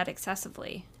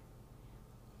excessively?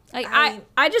 Like,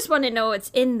 I just want to know what's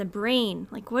in the brain.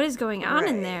 Like, what is going on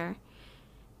in there?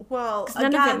 Well,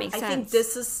 none of it makes sense. I think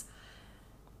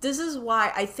this is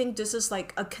why I think this is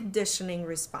like a conditioning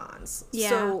response. Yeah.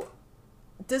 So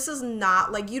this is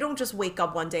not like, you don't just wake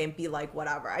up one day and be like,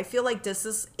 whatever. I feel like this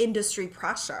is industry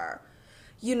pressure.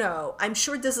 You know, I'm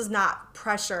sure this is not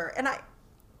pressure. And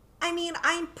I mean,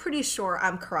 I'm pretty sure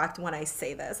I'm correct when I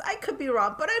say this. I could be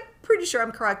wrong, but I'm pretty sure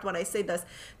I'm correct when I say this.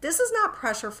 This is not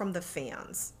pressure from the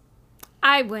fans.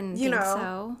 I wouldn't You think know?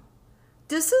 so.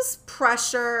 This is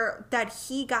pressure that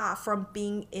he got from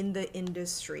being in the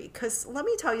industry. Because let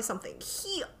me tell you something.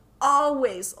 He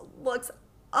always looks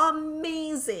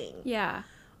amazing. Yeah.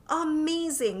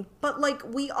 Amazing. But, like,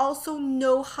 we also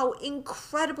know how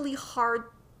incredibly hard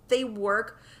they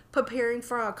work preparing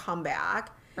for a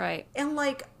comeback. Right. And,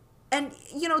 like, and,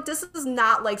 you know, this is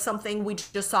not, like, something we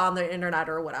just saw on the internet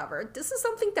or whatever. This is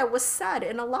something that was said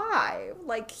in a live.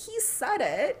 Like, he said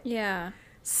it. Yeah.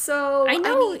 So I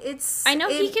know. I know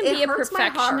he can be a hurts my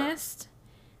heart. perfectionist.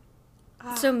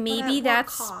 So But maybe at what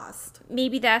that's cost?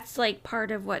 maybe that's like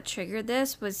part of what triggered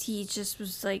this was he just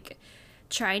was like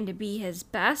trying to be his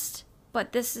best,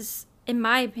 but this is, in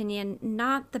my opinion,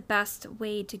 not the best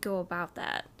way to go about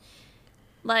that.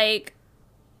 Like,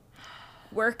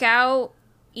 work out,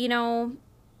 you know,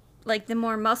 like the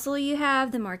more muscle you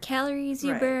have, the more calories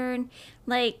you Right. burn.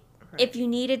 Like, if you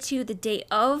needed to the day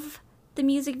of the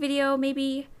music video,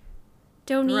 maybe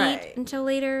don't eat Right. until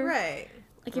later. Right.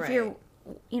 Like, if Right. you're,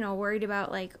 you know, worried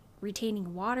about like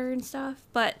retaining water and stuff,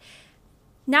 but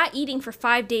not eating for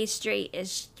 5 days straight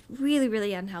is really,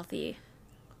 really unhealthy.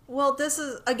 Well, this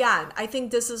is, again, I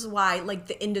think this is why, like,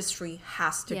 the industry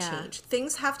has to Yeah. change.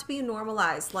 Things have to be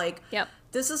normalized. Like, Yep.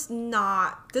 this is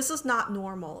not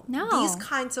normal. No. These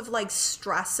kinds of, like,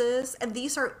 stresses, and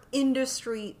these are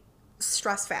industry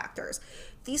stress factors.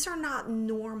 These are not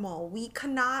normal. We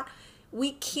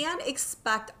can't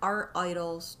expect our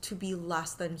idols to be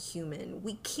less than human.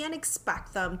 We can't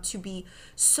expect them to be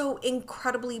so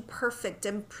incredibly perfect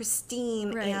and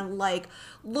pristine Right. and like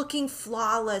looking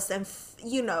flawless and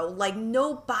you know, like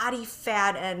no body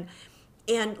fat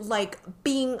and like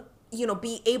being, you know,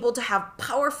 be able to have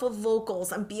powerful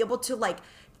vocals and be able to like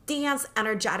dance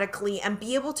energetically and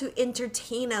be able to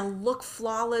entertain and look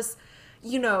flawless,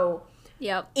 you know,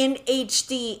 Yep. in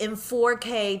HD, in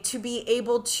 4K, to be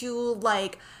able to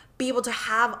like be able to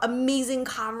have amazing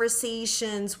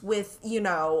conversations with, you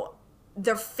know,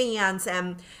 their fans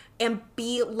and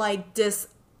be like this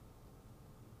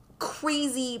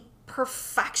crazy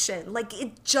perfection. Like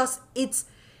it's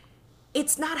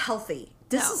not healthy.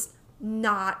 This No. is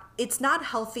not, it's not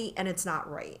healthy and it's not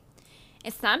right.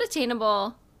 It's not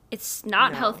attainable. It's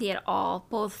not No. healthy at all,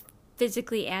 both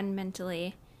physically and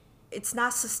mentally. It's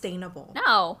not sustainable.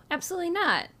 No, absolutely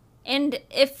not. And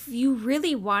if you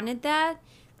really wanted that,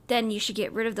 then you should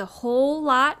get rid of the whole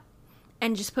lot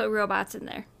and just put robots in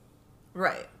there.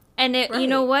 Right. And you Right.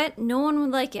 know what? No one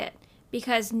would like it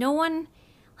because no one,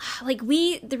 like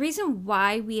the reason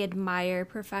why we admire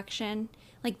perfection,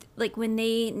 like when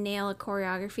they nail a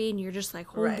choreography and you're just like,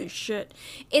 holy Right. shit,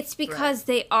 it's because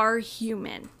they are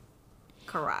human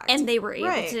Correct. and they were able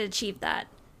Right. to achieve that.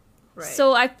 Right.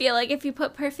 So I feel like if you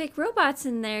put perfect robots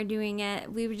in there doing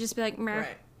it, we would just be like, meh,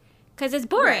 Right. because it's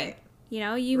boring. Right. You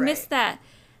know, you Right. miss that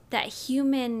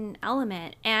human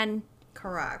element, and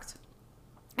Correct.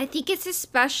 I think it's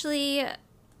especially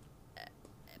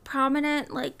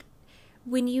prominent, like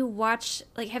when you watch,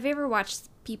 like, have you ever watched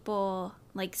people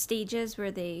like stages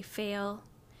where they fail?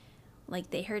 Like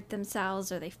they hurt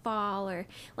themselves or they fall, or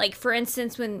like for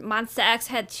instance when Monsta X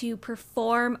had to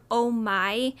perform "Oh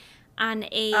My" on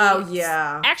a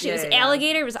actually it was Yeah.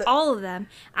 alligator, it was all of them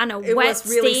on a It wet was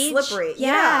really stage. slippery.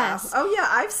 Yes. Yeah. Oh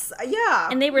yeah, yeah.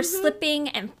 And they were slipping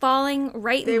and falling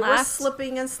right They and were left.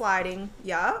 slipping and sliding.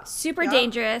 Yeah. Super Yeah.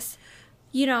 dangerous.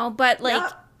 You know, but like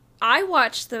Yeah. I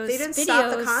watched those They didn't videos.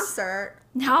 stop the concert.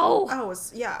 No. Oh, it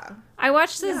was, yeah. I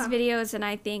watched those Yeah. videos and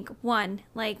I think, one,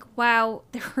 like, wow,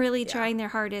 they're really trying their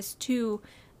hardest. Two,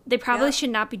 they probably Yeah. should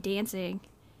not be dancing.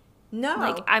 No.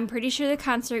 Like, I'm pretty sure the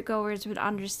concert goers would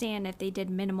understand if they did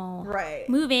minimal Right.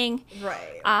 moving.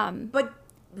 Right. But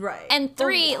right. and But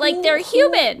three, like, they're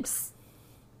humans.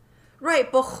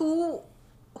 Right, but who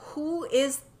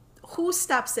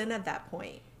steps in at that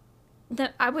point?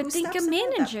 I would Who think a steps in at that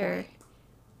manager. point?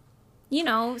 You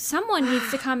know, someone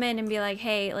needs to come in and be like,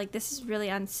 hey, like, this is really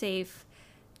unsafe.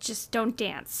 Just don't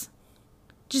dance.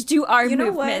 Just do our You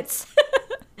know what? movements.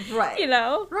 Right. You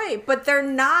know? Right, but they're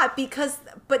not because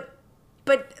but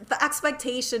the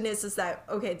expectation is that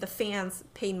okay, the fans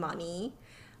pay money.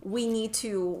 We need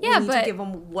to but give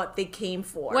them what they came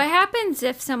for. What happens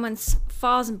if someone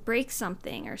falls and breaks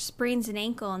something or sprains an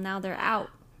ankle and now they're out?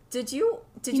 Did you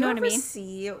know what I ever mean?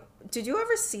 see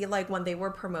like when they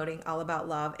were promoting All About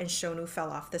Love and Shonu fell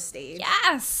off the stage?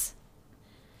 Yes.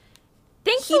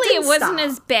 Thankfully, it didn't wasn't stop.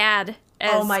 as bad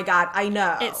as Oh my god, I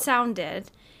know. it sounded.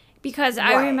 Because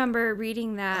I Right. remember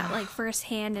reading that like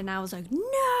firsthand and I was like,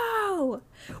 no!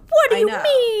 What do I you know.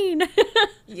 mean?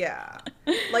 Yeah.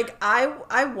 Like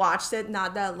I watched it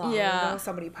not that long Yeah. ago.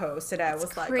 Somebody posted it. I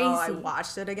was like, oh, I crazy.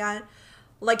 watched it again.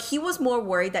 Like, he was more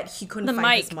worried that he couldn't The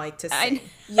find his mic. mic to sing.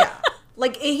 Yeah.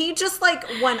 Like, he just, like,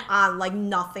 went on like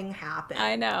nothing happened.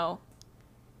 I know.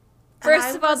 And First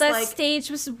I of all, was that like, stage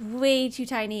was way too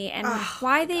tiny, and oh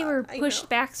why my they God, were I pushed know.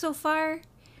 back so far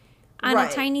on a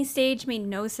Right. tiny stage made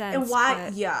no sense. And why,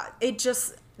 but yeah, it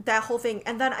just, that whole thing.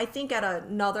 And then I think at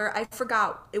another, I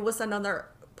forgot, it was another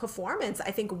performance.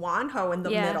 I think Wanho in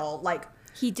the Yeah. middle, like,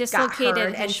 he got dislocated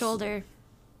hurt. his And shoulder.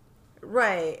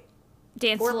 right.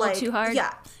 Danced Or a little like, too hard.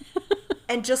 yeah.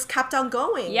 And just kept on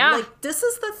going. Yeah. Like, this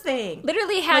is the thing.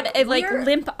 Literally had Like, a we're-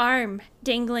 limp arm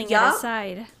dangling at Yup. his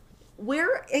side.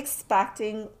 We're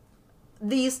expecting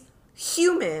these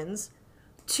humans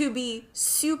to be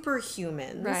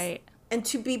superhumans. Right. And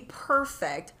to be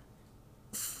perfect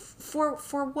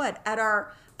for what? At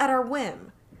our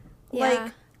whim. Yeah.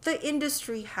 Like, the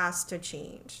industry has to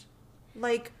change.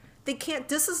 Like, they can't,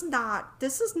 this is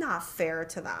not fair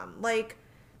to them. Like,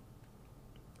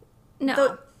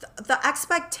 No. the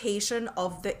expectation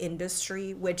of the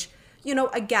industry, which, you know,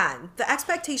 again, the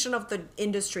expectation of the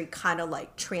industry kind of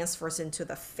like transfers into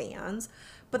the fans,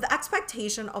 but the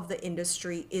expectation of the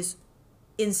industry is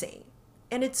insane.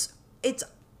 And it's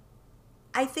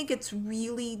I think it's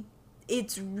really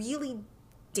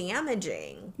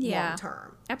damaging long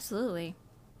term. Absolutely.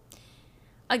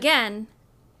 Again,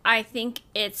 I think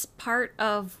it's part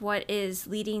of what is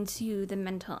leading to the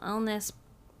mental illness,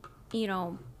 you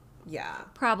know, Yeah.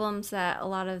 problems that a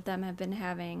lot of them have been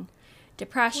having.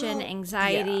 Depression, Well,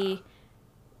 anxiety,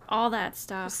 all that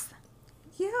stuff.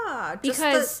 Yeah, just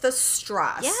Because- the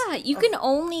stress. Yeah, you can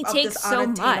only of take this so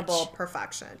unattainable much.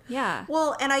 perfection. Yeah.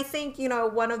 Well, and I think, you know,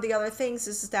 one of the other things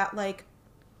is that, like,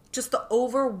 just the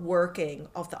overworking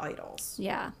of the idols.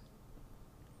 Yeah.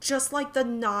 Just like the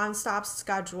nonstop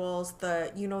schedules,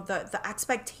 the, you know, the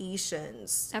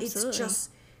expectations. Absolutely. It's just,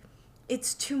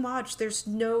 it's too much. There's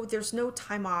no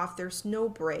time off. There's no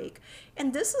break.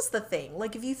 And this is the thing.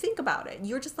 Like, if you think about it,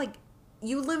 you're just like,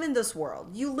 you live in this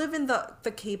world. You live in the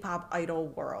K-pop idol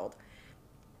world.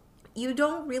 You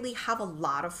don't really have a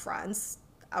lot of friends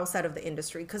outside of the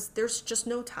industry because there's just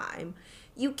no time.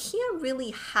 You can't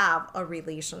really have a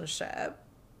relationship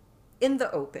in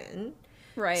the open.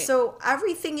 Right. So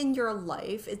everything in your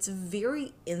life, it's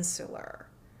very insular,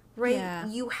 right? Yeah.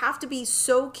 You have to be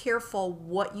so careful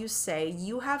what you say.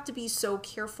 You have to be so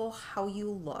careful how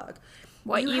you look.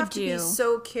 What you have to be do.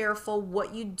 so careful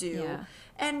what you do. Yeah.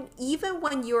 And even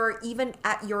when you're even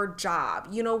at your job,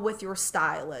 you know, with your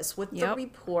stylist, with the Yep.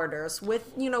 reporters,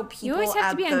 with, you know, people always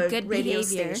have to at be on the good radio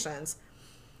behavior. stations.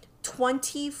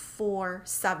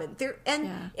 24/7 there. And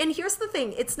Yeah. and here's the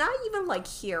thing, it's not even like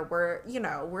here where, you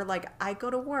know, we're like, I go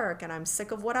to work and I'm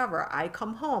sick of whatever, I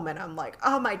come home and I'm like,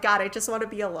 oh my god, I just want to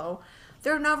be alone.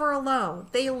 They're never alone.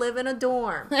 They live in a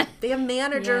dorm. They have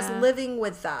managers Yeah. living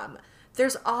with them.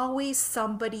 There's always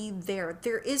somebody there.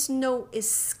 There is no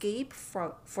escape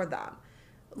for them.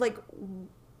 Like,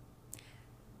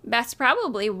 That's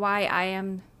probably why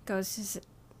IM goes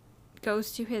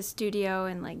to his studio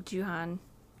and like Juhan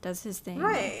does his thing.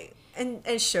 right. And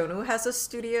Shonu has a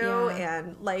studio. Yeah.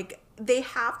 And like, they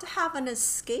have to have an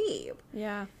escape.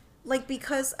 Yeah. Like,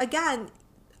 because again,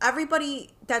 everybody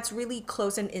that's really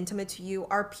close and intimate to you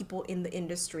are people in the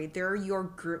industry. They're your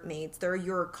group mates. They're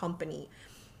your company.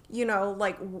 You know,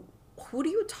 like, who do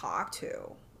you talk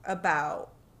to about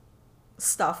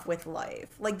stuff with life?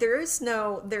 Like, there is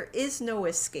no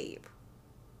escape.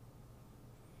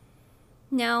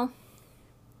 No.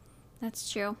 That's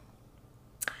true.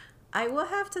 I will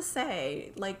have to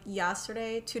say, like,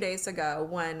 yesterday, 2 days ago,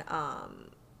 when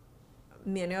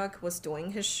Minhyuk was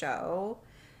doing his show,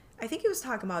 I think he was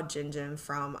talking about Jinjin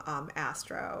from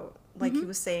Astro. Like, he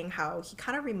was saying how he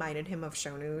kind of reminded him of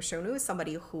Shonu. Shonu is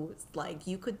somebody who, like,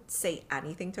 you could say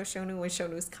anything to Shonu, and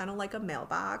Shonu is kind of like a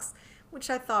mailbox, which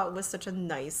I thought was such a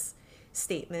nice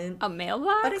statement. A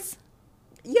mailbox? But it's,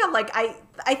 yeah, like,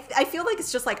 I feel like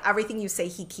it's just like everything you say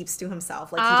he keeps to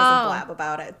himself. Like, he Oh. doesn't blab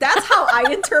about it. That's how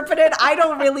I interpret it. I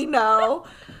don't really know.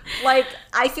 Like,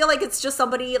 I feel like it's just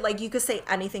somebody, like, you could say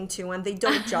anything to, and they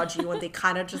don't judge you, and they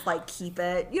kind of just, like, keep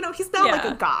it. You know, he's not, like,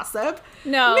 Yeah. a gossip.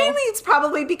 No. Mainly it's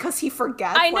probably because he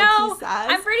forgets I what know. he says.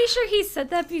 I'm pretty sure he said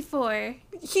that before.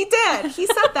 He did. He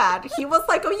said that. He was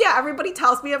like, oh, yeah, everybody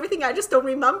tells me everything. I just don't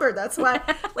remember. That's why.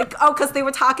 Like, oh, because they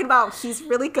were talking about he's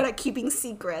really good at keeping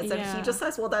secrets. And Yeah. he just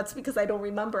says, well, that's because I don't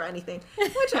remember anything.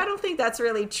 Which I don't think that's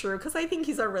really true because I think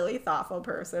he's a really thoughtful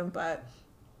person. But,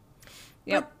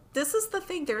 Yep. but this is the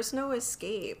thing. There's no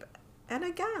escape. And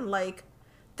again, like,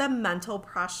 the mental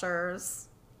pressures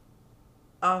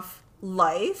of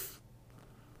life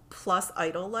plus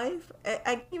idol life, I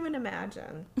can't even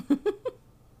imagine.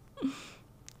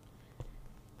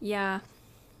 Yeah.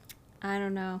 I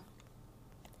don't know.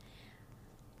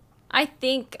 I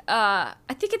think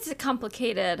it's a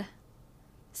complicated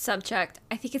subject.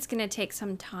 I think it's going to take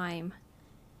some time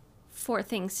for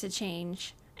things to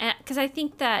change. And because I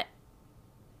think that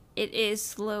it is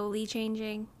slowly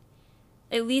changing,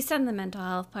 at least on the mental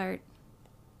health part.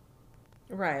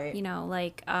 Right. You know,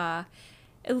 like at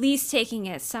least taking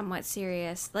it somewhat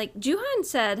serious. Like Juhan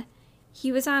said,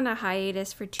 he was on a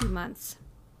hiatus for 2 months.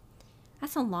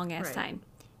 That's a long ass time.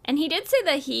 And he did say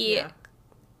that he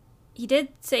did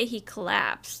say he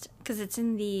collapsed because it's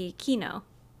in the Kino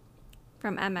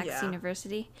from MX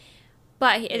University.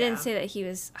 But it didn't say that he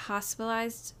was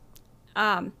hospitalized.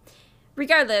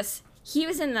 Regardless, he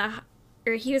was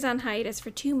on hiatus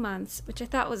for 2 months, which I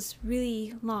thought was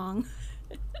really long.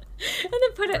 And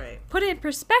then put it in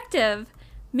perspective,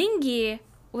 Mingi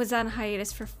was on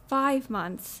hiatus for 5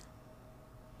 months.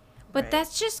 But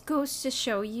that just goes to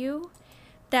show you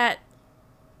that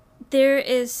there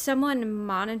is someone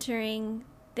monitoring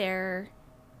their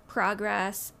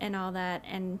progress and all that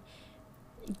and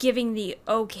giving the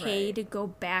okay to go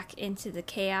back into the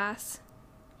chaos.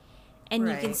 And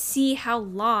you can see how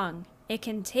long it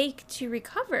can take to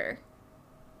recover.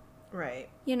 Right.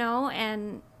 You know,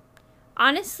 and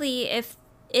honestly, if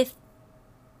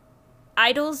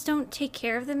idols don't take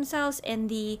care of themselves and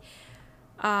the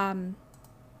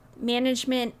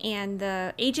management and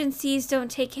the agencies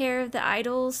don't take care of the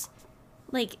idols,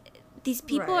 like, these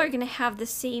people are going to have the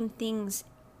same things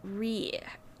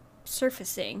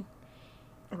resurfacing.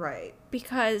 Right.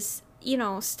 Because, you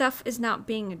know, stuff is not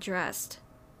being addressed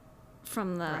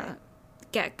from the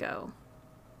get-go.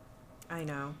 I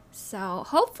know. So,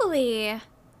 hopefully,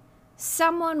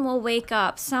 someone will wake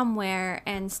up somewhere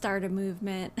and start a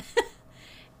movement.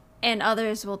 And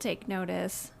others will take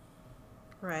notice.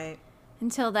 Right.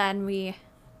 Until then, we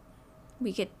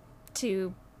get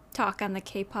to talk on the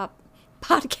K-pop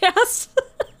podcast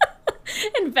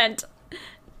and vent.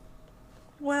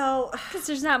 Well, because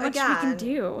there's not much we can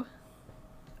do.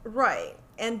 Right.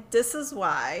 And this is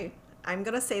why I'm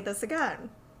going to say this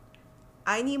again.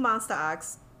 I need Monster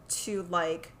X to,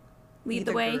 like, lead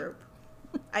the way. Group.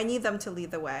 I need them to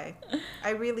lead the way.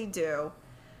 I really do.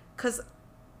 Because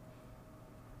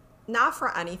not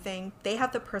for anything, they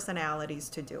have the personalities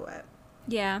to do it.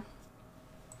 Yeah.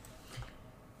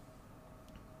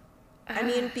 I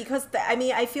mean, because,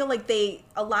 I feel like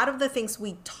a lot of the things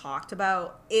we talked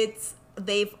about,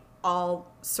 they've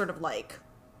all sort of, like,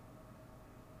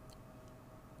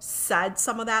 said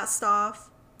some of that stuff.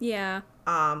 Yeah.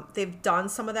 They've done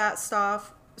some of that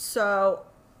stuff. So,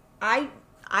 I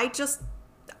just,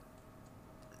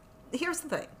 here's the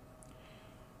thing.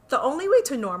 The only way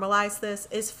to normalize this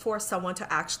is for someone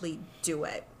to actually do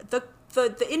it.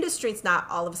 The industry's not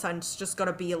all of a sudden just going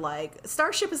to be like,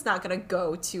 Starship is not going to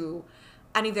go to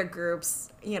any of their groups,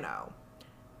 you know.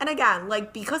 And again,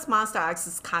 like, because Monster X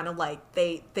is kind of like,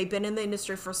 they've been in the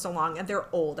industry for so long and they're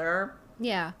older.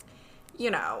 Yeah.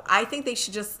 You know, I think they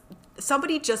should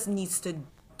somebody just needs to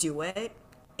do it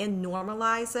and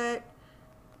normalize it.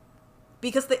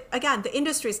 Because, again, the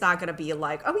industry's not going to be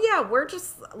like, oh, yeah, we're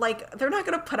just, like, they're not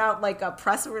going to put out, like, a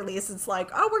press release. It's like,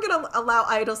 oh, we're going to allow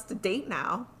idols to date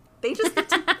now. They just,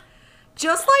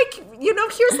 just like, you know,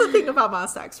 here's the thing about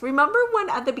Monsta X. Remember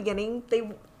when at the beginning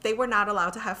they were not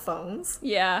allowed to have phones?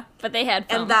 Yeah, but they had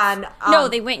phones. And then... no,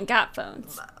 they went and got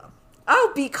phones.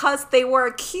 Oh, because they were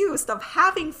accused of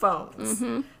having phones.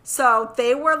 Mm-hmm. So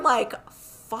they were like,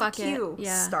 fuck you,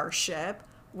 Starship.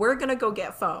 We're going to go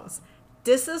get phones.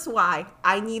 This is why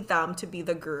I need them to be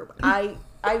the group. I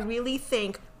really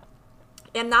think,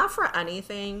 and not for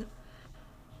anything,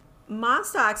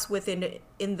 Monsta X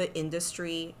in the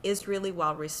industry is really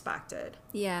well respected.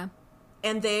 Yeah.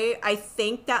 And I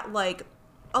think that, like,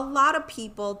 a lot of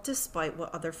people, despite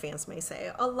what other fans may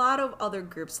say, a lot of other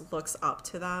groups looks up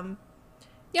to them.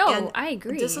 Yo, and I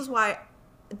agree. This is why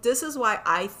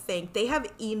I think they have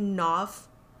enough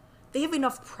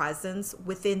presence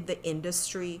within the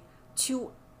industry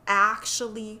to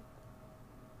actually,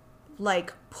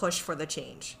 like, push for the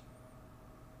change.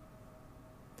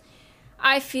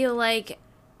 I feel like,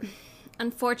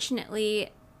 unfortunately,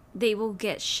 they will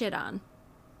get shit on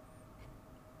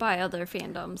by other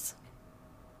fandoms.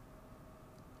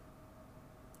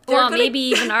 Well, maybe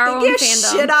even our own fandom. They get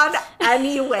shit on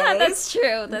anyway. That's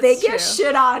true. They get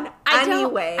shit on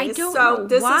anyway. I don't know why.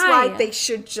 This is why they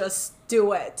should just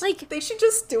do it. Like, they should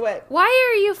just do it. Why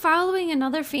are you following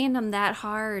another fandom that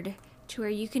hard to where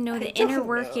you can know the inner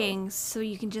workings so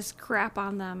you can just crap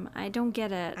on them? I don't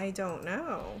get it. I don't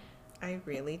know. I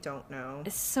really don't know.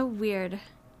 It's so weird.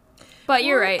 But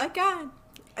you're right. Again,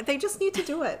 they just need to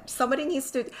do it. Somebody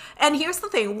needs to. And here's the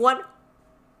thing.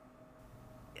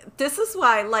 this is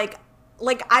why, like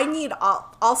I need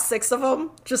all six of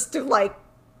them just to like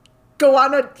go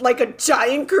on a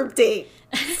giant group date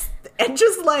and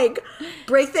just like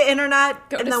break the internet,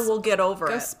 and then we'll get over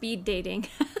Go it. speed dating.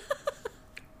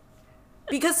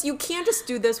 Because you can't just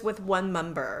do this with one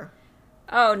member.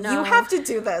 Oh, no. You have to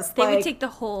do this. They like, would take the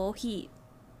whole heat.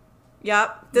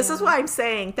 Yep. This is why I'm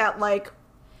saying that, like,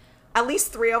 at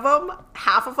least 3 of them,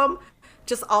 half of them,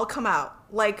 just all come out.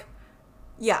 Like,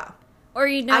 yeah. Or,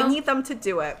 you know, I need them to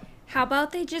do it. how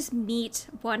about they just meet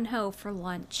one hoe for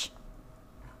lunch?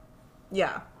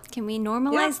 Yeah. Can we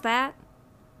normalize that?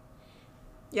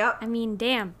 Yep. I mean,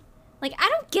 damn. Like, I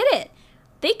don't get it.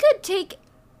 They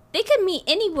could meet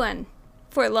anyone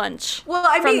for lunch Well,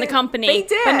 I from mean, the company, they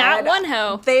did. but not one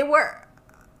hoe. They were,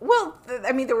 well,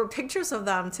 I mean, there were pictures of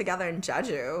them together in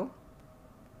Jeju.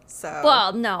 So.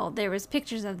 Well, no, there was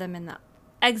pictures of them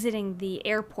exiting the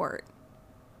airport.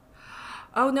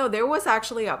 Oh, no, there was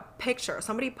actually a picture.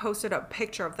 Somebody posted a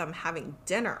picture of them having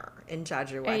dinner in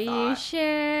Jeju, Are I thought. you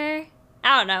sure?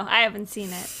 I don't know. I haven't seen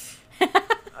it.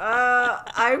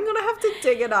 I'm going to have to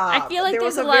dig it up. I feel like there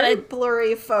there's was a lot very of-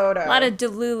 blurry photo. A lot of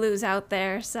Delulus out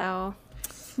there, so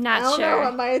not I don't sure. know.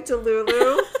 Am I a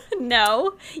Delulu?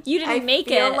 No, you didn't make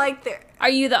feel it. like there. Are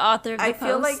you the author of the I post?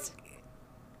 feel like.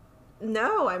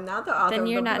 No, I'm not the author then of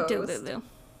you're the not post. Delulu.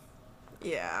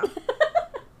 Yeah.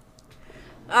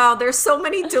 Oh, there's so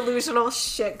many delusional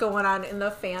shit going on in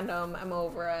the fandom. I'm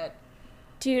over it.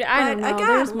 Dude, I don't But know. again,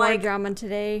 There's more like, drama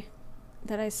today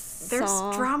that I saw.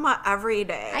 There's drama every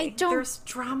day. I don't- There's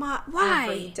drama Why?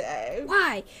 every day.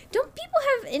 Why? Don't people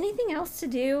have anything else to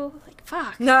do? Like,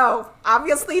 fuck. No,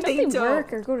 obviously Don't they they don't.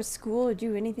 work or go to school or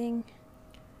do anything?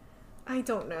 I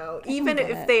don't know. don't Even get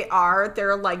if it. they are,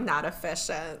 they're like not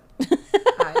efficient.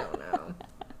 I don't know.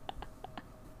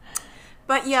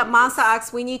 But yeah, Masa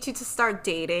X, we need you to start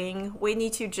dating. We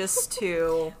need you just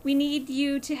to. We need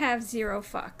you to have 0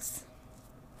 fucks.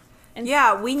 And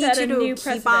Yeah, we need set you a new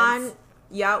to keep on. precedence.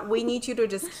 Yeah, we need you to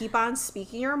just keep on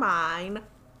speaking your mind.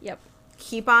 Yep.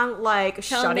 Keep on like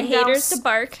Telling the shutting down haters to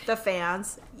bark. the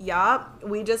fans. Yup.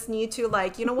 We just need to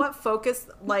like, you know what? Focus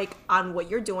like on what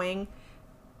you're doing.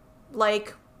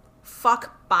 Like,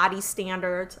 fuck body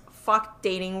standards. Fuck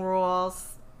dating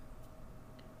rules.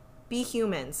 Be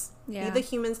humans. Yeah. Be the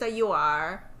humans that you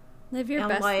are. Live your And,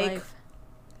 best like, life.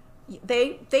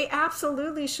 They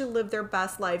absolutely should live their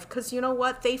best life, because you know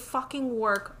what? They fucking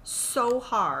work so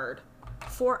hard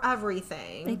for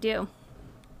everything. They do.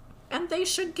 And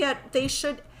this is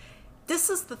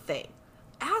the thing.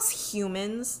 As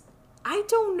humans, I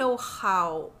don't know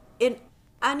how, in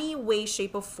any way,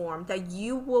 shape, or form, that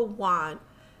you will want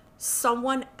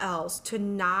someone else to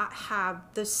not have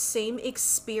the same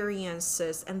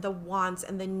experiences and the wants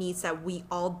and the needs that we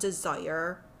all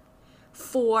desire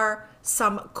for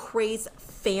some crazy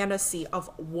fantasy of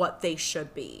what they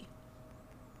should be.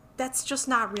 That's just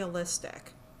not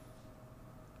realistic.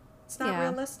 It's not Yeah.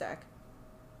 realistic.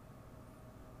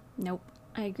 Nope.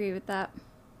 I agree with that.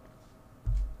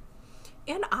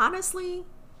 And honestly,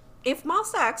 if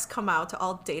Monsta X come out to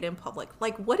all date in public,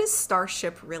 like, what is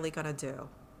Starship really gonna do?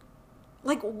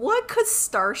 Like, what could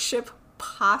Starship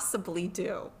possibly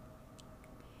do?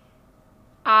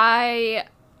 I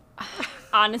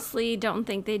honestly don't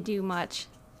think they'd do much.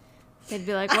 They'd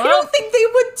be like, I well, don't think they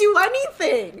would do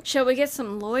anything. shall we get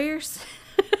some lawyers?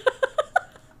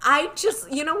 I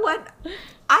just, you know what?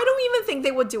 I don't even think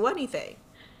they would do anything.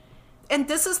 And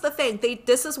this is the thing.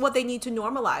 This is what they need to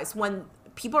normalize. When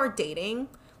people are dating,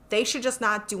 they should just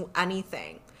not do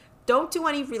anything. Don't do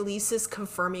any releases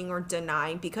confirming or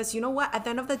denying, because you know what? At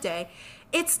the end of the day,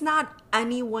 it's not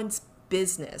anyone's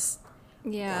business.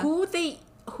 Yeah. Who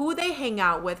they hang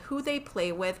out with, who they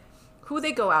play with, who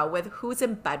they go out with, who's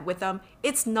in bed with them.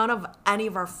 It's none of any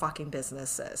of our fucking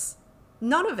businesses.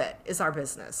 None of it is our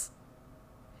business.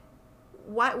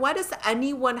 Why does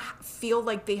anyone feel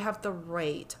like they have the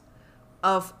right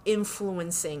of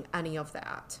influencing any of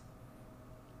that?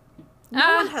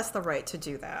 No one has the right to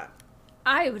do that.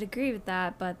 I would agree with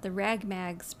that, but the rag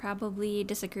mags probably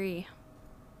disagree.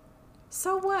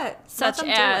 So what? Let Such them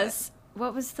do as,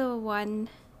 what was the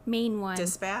main one?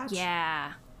 Dispatch?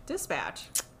 Yeah. Dispatch.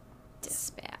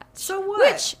 Dispatch. So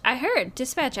what? Which, I heard,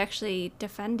 Dispatch actually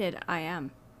defended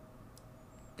IM.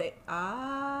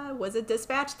 Was it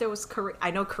Dispatch? There was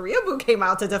I know Koreaboo came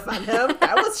out to defend him.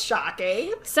 That was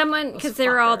shocking. Someone, because they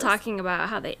were all fuckers. talking about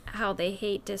how they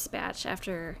hate Dispatch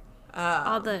after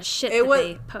all the shit it that was-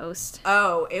 they post.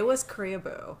 Oh, it was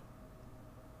Koreaboo.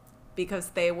 Because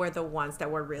they were the ones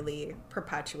that were really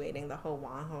perpetuating the whole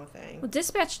Wanho thing. Well,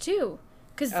 Dispatch too,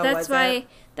 because Oh, that's was why it?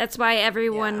 that's why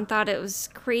everyone Yeah. thought it was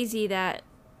crazy that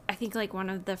I think like one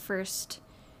of the first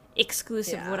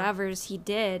exclusive Yeah. whatevers he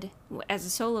did as a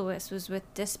soloist was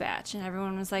with Dispatch, and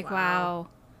everyone was like, Wow.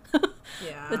 wow.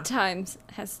 Yeah. The times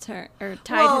has turned, or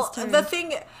tide has Well, turned. the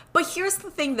thing, but here's the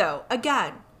thing though.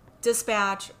 Again,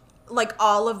 Dispatch, like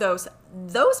all of those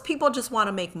people just want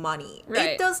to make money.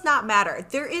 Right. It does not matter.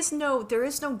 There is no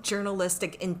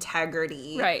journalistic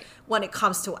integrity Right. when it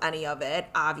comes to any of it,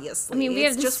 obviously. I mean, we have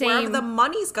it's the just wherever same- the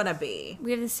money's gonna be.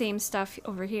 We have the same stuff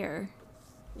over here.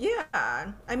 Yeah.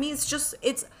 I mean,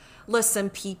 listen,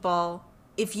 people,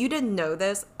 if you didn't know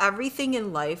this, everything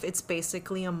in life, it's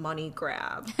basically a money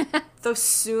grab. The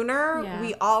sooner Yeah.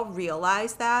 we all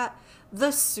realize that,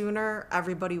 the sooner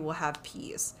everybody will have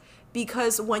peace.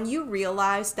 Because when you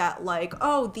realize that, like,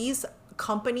 oh, these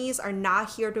companies are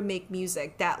not here to make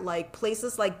music, that, like,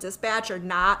 places like Dispatch are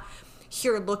not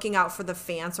here looking out for the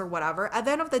fans or whatever, at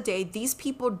the end of the day, these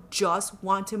people just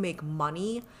want to make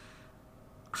money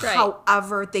Right.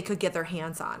 however they could get their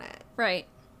hands on it. Right.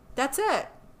 That's it.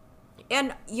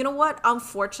 And you know what?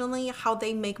 Unfortunately, how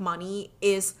they make money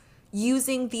is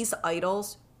using these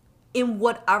idols in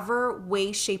whatever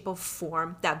way, shape, or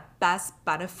form that best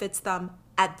benefits them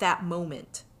at that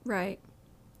moment. Right.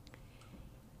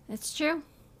 It's true.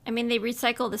 I mean, they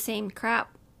recycle the same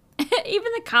crap.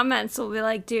 Even the comments will be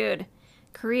like, dude,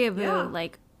 Korea Boo, Yeah.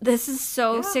 like, this is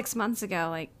so Yeah. 6 months ago.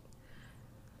 Like,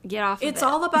 get off of It's it.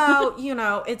 all about,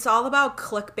 it's all about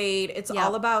clickbait. It's Yep.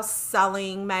 all about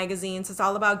selling magazines. It's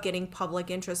all about getting public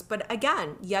interest. But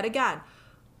again, yet again,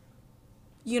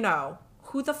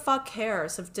 who the fuck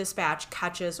cares if Dispatch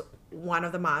catches one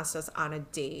of the monsters on a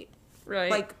date? Right.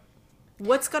 Like,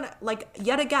 what's gonna, like,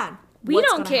 yet again, We what's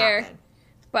don't gonna care. happen?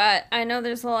 But I know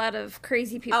there's a lot of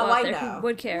crazy people Oh, out I there know. who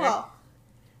would care. Well,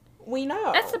 we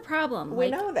know. That's the problem. We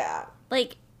Like, know that.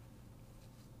 like,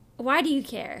 why do you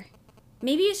care?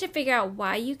 Maybe you should figure out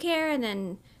why you care and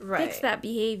then fix Right. that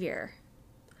behavior.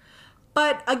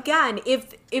 But again,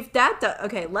 if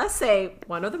okay, let's say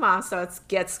one of the monsters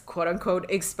gets quote unquote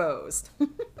exposed,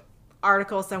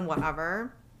 articles and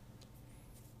whatever.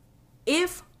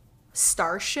 If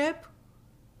Starship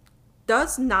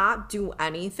does not do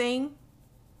anything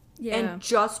Yeah. and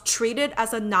just treat it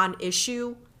as a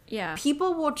non-issue, Yeah.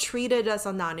 people will treat it as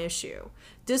a non-issue.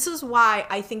 This is why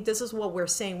I think this is what we're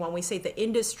saying when we say the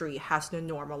industry has to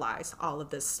normalize all of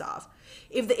this stuff.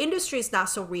 If the industry is not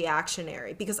so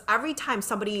reactionary, because every time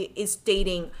somebody is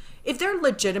dating, if they're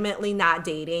legitimately not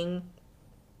dating,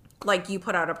 like you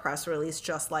put out a press release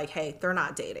just like, hey, they're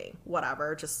not dating,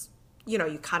 whatever, just, you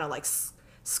kind of like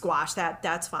squash that,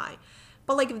 that's fine.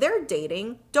 But like if they're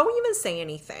dating, don't even say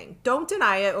anything. Don't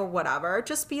deny it or whatever.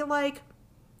 Just be like,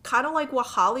 kind of like what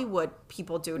Hollywood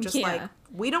people do. Just Yeah. like,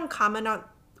 we don't comment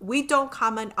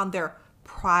on their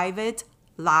private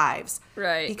lives.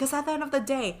 Right. Because at the end of the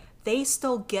day, they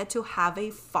still get to have a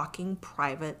fucking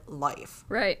private life.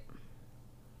 Right.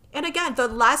 And again, the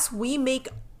less we make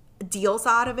deals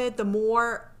out of it, the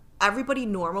more everybody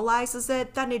normalizes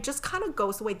it, then it just kind of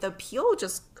goes away. The appeal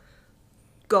just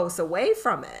goes away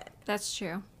from it. That's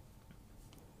true.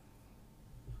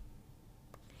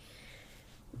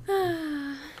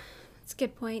 That's a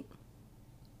good point.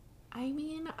 I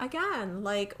mean, again,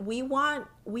 like we want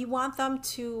them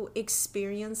to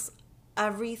experience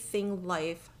everything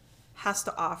life has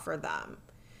to offer them.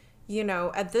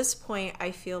 At this point,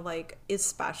 I feel like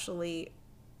especially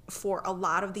for a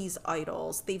lot of these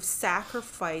idols, they've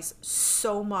sacrificed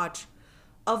so much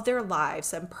of their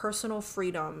lives and personal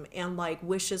freedom and like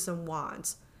wishes and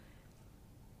wants,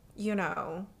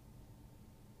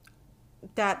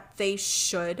 that they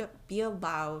should be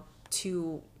allowed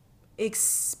to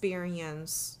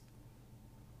experience,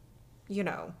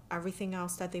 everything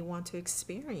else that they want to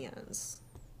experience.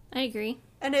 I agree.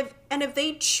 And if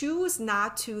they choose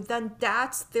not to, then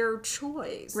that's their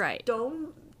choice. Right.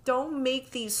 Don't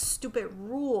make these stupid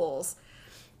rules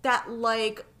that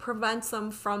like prevents them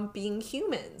from being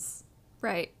humans.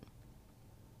 Right.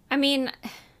 I mean,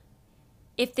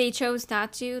 if they chose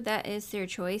not to, that is their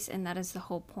choice, and that is the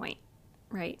whole point,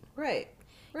 right? Right.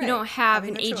 You don't have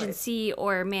Having an a choice. agency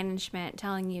or management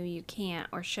telling you can't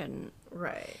or shouldn't.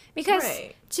 Right. Because,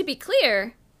 Right. to be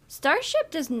clear, Starship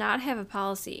does not have a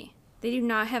policy. They do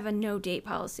not have a no-date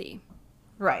policy.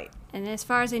 Right. And as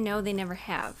far as I know, they never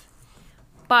have.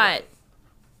 But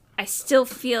I still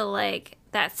feel like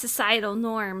that societal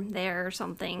norm there or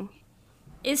something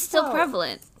is still Well,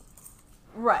 prevalent.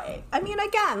 Right. I mean,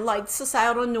 again, like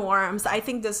societal norms, I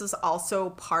think this is also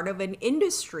part of an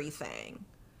industry thing.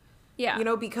 Yeah.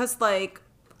 Because like,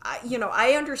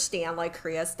 I understand like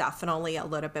Korea's definitely a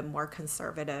little bit more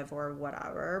conservative or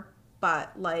whatever,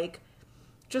 but like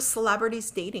just celebrities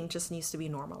dating just needs to be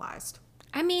normalized.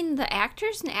 I mean, the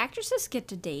actors and actresses get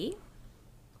to date.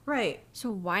 Right.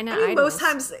 So why not I mean, idols? most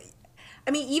times,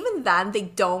 I mean, even then, they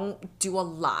don't do a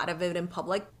lot of it in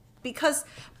public because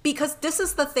this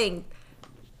is the thing.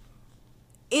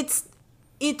 It's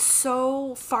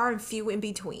so far and few in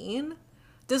between.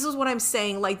 This is what I'm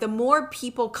saying. Like, the more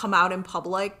people come out in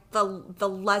public, the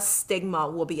less stigma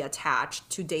will be attached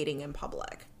to dating in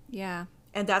public. Yeah.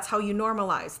 And that's how you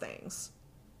normalize things.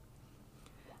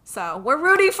 So we're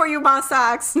rooting for you,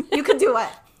 Monsax. You can do it.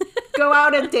 Go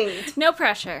out and date. No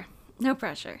pressure. No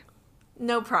pressure.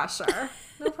 No pressure.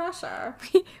 No pressure.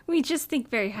 We just think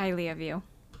very highly of you.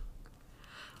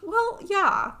 Well,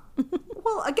 yeah.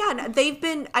 Well, again, they've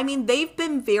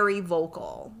been very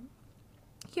vocal.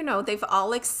 You know, they've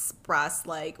all expressed,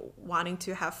 like, wanting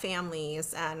to have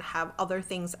families and have other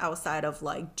things outside of,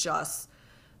 like, just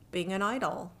being an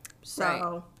idol. So,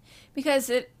 Right. Because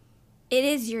it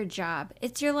is your job.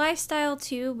 It's your lifestyle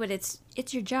too, but it's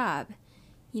your job.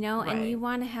 You know, and Right. you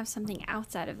want to have something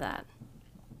outside of that.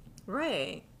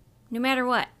 right. No matter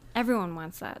what. Everyone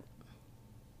wants that.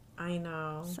 I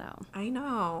know. So. I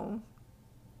know.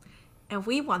 And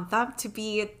we want them to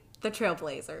be the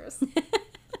trailblazers.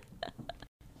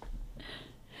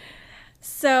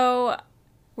 So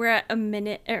we're at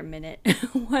 1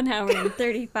 hour and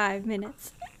 35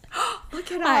 minutes.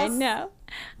 Look at us. I know.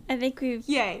 I think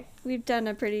Yay. we've done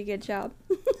a pretty good job.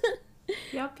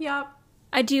 Yep.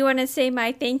 I do want to say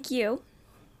my thank you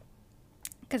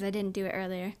because I didn't do it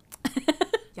earlier.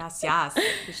 Yes.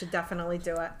 You should definitely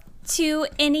do it. To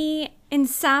any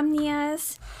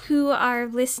insomnias who are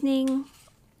listening,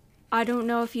 I don't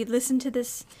know if you'd listen to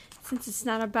this since it's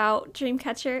not about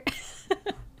Dreamcatcher.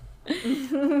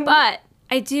 But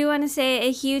I do want to say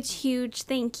a huge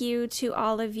thank you to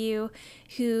all of you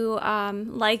who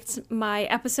liked my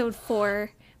episode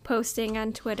 4 posting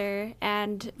on Twitter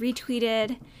and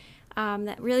retweeted.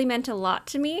 That really meant a lot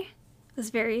to me. It was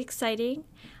very exciting.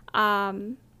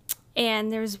 And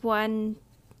there's one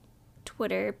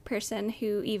Twitter person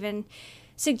who even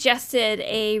suggested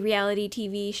a reality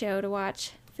TV show to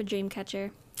watch for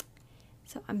Dreamcatcher.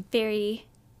 So I'm very,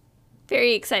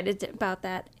 very excited about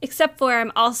that. Except for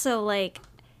I'm also like,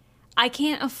 I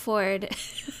can't afford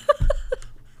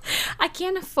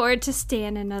to stay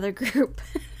in another group.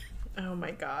 Oh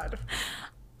my god.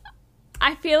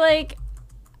 I feel like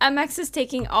MX is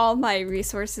taking all my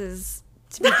resources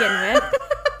to begin with.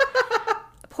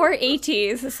 Poor ATs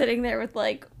is sitting there with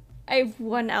like, I have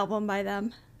one album by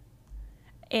them.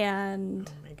 And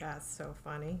Oh my god, so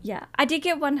funny. yeah, I did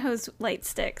get one hose light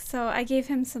stick, so I gave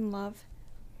him some love.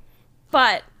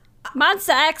 But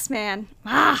Monster X, man.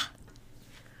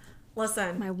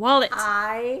 Listen, My wallet.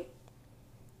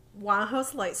 One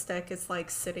House Light Stick is like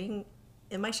sitting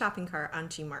in my shopping cart on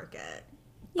Gmarket.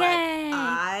 Yay. But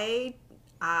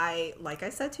I like I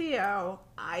said to you,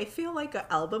 I feel like an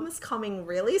album is coming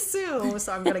really soon,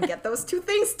 so I'm gonna get those two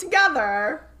things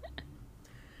together.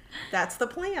 That's the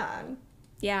plan.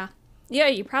 Yeah. Yeah,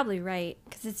 you're probably right,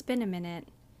 because it's been a minute.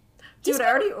 Dude,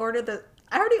 I already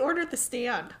ordered the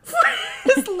stand for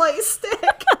his light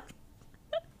stick.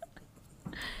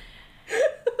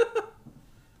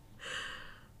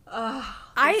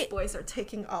 These boys are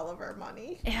taking all of our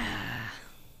money.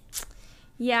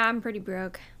 Yeah, I'm pretty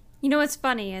broke. You know what's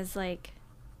funny is like,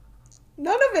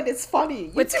 None of it is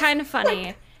funny. what's kind of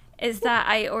funny is that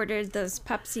I ordered those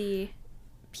Pepsi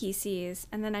PCs,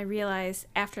 and then I realized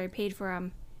after I paid for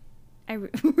them, I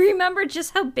remember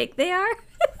just how big they are.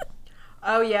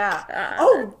 Oh yeah.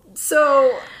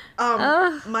 So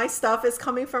my stuff is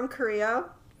coming from Korea.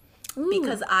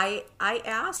 Because I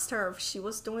asked her if she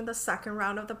was doing the second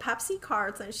round of the Pepsi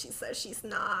cards, and she said she's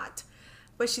not.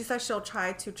 But she said she'll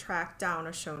try to track down a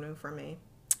Shonu for me.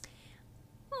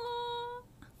 Aw.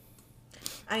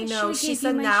 I know. Should've She gave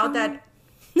said you my now Shonu. that...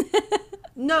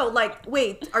 No, like,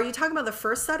 wait. Are you talking about the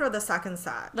first set or the second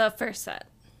set? The first set.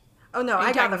 Oh, no. Are you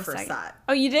I got talking the the first second? set.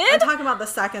 Oh, you I'm did? talking about the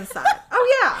second set.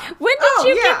 Oh, yeah. When did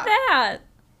you yeah. get that?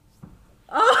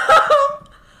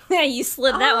 Yeah, you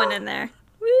slid that one in there.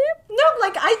 No,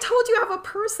 like, I told you I have a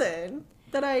person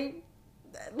that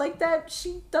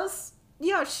she does,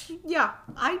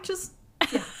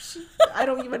 I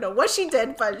don't even know what she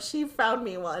did, but she found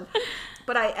me one.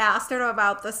 But I asked her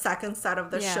about the second set of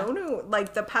the Shonu,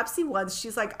 like the Pepsi ones.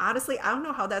 She's like, honestly, I don't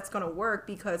know how that's going to work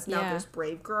because now there's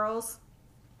Brave Girls.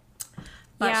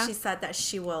 But she said that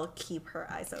she will keep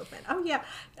her eyes open. Oh, yeah.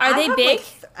 Are they big?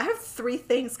 I have 3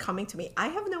 things coming to me. I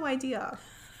have no idea.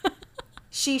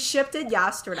 She shipped it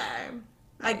yesterday.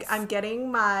 Nice. I'm getting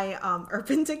my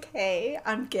Urban Decay.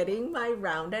 I'm getting my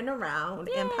Round and Around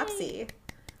and Pepsi.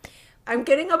 I'm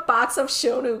getting a box of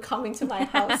Shonu coming to my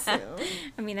house soon.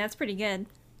 I mean, that's pretty good.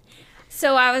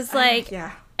 So I was like,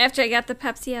 after I got the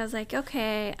Pepsi, I was like,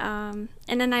 okay. And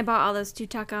then I bought all those two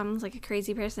tuckums like a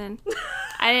crazy person.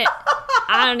 I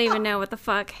don't even know what the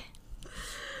fuck.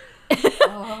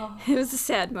 Oh. It was a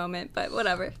sad moment, but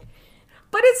whatever.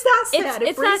 But it's not sad.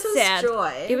 It's not sad.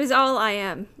 Joy. It was all I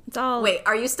am. It's all. Wait,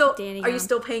 are you still Danny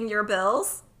still paying your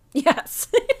bills? Yes.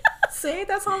 See,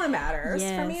 that's all that matters.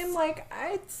 Yes. For me, I'm like,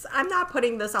 I'm not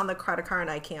putting this on the credit card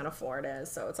and I can't afford it,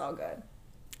 so it's all good.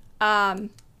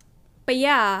 But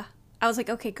yeah, I was like,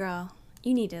 okay, girl,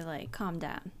 you need to like calm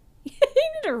down. You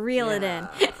need to reel it in.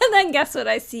 And then guess what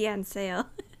I see on sale?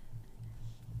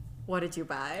 What did you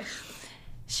buy?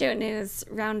 Show News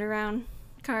Round Around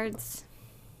cards.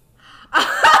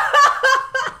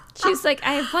 She was like,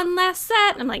 I have one last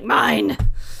set. I'm like, mine.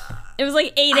 It was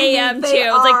like 8 a.m. too.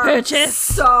 I was like, purchase.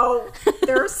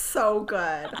 They're so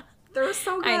good. They're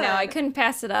so good. I know. I couldn't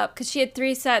pass it up because she had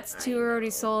 3 sets. 2 were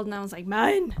already sold, and I was like,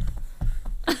 mine.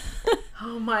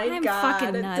 Oh my I'm God.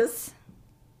 fucking nuts.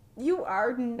 You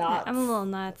are nuts. I'm a little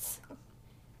nuts.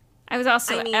 I was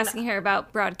also asking her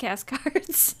about broadcast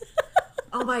cards.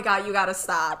 Oh my God, you gotta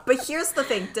stop. But here's the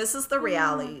thing. This is the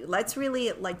reality. Let's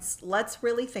really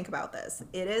think about this.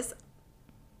 It is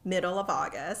middle of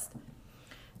August.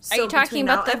 Are you talking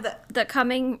about the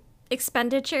coming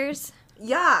expenditures?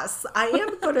 Yes, I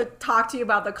am going to talk to you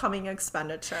about the coming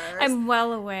expenditures. I'm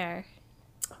well aware.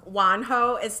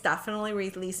 Wonho is definitely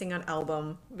releasing an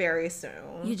album very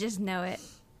soon. You just know it.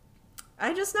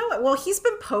 I just know it. Well, he's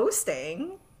been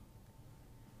posting.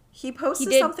 He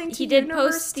posted something to He did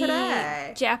Universe post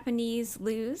today. the Japanese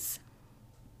lose.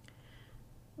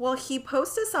 Well, he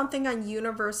posted something on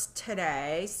Universe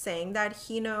today saying that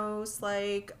he knows,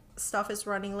 like, stuff is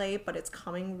running late, but it's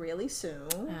coming really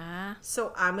soon.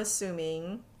 So I'm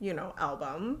assuming,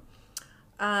 album.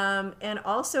 And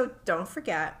also, don't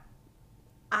forget,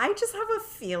 I just have a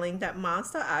feeling that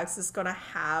Monsta X is going to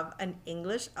have an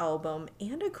English album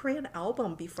and a Korean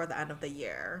album before the end of the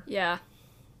year. Yeah.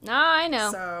 No, I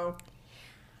know. So,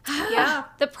 yeah.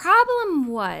 The problem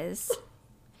was...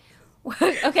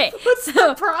 Okay, What's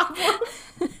the problem?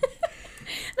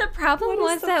 The problem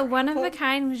was that One of a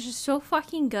Kind was just so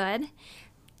fucking good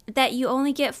that you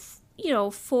only get,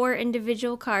 4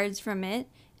 individual cards from it,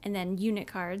 and then unit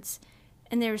cards.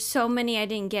 And there were so many I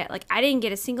didn't get. Like, I didn't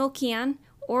get a single Kian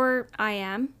or I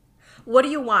Am. What do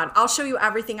you want? I'll show you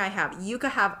everything I have. You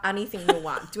could have anything you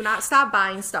want. Do not stop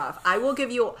buying stuff. I will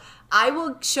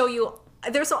show you.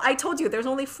 I told you there's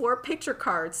only 4 picture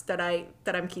cards that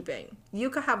I'm keeping. You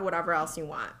could have whatever else you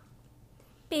want.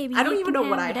 Baby, I don't even know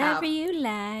what I have. Whatever you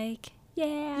like.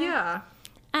 Yeah. Yeah.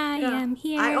 I am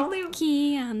here. I only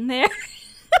Kian there.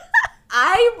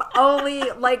 I'm only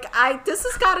this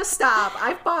has got to stop.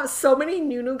 I've bought so many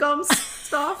Nunu Gum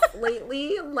stuff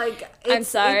lately. I'm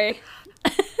sorry.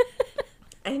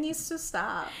 It needs to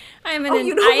stop. I am a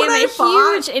huge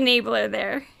enabler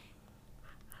there.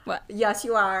 What? Yes,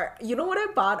 you are. You know what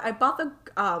I bought? I bought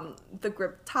the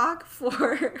grip talk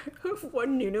for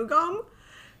Nunu Gum,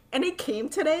 and it came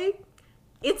today.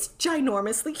 It's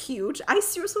ginormously huge. I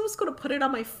seriously was going to put it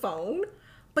on my phone,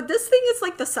 but this thing is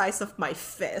like the size of my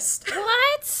fist.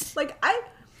 What? It's what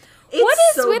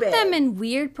is so with big. them in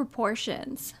weird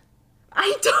proportions?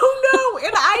 I don't know,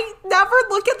 and I never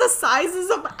look at the sizes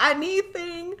of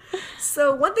anything.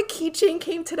 So when the keychain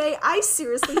came today, I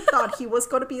seriously thought he was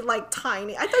going to be like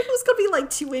tiny. I thought he was going to be like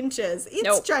 2 inches.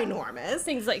 It's ginormous.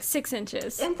 Things like 6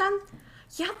 inches. And then,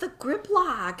 the grip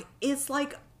lock is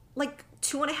like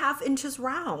 2.5 inches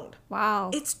round.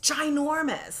 Wow. It's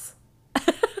ginormous.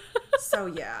 So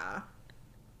yeah.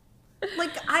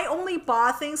 I only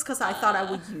bought things because I thought I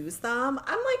would use them.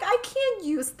 I'm like, I can't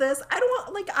use this. I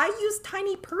don't want, I use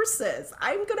tiny purses.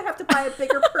 I'm going to have to buy a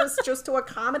bigger purse just to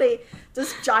accommodate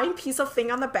this giant piece of thing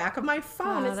on the back of my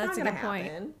phone. It's that's not a going to good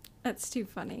happen. point. That's too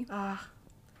funny.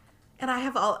 And I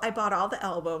bought all the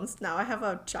albums. Now I have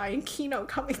a giant Kino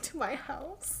coming to my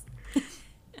house.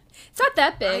 It's not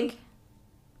that big.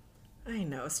 I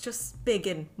know. It's just big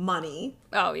in money.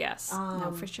 Oh, yes.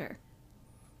 No, for sure.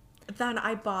 Then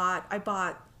I bought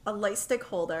a light stick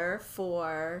holder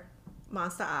for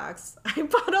Monsta X. I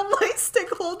bought a light stick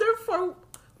holder for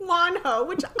Wonho,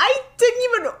 which I didn't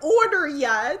even order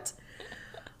yet.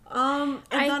 And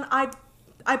then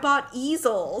I bought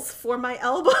easels for my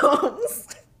albums.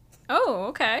 Oh,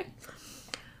 okay.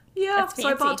 Yeah, That's so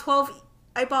fancy.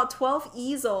 I bought 12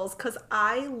 easels because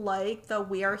I like the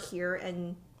We Are Here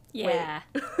and Yeah.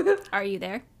 Are you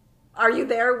there? Are you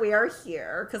there? We are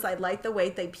here. Because I like the way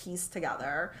they piece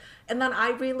together. And then I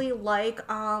really like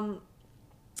One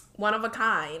of a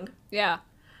Kind. Yeah.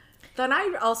 Then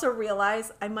I also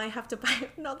realized I might have to buy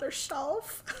another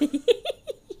shelf.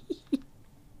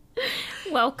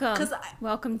 Welcome. Because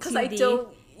Welcome to I the...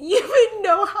 don't even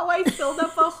know how I filled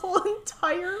up a whole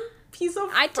entire piece of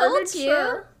I furniture. told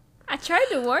you. I tried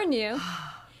to warn you.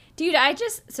 Dude, I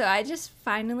just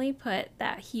finally put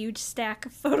that huge stack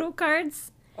of photo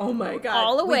cards Oh my god.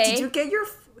 all away. Wait,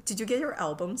 did you get your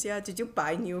albums yet? Did you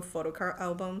buy new photo card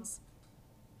albums?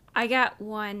 I got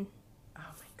one Oh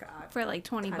my god. for like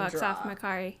 $20 Kendra. off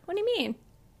Macari. What do you mean?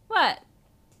 What?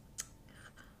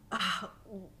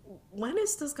 When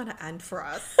is this gonna end for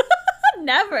us?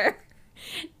 Never.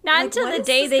 Not Like, until when the is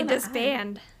day this they gonna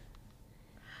disband.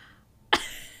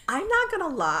 I'm not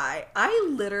gonna lie. I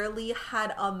literally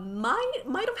had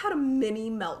might have had a mini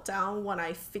meltdown when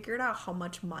I figured out how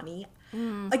much money.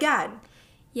 Again,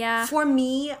 Yeah. for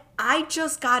me, I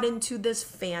just got into this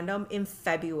fandom in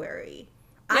February.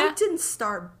 I Yeah. didn't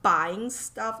start buying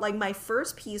stuff. Like, my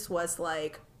first piece was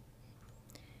like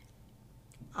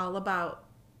all about,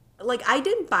 like, I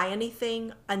didn't buy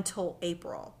anything until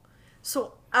April.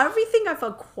 So everything I've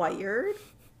acquired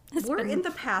were been in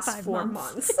the past 5 4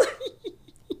 months. months.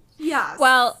 Yes.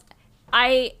 Well,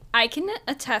 I can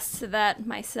attest to that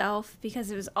myself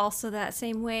because it was also that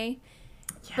same way.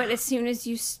 Yeah. But as soon as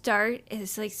you start,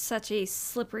 it's like such a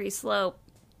slippery slope.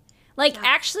 Like, Yeah.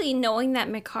 actually knowing that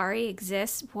Macari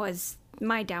exists was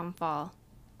my downfall.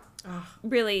 Ugh,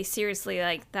 Really, seriously,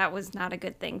 like, that was not a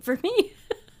good thing for me.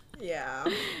 yeah.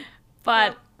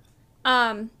 But,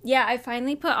 yeah, I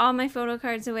finally put all my photo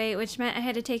cards away, which meant I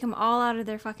had to take them all out of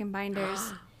their fucking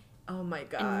binders Oh my and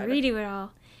god. redo it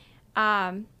all.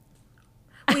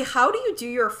 Wait, how do you do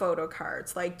your photo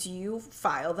cards? Like, do you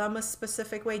file them a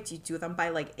specific way? Do you do them by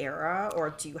like era,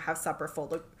 or do you have separate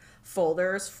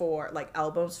folders for like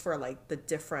albums for like the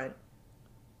different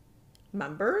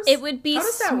members? It would be How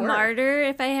does that work? smarter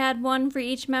if I had one for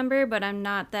each member, but I'm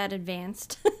not that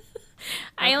advanced.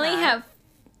 I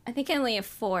think I only have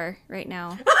 4 right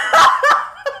now.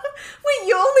 Wait,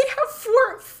 you only have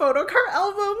 4 photo card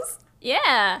albums?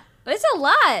 Yeah, it's a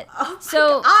lot. Oh my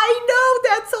So God. I know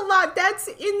that's a lot. That's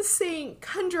insane,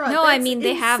 Kendra. no, I that's mean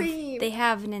insane. they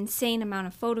have an insane amount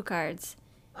of photo cards.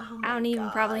 Oh I don't my even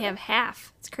God. probably have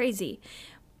half. It's crazy.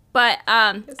 But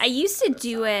I used to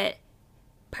do it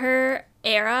per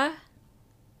era,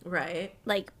 Right.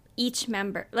 like each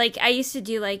member. Like I used to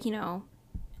do like, you know,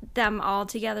 them all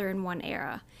together in one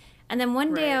era. And then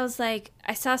one day Right. I was like,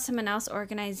 I saw someone else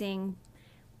organizing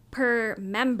per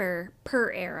member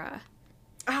per era.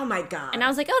 Oh my God. And I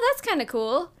was like, oh, that's kind of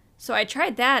cool. So I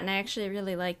tried that and I actually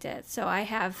really liked it. So I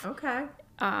have Okay.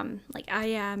 like I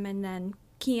Am and then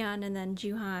Keon and then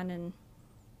Juhan and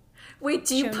Wait,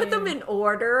 do you put them Shonen. in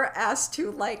order as to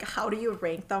like how do you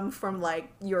rank them from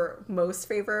like your most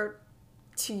favorite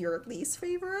to your least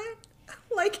favorite?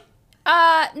 Like,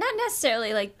 not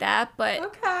necessarily like that, but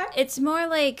okay. it's more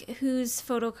like whose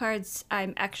photo cards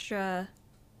I'm extra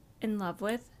in love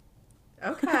with.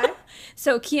 Okay.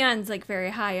 So Keon's like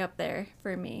very high up there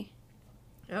for me.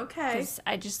 Okay. 'Cause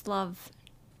I just love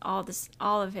all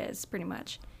of his pretty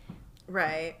much.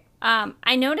 Right.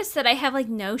 I noticed that I have like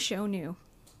no Shonu.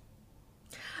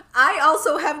 I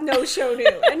also have no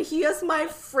Shonu, and he is my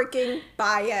freaking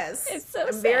bias. It's so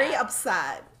I'm very sad.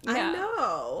 upset. I Yeah.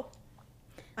 know.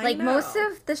 I Like most know.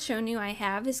 of the Shonu I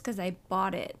have is because I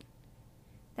bought it.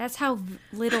 That's how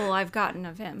little I've gotten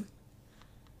of him.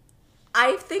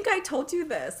 I think I told you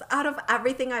this. Out of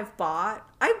everything I've bought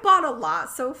a lot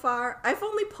so far. I've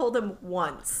only pulled him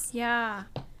once. Yeah.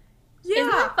 Yeah.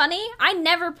 Isn't that funny? I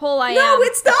never pull I Am. No,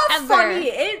 it's not ever. funny.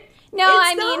 No, it's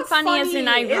I mean not funny as in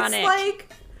ironic. It's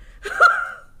like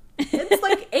it's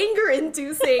like anger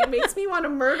inducing. It makes me want to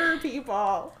murder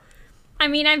people. I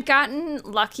mean, I've gotten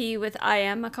lucky with I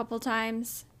Am a couple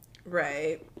times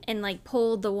Right. and like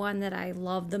pulled the one that I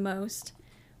love the most.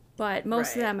 But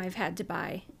most of Right. them I've had to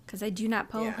buy because I do not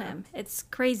pull Yeah. him. It's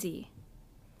crazy.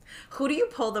 Who do you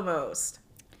pull the most?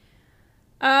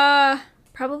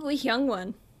 Probably Young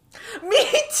One. Me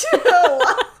too.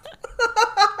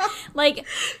 Like,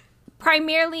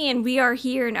 primarily in We Are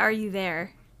Here and Are You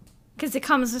There? Because it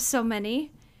comes with so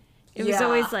many. It was Yeah.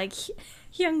 always like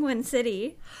Young One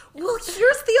City. Well,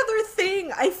 here's the other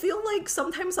thing. I feel like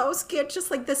sometimes I'll get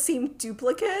just like the same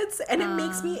duplicates and it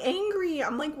makes me angry.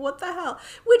 I'm like, what the hell?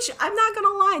 Which I'm not gonna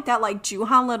lie, that like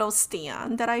Juhan little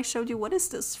stand that I showed you, what is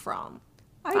this from?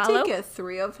 I Follow? did get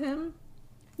 3 of him.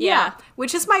 Yeah.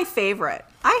 Which is my favorite.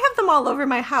 I have them all over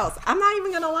my house. I'm not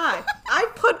even gonna lie.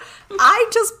 I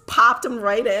just popped them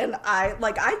right in.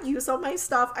 I use all my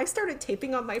stuff. I started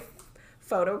taping on my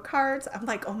photo cards. I'm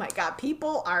like, oh my God,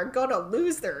 people are gonna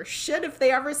lose their shit if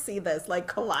they ever see this, like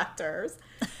collectors.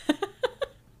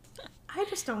 I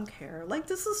just don't care. Like,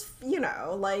 this is,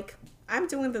 like, I'm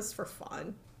doing this for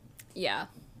fun. Yeah.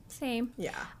 Same.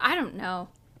 Yeah. I don't know.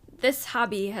 This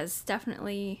hobby has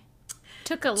definitely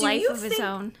took a life of its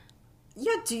own.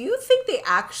 Yeah, do you think they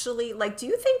actually, like, do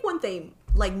you think when they,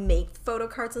 like, make photo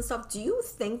cards and stuff, do you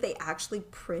think they actually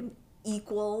print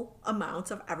equal amounts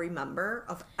of every member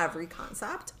of every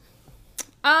concept?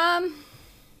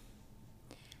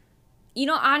 You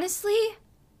know, honestly,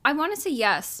 I want to say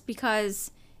yes,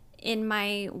 because in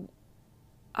my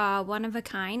one of a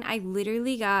kind, I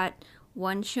literally got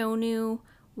one Shonu,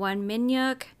 one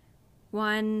Minyuk,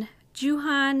 one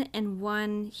Juhan, and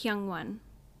one Hyungwon.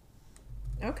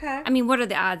 Okay. I mean, what are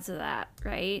the odds of that,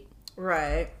 right?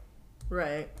 Right.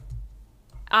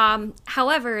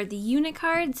 However, the unit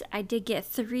cards, I did get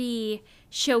 3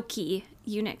 Shoki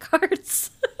unit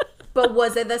cards. But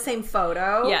was it the same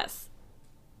photo? Yes.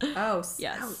 Oh,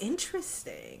 Yes. Oh,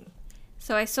 interesting.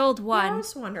 So I sold Yeah, I one,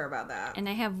 always wonder about that. and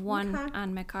I have one Okay.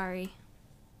 on Makari.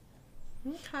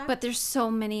 Okay. But there's so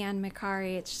many on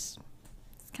Makari, it's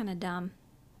kind of dumb.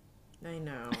 I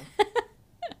know.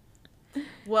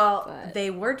 Well, But- they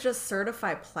were just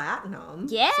certified platinum.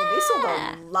 Yeah. So they sold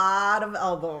a lot of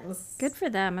albums. Good for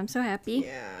them. I'm so happy.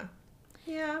 Yeah.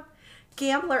 Yeah.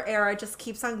 Gambler era just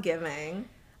keeps on giving.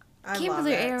 I love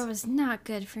Gambler it. era was not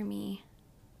good for me.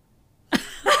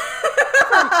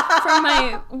 for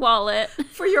my wallet.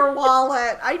 For your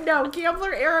wallet. I know.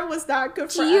 Gambler era was not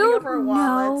good for Do any you of our know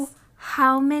wallets.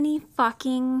 how many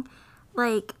fucking,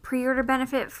 like, pre-order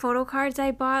benefit photo cards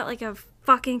I bought like a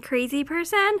fucking crazy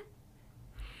person?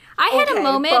 I had a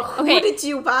moment. But who did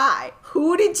you buy?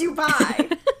 Who did you buy?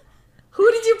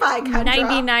 Who did you buy,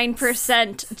 Kendra?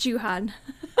 99% Juhan.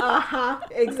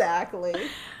 Exactly.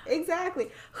 Exactly.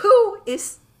 Who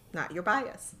is not your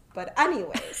bias? But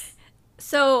anyways.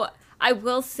 So I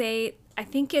will say, I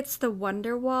think it's the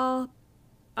Wonderwall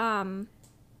cards.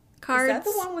 Is that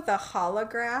the one with a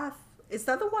holograph? Is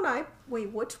that the one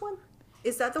wait, which one?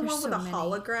 Is that the There's one with so a many.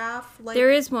 holograph? Like, There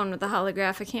is one with a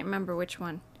holograph. I can't remember which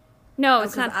one. No,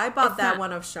 it's 'cause not. I bought it's that not.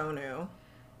 one of Shonu.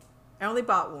 I only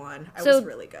bought one. It So- was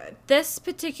really good. This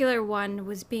particular one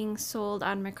was being sold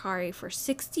on Makari for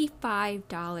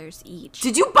 $65 each.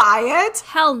 Did you buy it?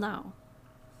 Hell no.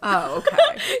 Oh,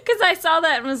 okay. Because I saw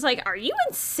that and was like, are you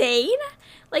insane?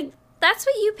 Like, that's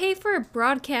what you pay for a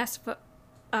broadcast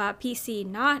PC,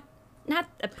 not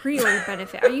a pre-order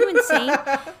benefit. Are you insane?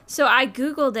 So I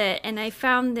Googled it, and I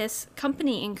found this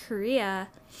company in Korea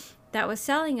that was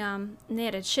selling them, and they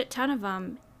had a shit ton of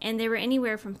them, and they were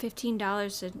anywhere from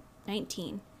 $15 to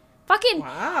 $19. Fucking,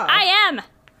 Wow. I am!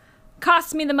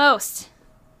 Cost me the most.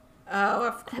 Oh,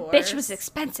 of course. Bitch was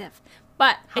expensive.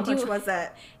 But How much was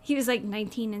it? he was like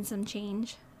 19 and some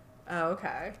change. Oh,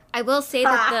 okay. I will say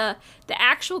that the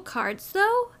actual cards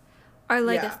though are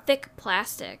like Yeah. a thick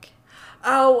plastic.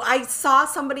 Oh, I saw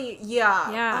somebody.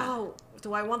 Yeah. Yeah. Oh,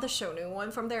 do I want the Shonu one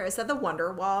from there? Is that the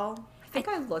Wonderwall? I think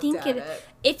I looked think at it.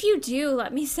 If you do,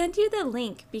 let me send you the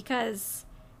link because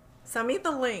Send me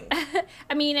the link.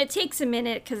 I mean it takes a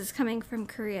minute because it's coming from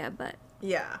Korea, but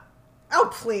Yeah. Oh,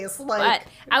 please. but Like,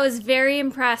 I was very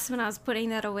impressed when I was putting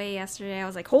that away yesterday. I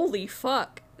was like, holy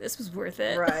fuck, this was worth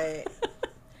it. right.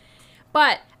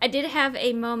 But I did have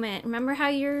a moment. Remember how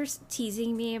you're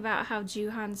teasing me about how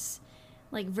Juhan's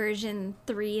like version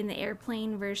 3 in the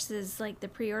airplane versus like the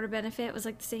pre-order benefit was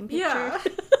like the same picture? Yeah.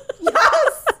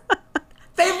 Yes.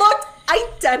 They looked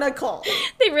identical.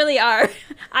 They really are.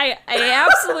 I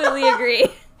absolutely agree.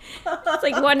 It's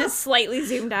like one is slightly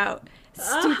zoomed out.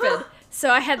 Stupid. So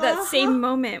I had that same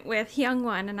moment with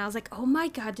Hyungwon, and I was like, oh my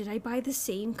god, did I buy the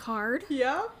same card?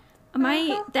 Yeah. Am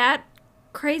I that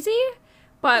crazy?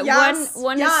 But Yes.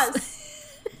 one yes.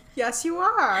 is Yes, you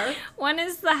are. one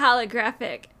is the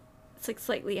holographic. It's like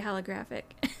slightly holographic.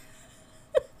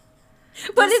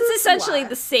 But This it's is essentially what-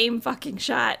 the same fucking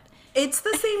shot. It's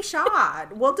the same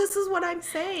shot. Well, this is what I'm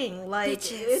saying. Like,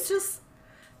 Bitches. it's just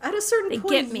at a certain They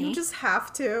point, get me. you just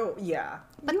have to. Yeah.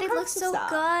 But You they have look to so stop.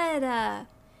 good.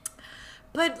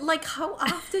 But like, how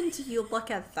often do you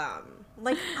look at them?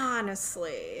 Like,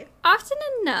 honestly. Often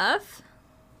enough.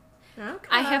 Okay.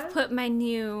 I have put my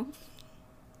new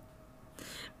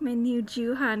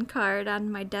Juhan card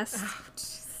on my desk. Oh,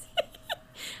 jeez.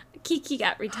 Kiki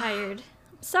got retired.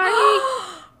 Sorry.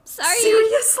 Sorry.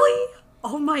 Seriously?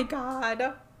 Oh my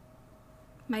god.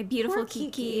 My beautiful Poor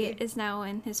Kiki Kiki. is now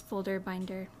in his folder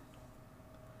binder.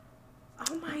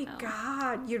 Oh my know.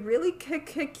 god. You really kick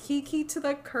Kiki to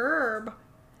the curb.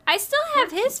 I still have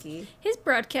Poor his Kiki.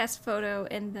 broadcast photo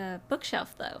in the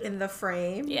bookshelf though. In the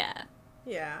frame. Yeah.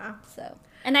 Yeah. So.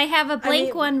 And I have a blank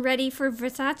mean- one ready for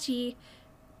Versace.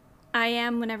 I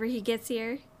am whenever he gets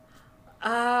here.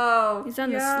 Oh. He's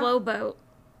on yeah. the slow boat.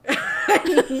 I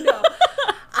know.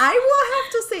 I will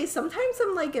have to say, sometimes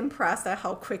I'm like impressed at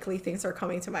how quickly things are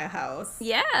coming to my house.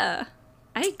 Yeah,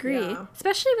 I agree. Yeah.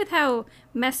 Especially with how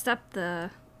messed up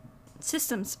the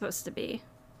system's supposed to be.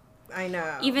 I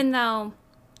know. Even though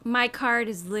my card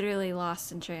is literally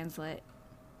lost in translate.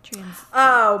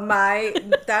 Oh,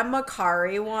 that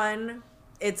Macari one,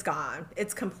 it's gone.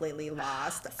 It's completely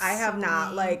lost. I have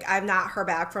not, like, I've not heard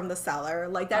back from the seller.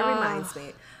 Like, that reminds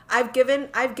me. I've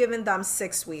given them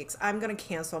 6 weeks. I'm going to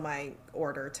cancel my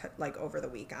order, like, over the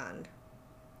weekend.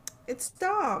 It's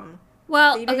dumb.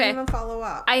 Well, they didn't even follow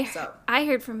up. I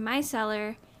heard from my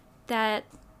seller that,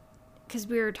 because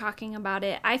we were talking about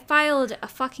it, I filed a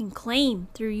fucking claim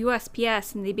through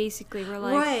USPS, and they basically were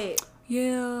like, right.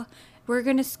 Yeah, we're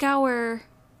going to scour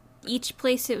each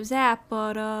place it was at,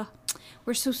 but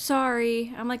we're so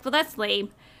sorry. I'm like, well, that's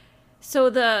lame. So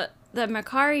the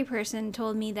Macari person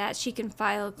told me that she can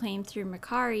file a claim through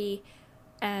Macari,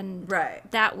 and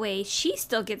that way she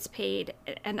still gets paid,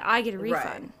 and I get a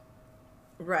refund.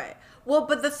 Right. Well,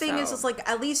 but the thing is, it's like,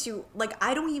 at least you, like,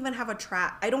 I don't even have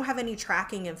I don't have any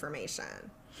tracking information.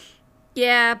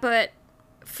 Yeah, but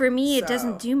for me, it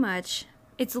doesn't do much.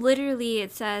 It's literally,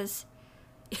 it says,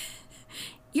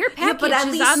 your package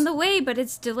is on the way, but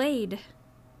it's delayed.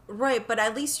 Right, but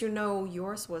at least you know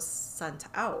yours was sent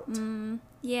out.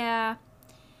 Yeah,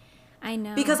 I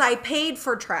know. Because I paid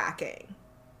for tracking.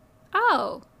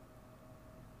 Oh.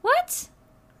 What?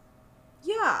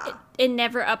 Yeah. It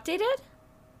never updated?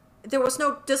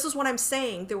 This is what I'm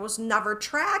saying. There was never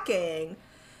tracking.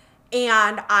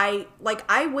 And I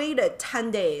waited 10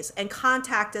 days and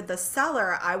contacted the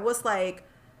seller. I was like,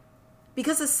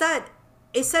 because it said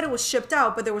it was shipped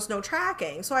out, but there was no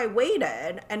tracking. So I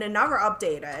waited and it never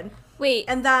updated. Wait,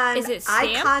 and then is it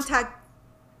stamped?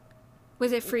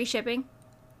 Was it free shipping?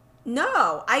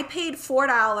 No, I paid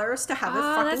 $4 to have it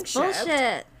fucking shipped.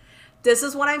 Bullshit. This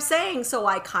is what I'm saying. So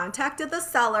I contacted the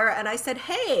seller and I said,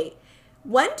 hey,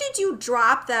 when did you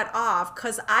drop that off?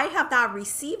 Because I have not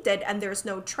received it and there's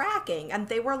no tracking. And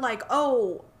they were like,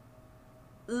 oh,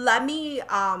 let me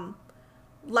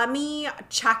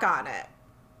check on it.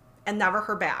 And never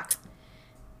heard back.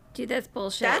 Dude, that's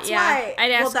bullshit. That's why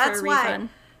I'd ask for a refund.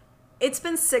 It's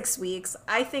been 6 weeks.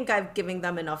 I think I've given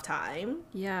them enough time.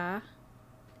 Yeah.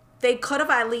 They could have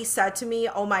at least said to me,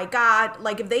 oh my God,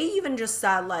 like if they even just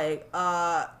said like,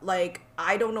 I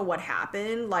don't know what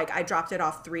happened. Like I dropped it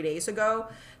off 3 days ago.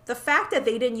 The fact that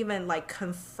they didn't even like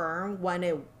confirm when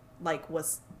it like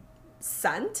was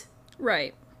sent.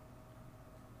 Right.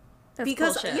 That's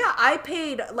because bullshit. Yeah, I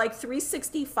paid like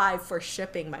 $365 for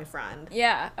shipping, my friend.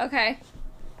 Yeah. Okay.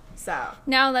 So.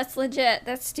 No, that's legit.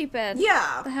 That's stupid.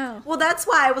 Yeah. What the hell? Well, that's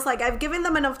why I was like, I've given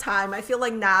them enough time. I feel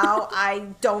like now I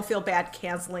don't feel bad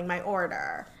canceling my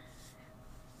order.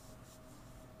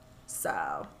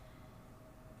 So.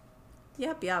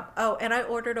 Yep. Oh, and I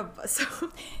ordered I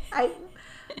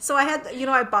had,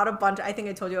 I bought a bunch. I think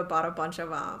I told you I bought a bunch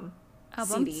of albums?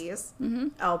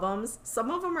 CDs, albums. Some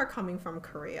of them are coming from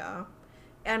Korea.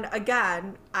 And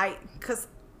again, because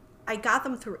I got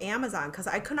them through Amazon because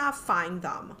I could not find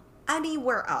them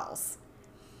anywhere else.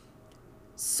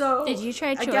 So did you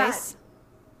try Choice? Again,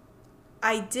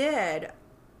 I did.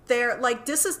 They're like,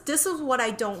 this is what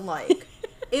I don't like.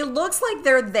 It looks like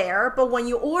they're there, but when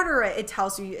you order it, it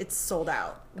tells you it's sold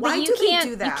out. Why do they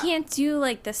do that? You can't do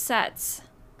like the sets.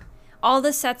 All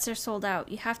the sets are sold out.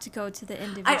 You have to go to the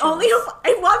individual. I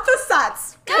want the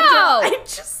sets. No!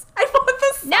 I want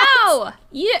the sets. No!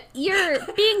 You're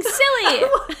being silly. I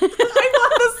want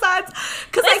the sets.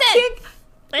 Because I can't.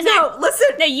 Listen. No, listen.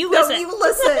 No, you listen. No, you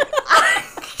listen.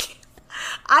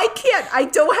 I can't. I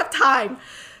don't have time.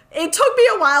 It took me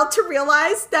a while to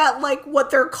realize that, like, what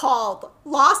they're called.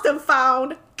 Lost and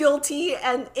found, guilty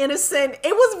and innocent.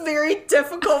 It was very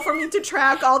difficult for me to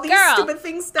track all these stupid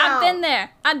things down. I've been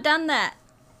there. I've done that.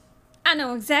 I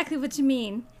know exactly what you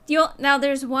mean. Now,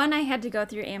 there's one I had to go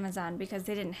through Amazon because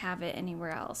they didn't have it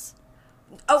anywhere else.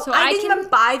 Oh, so I didn't even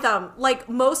buy them. Like,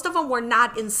 most of them were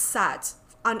not in set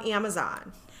on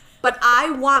Amazon. But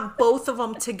I want both of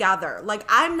them together. Like,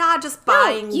 I'm not just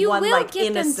buying one, like, innocent. You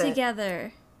will get them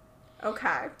together.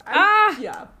 Okay.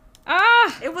 Yeah.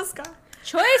 It was good.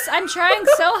 Choice, I'm trying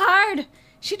so hard.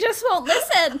 She just won't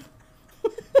listen.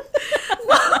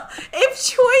 Well, if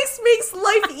Choice makes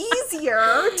life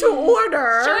easier to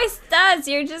order. Choice does.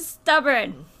 You're just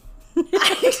stubborn.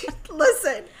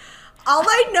 Listen, all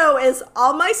I know is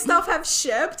all my stuff have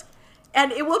shipped,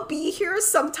 and it will be here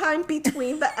sometime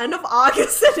between the end of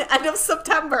August and the end of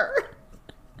September.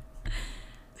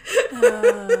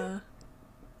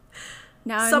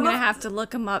 Now I'm going to have to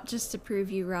look them up just to prove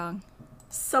you wrong.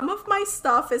 Some of my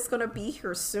stuff is going to be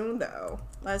here soon, though.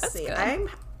 Let's see. Good.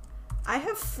 I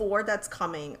have 4 that's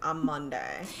coming on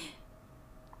Monday.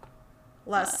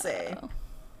 Let's see.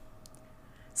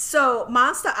 So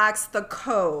Monster X, the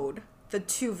code, the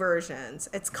 2 versions,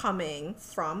 it's coming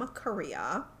from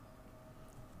Korea.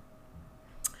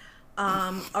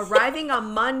 Arriving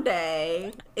on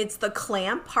Monday, it's the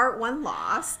Clan Part 1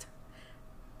 Lost,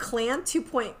 Clan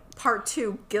Part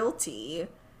 2 Guilty.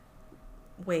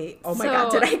 Wait, oh my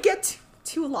god, did I get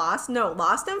 2 Lost? No,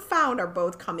 Lost and Found are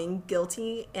both coming.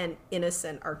 Guilty and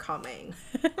Innocent are coming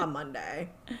on Monday.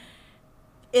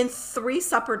 In 3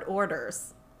 separate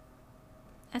orders.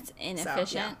 That's inefficient.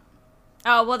 So, yeah.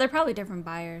 Oh, well, they're probably different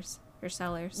buyers or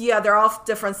sellers. Yeah, they're all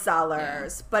different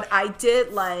sellers. Yeah. But I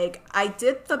did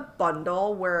the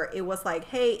bundle where it was like,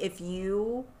 hey, if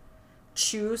you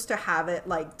choose to have it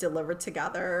like delivered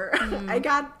together, I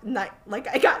got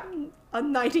a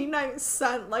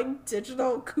 99-cent like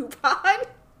digital coupon.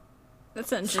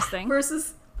 That's interesting.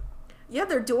 Versus, yeah,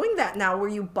 they're doing that now where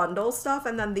you bundle stuff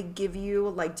and then they give you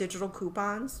like digital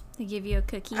coupons. They give you a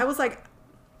cookie. I was like,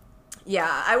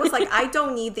 I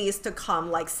don't need these to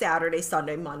come like Saturday,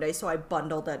 Sunday, Monday, so I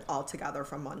bundled it all together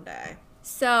for Monday.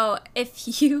 So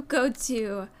if you go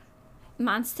to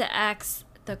Monster X,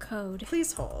 the code.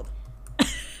 Please hold.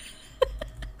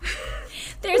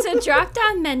 There's a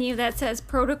drop-down menu that says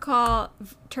Protocol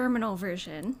Terminal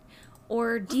version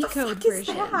or Decode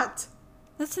version. What the fuck is that?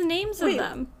 That's the names of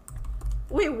them.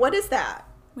 Wait, what is that?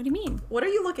 What do you mean? What are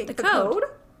you looking at? The The code?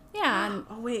 Yeah.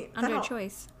 Oh, wait. Under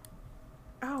choice.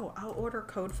 Oh, I'll order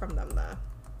code from them then.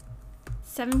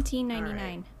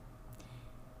 $17.99.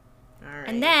 All right.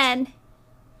 And then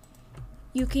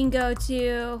you can go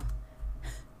to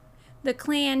the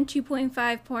Clan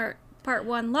 2.5 Part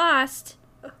 1 Lost.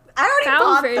 I already Found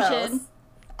bought version. those.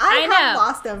 I have know.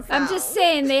 Lost and Found. I'm just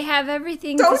saying they have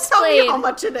everything Don't displayed. tell me how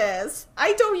much it is.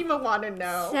 I don't even want to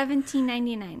know.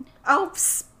 $17.99. Oh,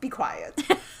 psst, be quiet.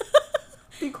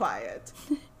 Be quiet.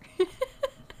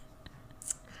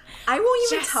 I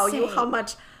won't even tell you how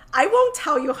much. I won't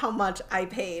tell you how much I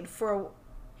paid for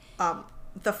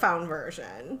the Found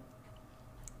version.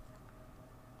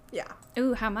 Yeah.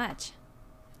 Ooh, how much?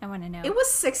 I want to know. It was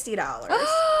 $60.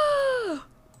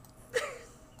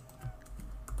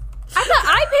 I thought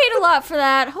I paid a lot for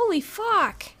that. Holy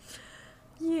fuck.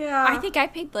 Yeah. I think I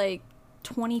paid like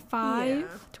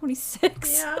 25,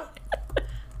 26. Yeah.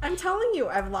 I'm telling you,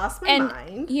 I've lost my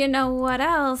mind. You know what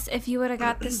else? If you would have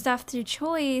got the stuff through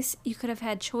Choice, you could have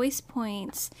had Choice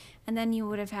points, and then you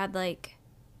would have had like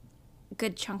a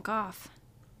good chunk off.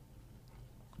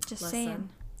 Just saying.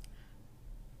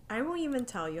 I won't even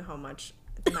tell you how much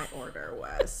my order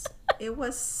was. It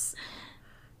was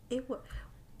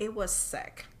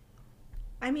sick.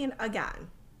 I mean, again,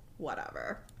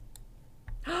 whatever.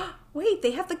 Wait,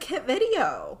 they have the kit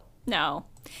video. No.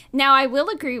 Now, I will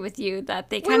agree with you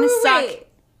that they kind of suck. Wait.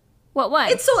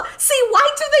 What? It's so. See, why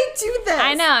do they do this?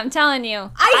 I know, I'm telling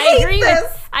you. I hate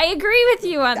this. I agree with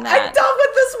you on that. I'm done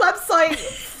with this website.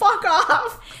 Fuck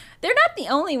off. They're not the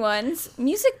only ones.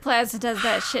 Music Plaza does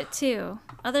that shit too.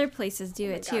 Other places do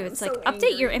it too. God, it's I'm like, so update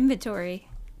angry. your inventory.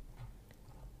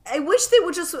 I wish they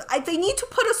would just. They need to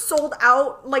put a sold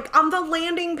out like on the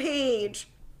landing page.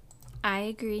 I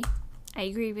agree. I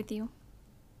agree with you.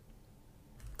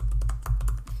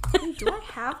 Do I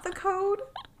have the code?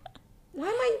 Why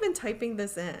am I even typing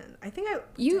this in? I think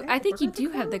I think you do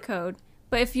have the code.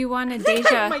 But if you wanted Oh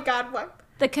Deja, my god, what?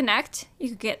 the Connect, you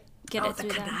could get Oh, it the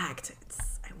through them. Connect.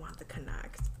 I want the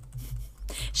Connect.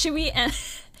 Should we end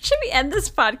this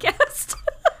podcast?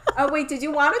 Oh wait, did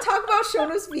you want to talk about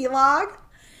Shonu's vlog?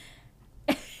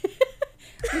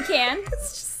 We can.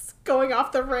 It's just going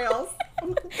off the rails. Oh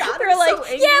my god, We're I'm like, so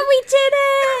angry. yeah, we did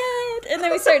it! And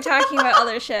then we start talking about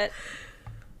other shit.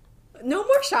 No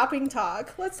more shopping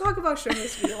talk. Let's talk about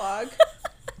Shonu's vlog.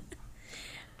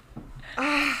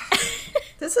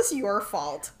 This is your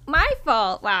fault. My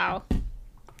fault. Wow.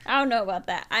 I don't know about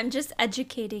that. I'm just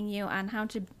educating you on how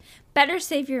to better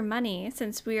save your money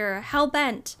since we are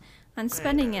hell-bent on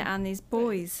spending it on these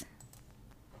boys.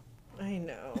 I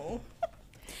know.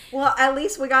 Well, at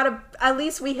least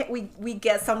we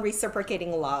get some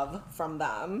reciprocating love from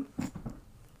them.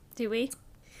 Do we?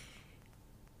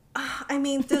 I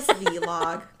mean, this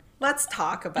vlog. Let's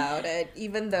talk about it,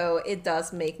 even though it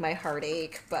does make my heart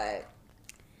ache. But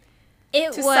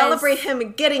It to was celebrate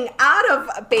him getting out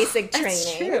of basic training.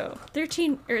 That's true.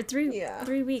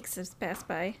 3 weeks has passed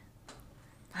by.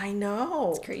 I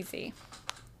know. It's crazy.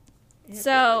 It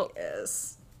So really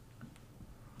is.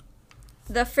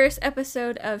 the first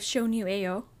episode of Shonu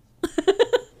Ayo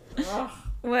Oh,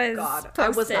 was God, posted. I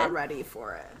was not ready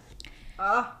for it.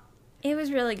 It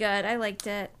was really good. I liked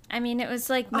it. I mean, it was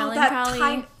like Oh, that melancholy,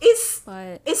 time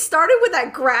but it started with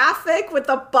that graphic with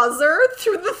the buzzer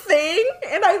through the thing,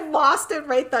 and I lost it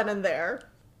right then and there.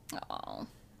 oh,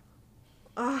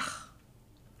 Ugh.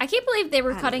 I can't believe they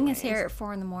were cutting his Anyways. hair at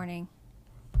 4 a.m.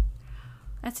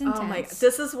 That's intense. Oh my!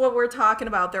 This is what we're talking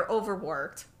about. They're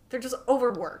overworked. They're just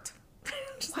overworked.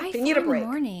 Just Why like, they 4 need a in break. the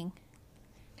morning?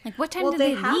 Like, what time Well, did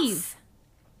they they have- leave?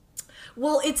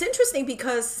 Well, it's interesting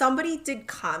because somebody did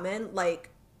comment, like,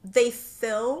 they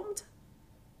filmed,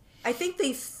 I think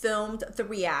they filmed the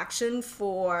reaction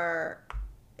for,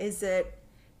 is it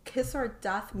Kiss or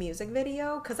Death music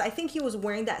video? Because I think he was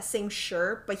wearing that same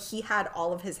shirt, but he had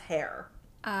all of his hair.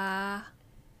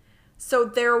 So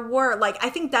there were, like, I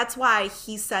think that's why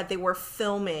he said they were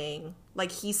filming.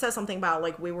 Like, he said something about,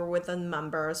 like, we were with the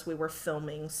members, we were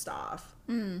filming stuff.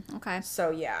 Okay. So,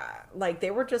 yeah, like,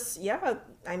 they were just, yeah,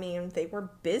 I mean, they were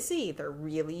busy. They're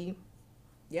really,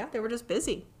 yeah, they were just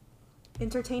busy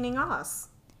entertaining us.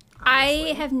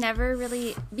 I have never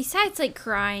really, besides like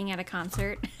crying at a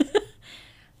concert,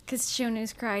 because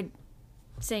Shonu's cried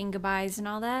saying goodbyes and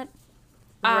all that.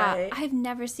 Right. I've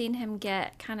never seen him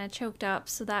get kind of choked up,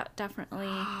 so that definitely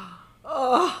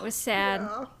Oh, was sad.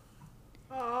 yeah.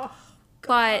 Oh,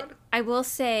 But God. I will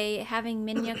say having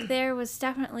Minhyuk there was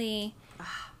definitely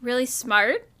really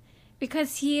smart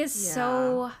because he is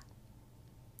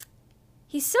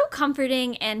he's so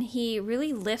comforting and he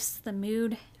really lifts the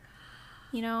mood,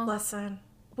 you know? Listen,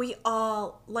 we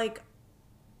all, like,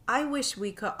 I wish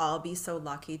we could all be so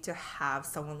lucky to have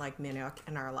someone like Minhyuk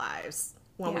in our lives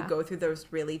when we Yeah. go through those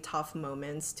really tough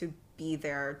moments, to be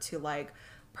there to, like,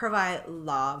 provide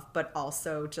love, but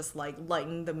also just, like,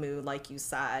 lighten the mood, like you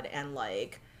said. And,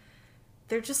 like,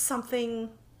 there's just something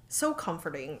so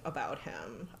comforting about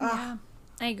him. Yeah,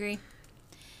 I agree.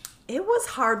 It was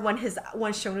hard when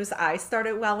Shonu's eyes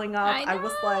started welling up. I I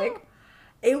was know. like,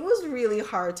 it was really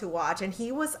hard to watch. And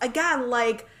he was, again,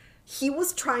 like, he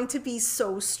was trying to be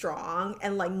so strong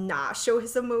and, like, not show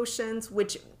his emotions,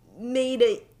 which made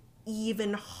it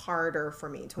even harder for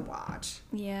me to watch.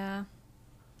 Yeah.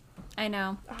 I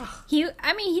know. He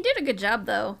did a good job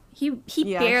though. He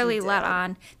Yeah, barely he let did.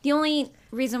 on. The only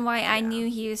reason why I knew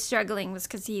he was struggling was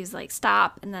because he was like,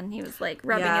 stop, and then he was like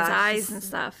rubbing his Yeah, eyes he's- and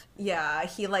stuff. Yeah,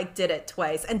 he, like, did it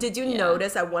twice. And did you Yeah.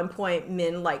 notice at one point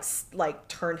Min, like,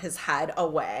 turned his head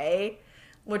away?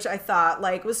 Which I thought,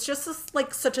 like, was just,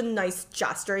 like, such a nice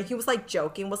gesture. And he was, like,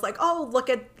 joking, was like, oh, look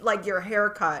at, like, your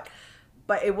haircut.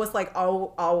 But it was, like,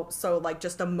 also, like,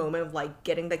 just a moment of, like,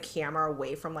 getting the camera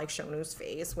away from, like, Shonu's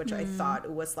face, which I thought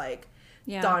it was, like,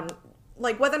 Yeah. done.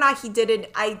 Like, whether or not he did it,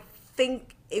 I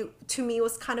think it, to me,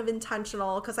 was kind of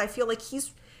intentional, because I feel like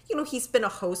he's been a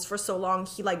host for so long.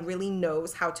 He, like, really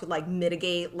knows how to, like,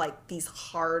 mitigate, like, these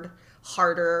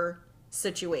harder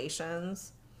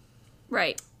situations.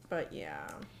 Right. But yeah.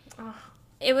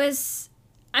 It was,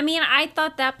 I mean, I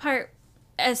thought that part,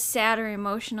 as sad or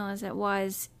emotional as it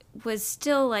was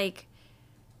still like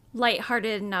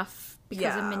lighthearted enough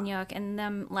because of Yeah. Minhyuk and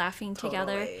them laughing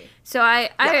together. Totally. So I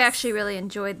Yes. actually really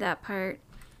enjoyed that part.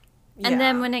 And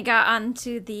then Yeah. when it got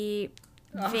onto the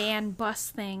van bus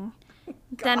thing,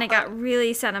 then it got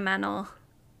really sentimental.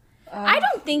 I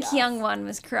don't think yes. Young One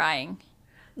was crying.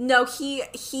 No,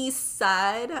 he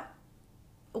said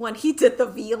when he did the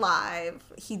V Live,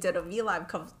 he did a V Live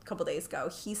couple days ago,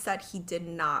 he said he did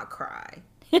not cry.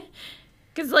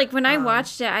 Because, like, when I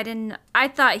watched it, I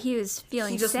thought he was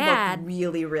feeling He just sad. looked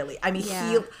really, really, I mean,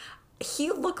 Yeah.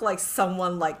 he looked like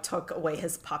someone, like, took away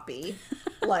his puppy.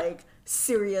 Like,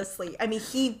 seriously. I mean,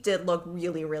 he did look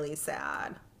really, really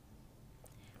sad.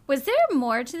 Was there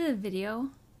more to the video?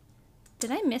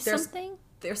 Did I miss There's- something?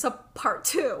 There's a part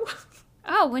 2.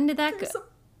 Oh, when did that go? There's a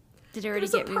Did it already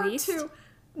There's get a part released? 2.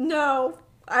 No,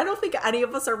 I don't think any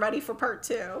of us are ready for part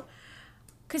 2.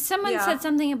 Because someone Yeah. said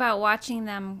something about watching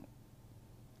them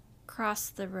cross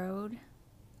the road.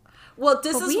 Well,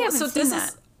 this But is we haven't so. seen This that.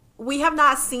 is we have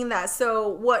not seen that. So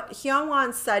what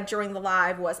Hyungwon said during the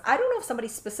live was, I don't know if somebody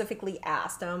specifically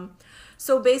asked him.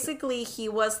 So basically, he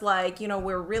was like,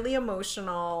 we're really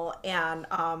emotional, and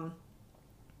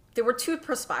there were two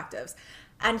perspectives.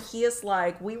 And he is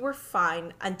like, we were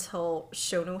fine until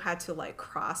Shonu had to, like,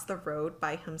 cross the road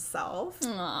by himself.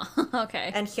 Aw, okay.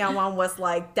 And Hyunwon was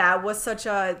like, that was such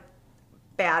a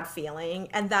bad feeling.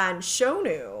 And then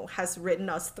Shonu has written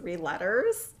us 3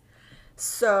 letters.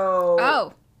 So,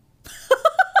 Oh,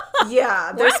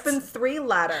 yeah, there's What? been 3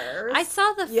 letters. I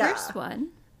saw the Yeah. first one.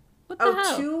 What the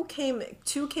hell? two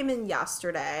came in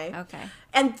yesterday. Okay.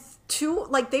 And 2,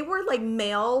 like, they were, like,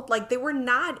 mailed, like, they were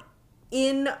not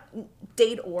in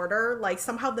date order. Like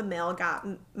somehow the mail got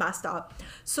messed up.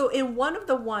 So in one of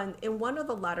the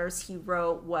letters he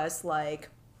wrote was like,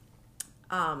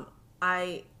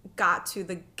 I got to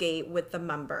the gate with the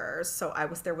members, so I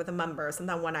was there with the members, and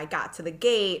then when I got to the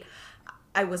gate,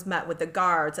 I was met with the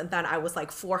guards, and then I was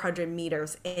like 400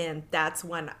 meters in. That's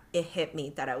when it hit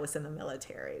me that I was in the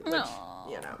military, which,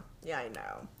 yeah, I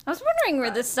know. I was wondering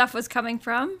where this stuff was coming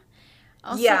from.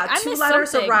 Yeah, two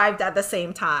letters arrived at the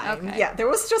same time. Okay. Yeah, there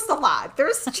was just a lot.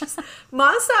 There's just,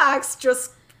 Monster X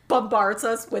just bombards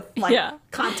us with, like,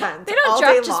 content they don't all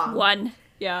drop day just long. One.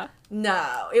 Yeah.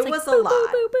 No, it was like, a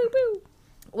lot. Boo, boo, boo.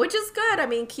 Which is good. I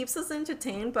mean, keeps us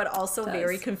entertained, but also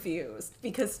very confused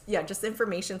because, just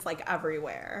information's like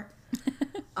everywhere.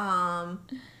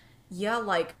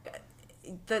 Like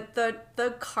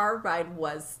the car ride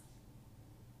was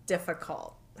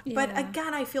difficult. Yeah. But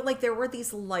again, I feel like there were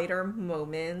these lighter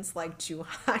moments, like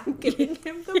Juhan giving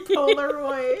him the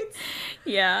Polaroids.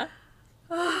 Yeah.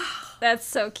 That's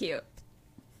so cute.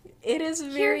 It is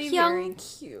very, very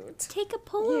cute. Take a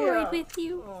Polaroid with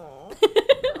you.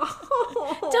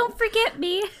 Don't forget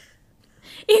me.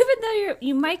 Even though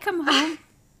you might come home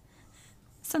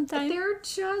sometime. They're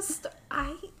just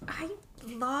I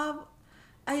love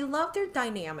their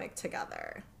dynamic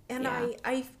together. And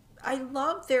I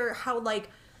love how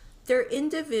like their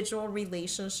individual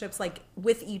relationships like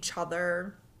with each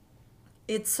other.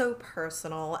 It's so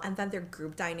personal, and then their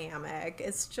group dynamic.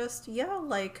 It's just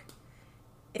like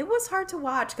it was hard to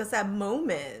watch because at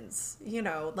moments,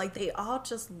 like they all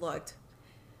just looked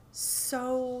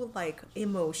so like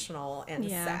emotional and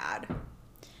sad.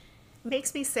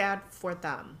 Makes me sad for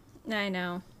them. I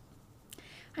know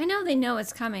they know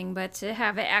it's coming, but to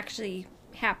have it actually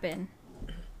happen.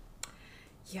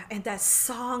 Yeah, and that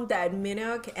song that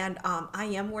Minuk and I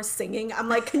Am were singing, I'm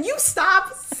like, can you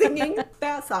stop singing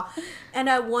that song? And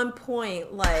at one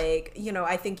point, like,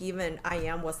 I think even I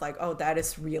Am was like, oh, that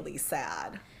is really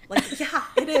sad. Like, yeah,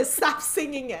 it is. Stop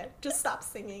singing it. Just stop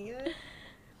singing it.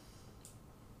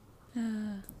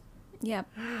 Yep.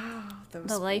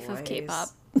 The life of K-pop.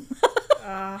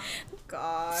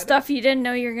 God. Stuff you didn't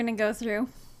know you're going to go through.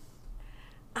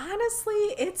 Honestly,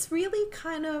 it's really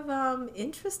kind of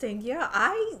interesting. Yeah,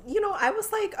 I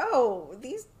was like,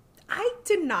 I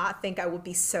did not think I would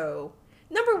be so,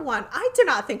 number one, I did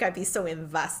not think I'd be so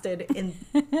invested in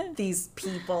these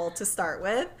people to start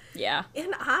with. Yeah.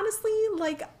 And honestly,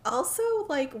 like, also,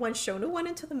 like, when Shonu went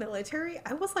into the military,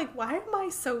 I was like, why am I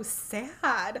so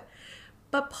sad?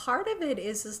 But part of it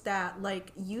is that,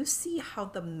 like, you see how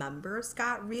the members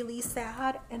got really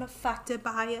sad and affected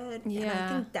by it. Yeah. And I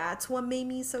think that's what made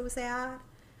me so sad.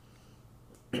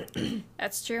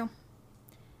 That's true.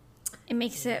 It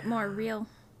makes it more real.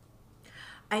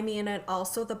 I mean, and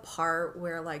also the part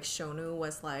where, like, Shonu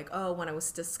was like, oh, when I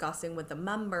was discussing with the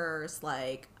members,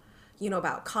 like,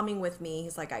 about coming with me,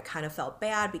 he's like, I kind of felt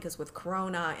bad because with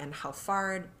Corona and how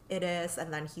far it is.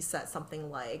 And then he said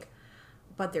something like,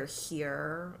 but they're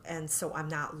here, and so I'm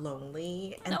not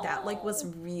lonely. And that, like, was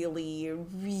really,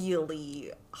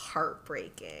 really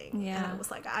heartbreaking. Yeah. And I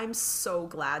was like, I'm so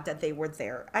glad that they were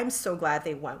there. I'm so glad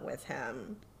they went with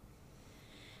him.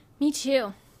 Me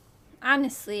too.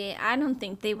 Honestly, I don't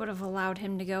think they would have allowed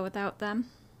him to go without them.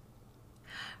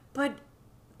 But,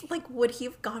 like, would he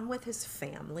have gone with his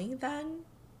family then?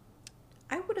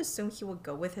 I would assume he would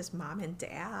go with his mom and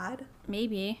dad.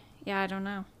 Maybe. Yeah, I don't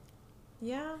know.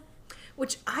 Yeah.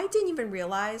 Which I didn't even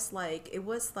realize, like, it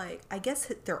was, like, I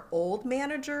guess their old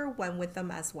manager went with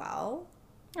them as well.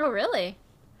 Oh, really?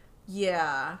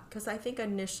 Yeah, because I think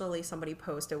initially somebody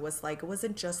posted was, like, it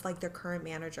wasn't just, like, their current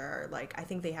manager. Like, I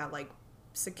think they had, like,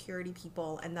 security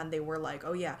people, and then they were like,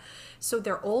 oh, yeah. So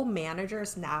their old manager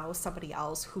is now somebody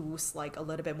else who's, like, a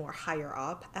little bit more higher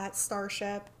up at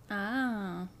Starship.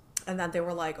 Oh. And then they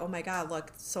were like, oh, my God,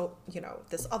 look, so,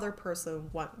 this other person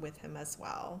went with him as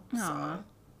well. Aww. So.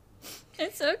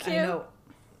 It's so cute. I know.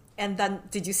 And then,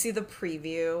 did you see the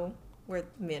preview where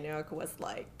Minuk was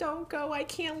like, don't go, I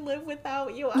can't live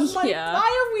without you? I'm like,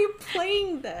 why are we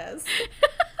playing this?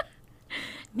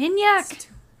 Minuk!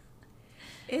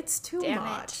 It's too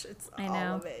much. It's I all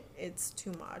know. of it. It's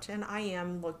too much. And I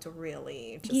Am looked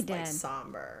really just like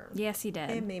somber. Yes, he did.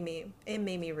 It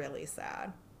made me really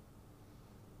sad.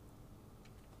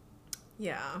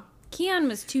 Yeah. Keon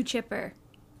was too chipper.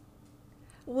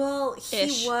 Well,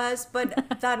 he was,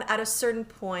 but then at a certain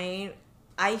point,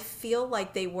 I feel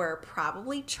like they were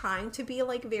probably trying to be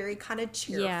like very kind of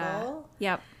cheerful.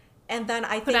 Yeah. Yep. And then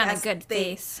I Put think on as a good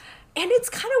face. And it's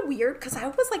kind of weird because I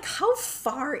was like, how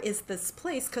far is this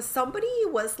place? Because somebody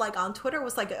was like on Twitter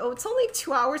was like, oh, it's only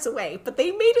 2 hours away. But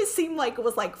they made it seem like it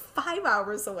was like 5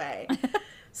 hours away.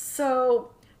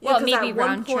 So, yeah, Well, 'cause maybe at one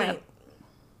round point, trip.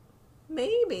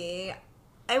 maybe.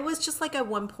 It was just like at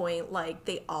one point, like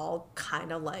they all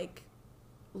kind of like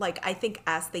I think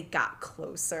as they got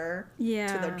closer to the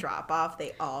Yeah. drop off,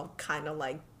 they all kind of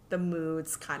like the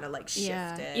moods kind of like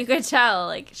Yeah. shifted. You could tell,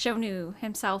 like, Shonu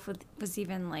himself was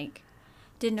even, like,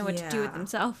 didn't know what to do with Yeah.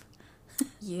 himself.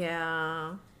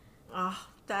 Yeah. Oh,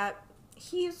 that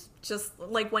he's just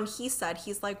like when he said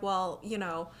he's like, well, you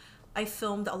know, I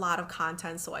filmed a lot of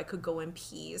content so I could go in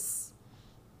peace.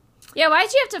 Yeah,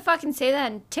 why'd you have to fucking say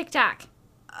that in TikTok?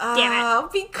 Damn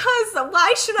Because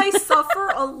why should I suffer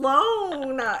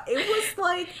alone? It was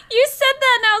like You said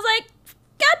that, and I was like,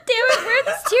 God damn it, where are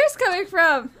these tears coming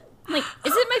from? I'm like,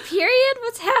 is it my period?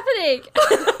 What's happening?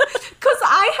 because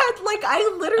I had like I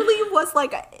literally was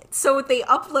like so they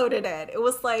uploaded it. It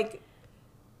was like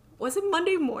was it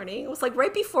Monday morning? It was like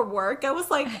right before work. I was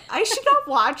like, I should not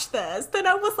watch this. Then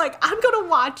I was like, I'm gonna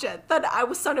watch it. Then I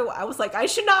was like, I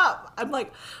should not. I'm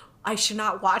like, I should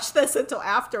not watch this until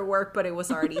after work, but it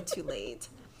was already too late.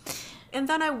 And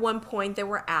then at one point they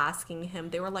were asking him,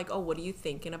 they were like, oh, what are you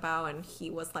thinking about? And he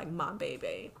was like, Mom,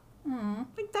 baby.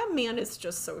 Like that man is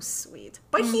just so sweet.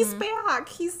 But he's back.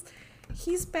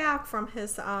 He's back from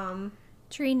his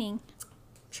Training.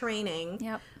 training.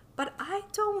 Yep. But I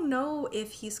don't know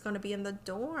if he's going to be in the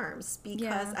dorms because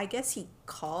Yeah. I guess he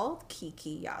called Kiki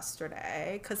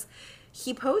yesterday because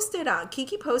Kiki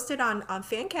posted on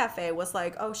Fan Cafe was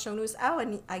like, oh, Shonu's out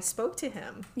and I spoke to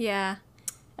him. Yeah.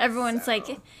 Everyone's So-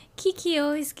 like, Kiki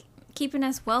always keeping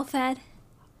us well fed,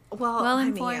 Well, well I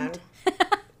informed.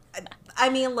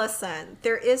 mean, listen,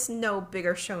 there is no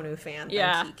bigger Shonu fan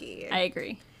Yeah, than Kiki. I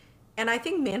agree. And I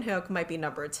think Minhyuk might be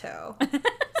number 2.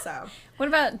 So, What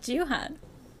about Juhan?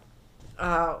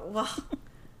 well,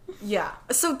 yeah.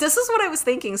 So this is what I was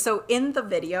thinking. So in the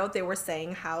video, they were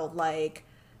saying how like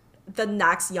the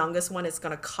next youngest one is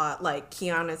gonna cut, like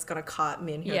Kian is gonna cut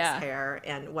Minhyuk's Yeah. hair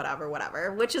and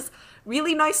whatever, which is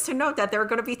really nice to note that they're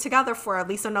gonna be together for at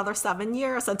least another 7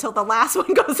 years until the last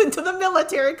one goes into the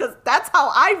military. Because that's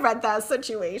how I read that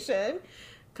situation.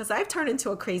 Because I've turned into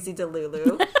a crazy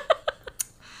Delulu.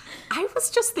 I was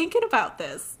just thinking about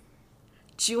this.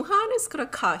 Juhan is gonna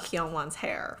cut Hyunwon's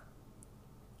hair.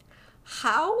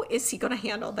 How is he going to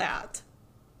handle that?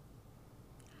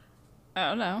 I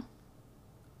don't know.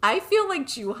 I feel like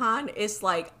Juhan is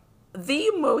like the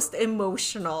most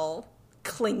emotional,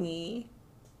 clingy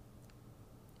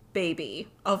baby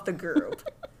of the group.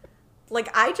 Like,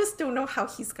 I just don't know how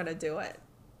he's going to do it.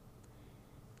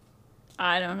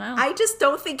 I don't know. I just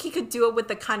don't think he could do it with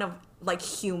the kind of like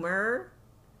humor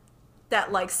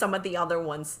that like some of the other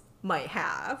ones might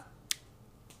have.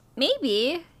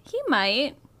 Maybe. He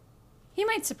might. He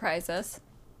might surprise us.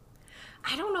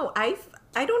 I don't know. I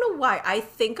don't know why. I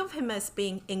think of him as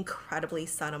being incredibly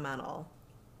sentimental.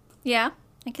 Yeah,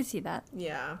 I can see that.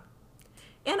 Yeah.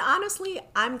 And honestly,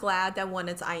 I'm glad that when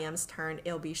it's IM's turn,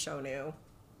 it'll be Shonu.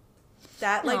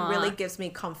 That like Aw. really gives me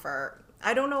comfort.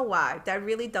 I don't know why. That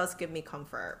really does give me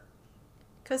comfort.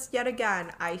 Because yet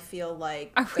again, I feel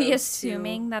like... Are we those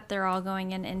assuming that they're all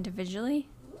going in individually?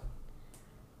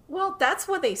 Well, that's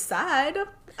what they said.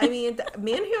 I mean,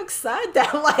 Minhyuk said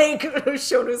that, like,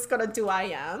 Shonu's gonna do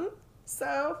IM.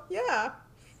 So, yeah.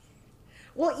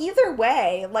 Well, either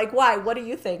way, like, why? What are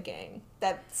you thinking?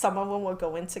 That some of them will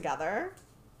go in together?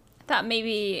 I thought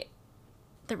maybe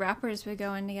the rappers would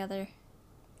go in together.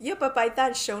 Yeah, but by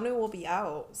then, Shonu will be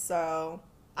out. So,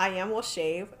 IM will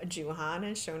shave Juhan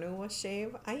and Shonu will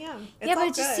shave IM. It's Yeah, but all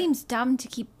it just good. seems dumb to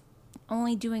keep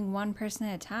only doing one person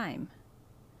at a time.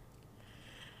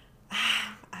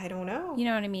 I don't know. You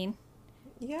know what I mean?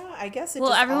 Yeah, I guess it Well,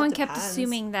 just all everyone kept depends.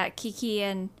 assuming that Kiki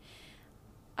and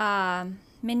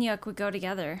Minhyuk would go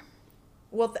together.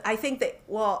 Well, I think that,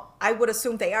 well, I would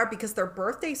assume they are because their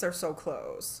birthdays are so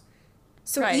close.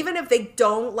 So Right. even if they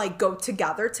don't, like, go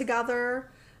together,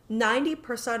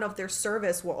 90% of their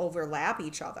service will overlap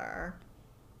each other.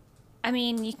 I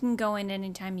mean, you can go in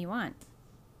anytime you want.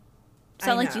 It's I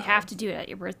not like you know. have to do it at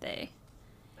your birthday.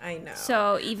 I know.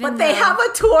 So even But they though- have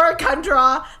a tour,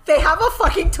 Kendra. They have a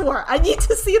fucking tour. I need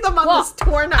to see them on Well, this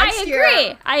tour next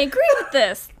year. I agree with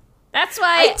this. That's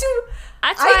why I do.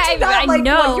 That's I why do not I like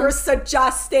know what you're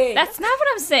suggesting. That's not what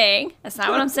I'm saying. That's not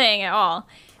what I'm saying at all.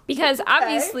 Because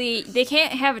obviously they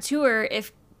can't have a tour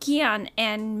if Kian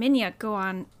and Minhyuk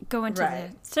go into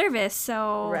Right. the service.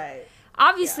 So right.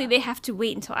 obviously Yeah. they have to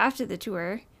wait until after the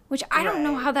tour, which I don't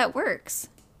know Right. how that works.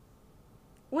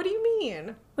 What do you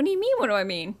mean? What do you mean? What do I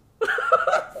mean?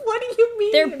 What do you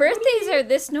mean? Their birthdays are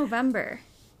this November.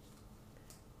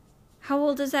 How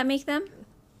old does that make them?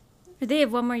 Or they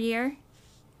have one more year?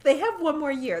 They have one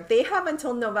more year. They have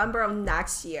until November of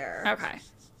next year. Okay.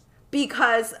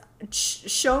 Because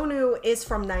Shonu is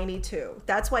from 92.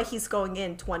 That's why he's going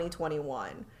in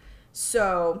 2021.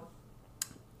 So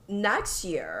next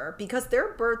year, because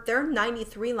they're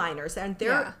 93 liners and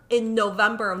they're in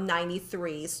November of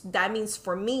 93. So that means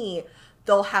for me,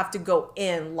 they'll have to go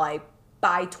in like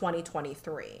by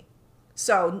 2023.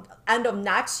 So end of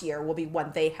next year will be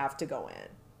when they have to go in.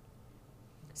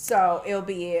 So it'll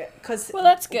be because Well,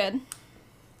 that's good.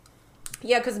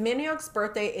 Yeah, because Minhyuk's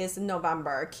birthday is in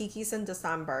November, Kiki's in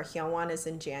December, Hyungwon is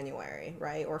in January,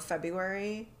 right? Or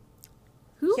February?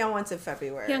 Who? Hyungwon's in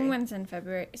February. Hyungwon's in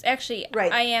February. It's actually,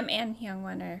 Right. I am and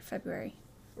Hyungwon are February.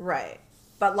 Right.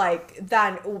 But like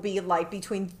then it will be like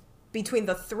between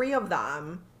the three of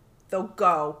them, they'll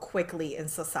go quickly in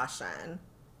succession.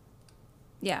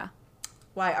 Yeah.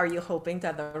 Why are you hoping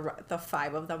that the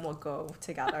five of them will go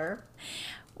together?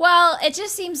 Well, it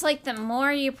just seems like the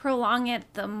more you prolong it,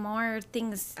 the more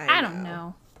things... I don't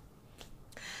know. know.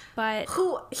 But...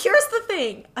 Here's the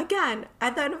thing. Again,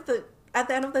 at the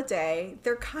end of the day,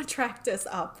 their contract is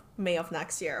up May of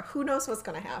next year. Who knows what's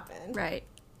going to happen? Right.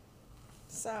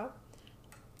 So,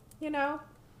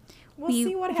 we'll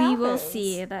see what happens. We will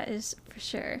see, that is for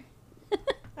sure.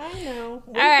 I know.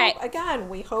 All right.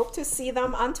 We hope to see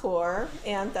them on tour,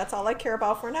 and that's all I care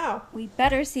about for now. We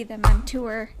better see them on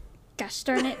tour. Gosh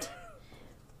darn it.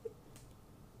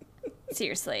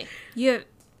 Seriously. You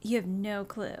have no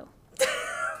clue.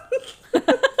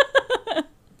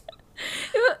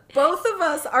 Both of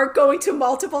us are going to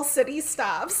multiple city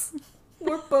stops.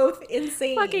 We're both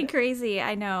insane. Fucking crazy,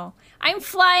 I know. I'm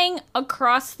flying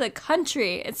across the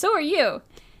country, and so are you,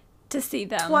 to see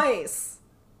them. Twice.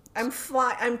 I'm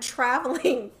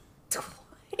traveling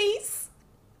twice.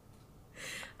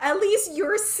 At least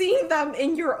you're seeing them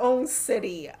in your own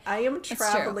city. I am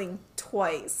traveling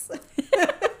twice.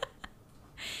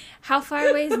 How far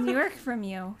away is New York from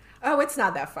you? Oh, it's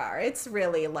not that far. It's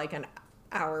really like an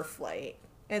hour flight.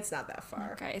 It's not that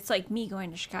far. Okay, it's like me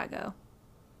going to Chicago.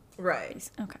 Right.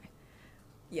 Okay.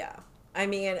 Yeah. I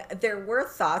mean, there were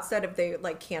thoughts that if they,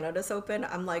 like, Canada's open,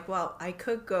 I'm like, well, I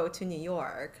could go to New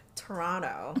York,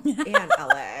 Toronto, and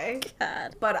LA.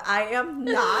 God. But I am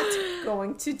not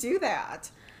going to do that.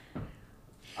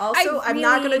 Also, I'm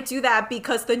not going to do that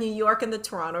because the New York and the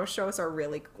Toronto shows are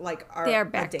really, like, they are a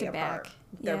back day to apart. back.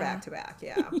 They're back to back,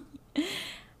 yeah.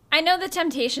 I know the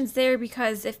temptation's there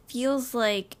because it feels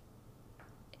like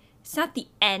it's not the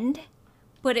end,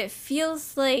 but it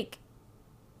feels like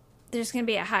there's going to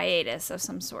be a hiatus of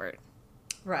some sort.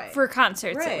 Right. For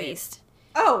concerts, at least.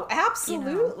 Oh,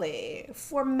 absolutely.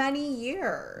 For many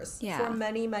years. Yeah. For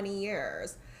many, many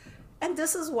years. And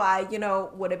this is why,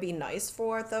 would it be nice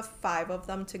for the five of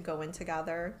them to go in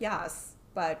together? Yes.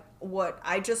 But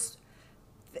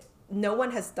no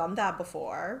one has done that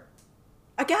before.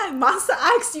 Again, Monsta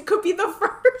X, you could be the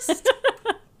first.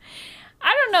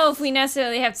 I don't know if we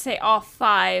necessarily have to say all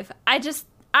five. I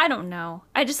don't know.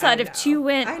 I just thought if two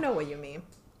went... I know what you mean.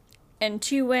 And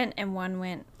two went and one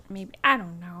went, maybe. I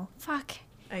don't know. Fuck.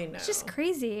 I know. It's just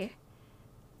crazy.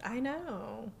 I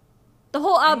know. The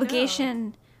whole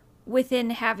obligation within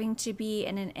having to be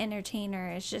an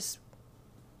entertainer is just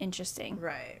interesting.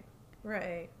 Right.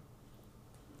 Right.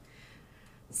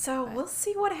 So we'll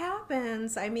see what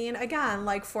happens. I mean, again,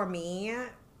 like for me,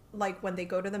 like when they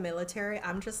go to the military,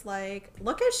 I'm just like,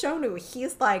 look at Shonu.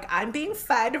 He's like, I'm being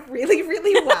fed really,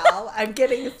 really well. I'm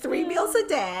getting 3 meals a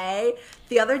day.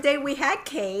 The other day we had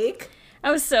cake.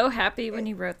 I was so happy when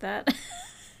you wrote that.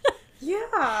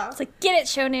 Yeah. It's like, get it,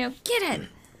 Shonu. Get it.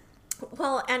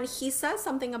 Well, and he says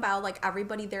something about like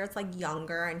everybody there is like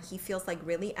younger and he feels like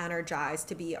really energized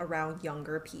to be around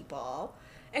younger people.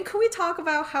 And could we talk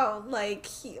about how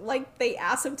they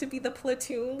asked him to be the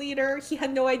platoon leader? He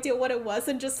had no idea what it was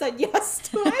and just said yes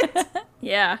to it.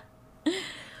 Yeah.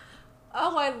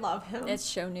 Oh, I love him. It's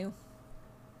Shonu.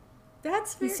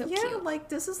 That's very, so cute. Like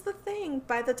this is the thing.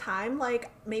 By the time like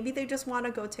maybe they just want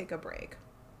to go take a break.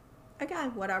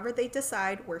 Again, whatever they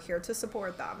decide, we're here to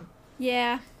support them.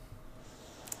 Yeah.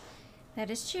 That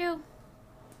is true.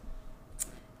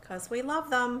 Because we love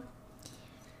them.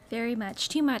 Very much.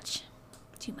 Too much.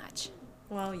 Too much.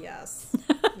 Well, yes.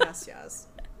 Yes.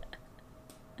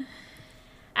 All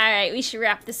right, we should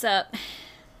wrap this up.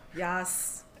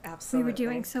 Yes, absolutely. We were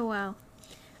doing so well.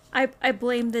 I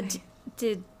blame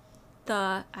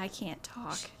I can't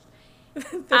talk.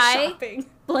 Shopping.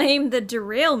 Blame the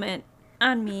derailment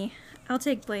on me. I'll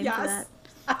take blame for that.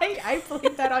 I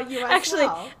blame that on you as Actually,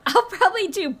 well. I'll probably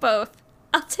do both.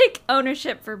 I'll take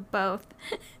ownership for both.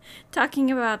 Talking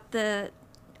about the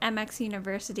MX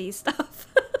University stuff.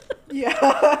 Yeah.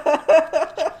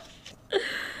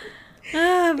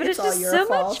 But it's all just your so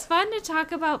fault. much fun to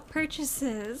talk about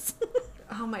purchases.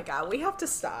 Oh my God, we have to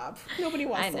stop. Nobody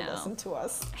wants I to know. listen to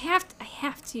us. I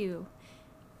have to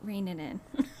rein it in.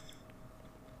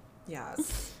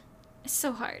 Yes. It's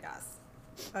so hard. Yes.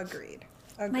 Agreed.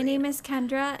 My name is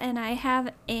Kendra, and I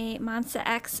have a Monster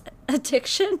X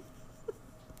addiction.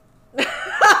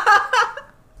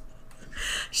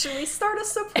 Should we start a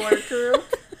support group?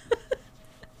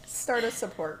 Start a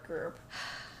support group.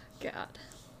 God.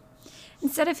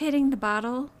 Instead of hitting the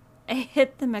bottle, I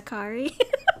hit the Macari.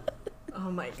 Oh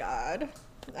my God.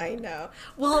 I know.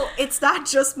 Well, it's not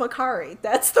just Macari.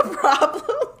 That's the problem.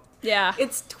 Yeah.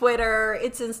 It's Twitter,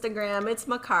 it's Instagram, it's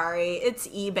Macari, it's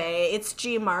eBay, it's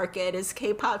Gmarket, it's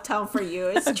K-Pop Town for You,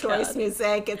 it's Choice God.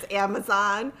 Music, it's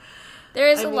Amazon. There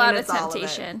is I a mean, lot of it's all of it.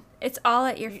 temptation. It's all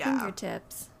at your Yeah.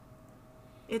 fingertips.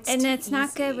 It's And too it's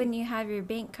not good easy. when you have your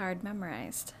bank card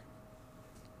memorized.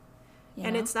 You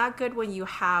And know? it's not good when you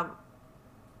have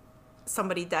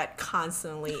somebody that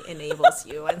constantly enables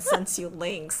you and sends you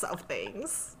links of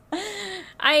things.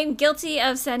 I'm guilty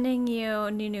of sending you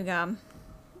new gum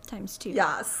times 2.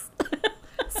 Yes.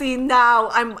 See, now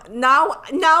I'm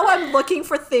looking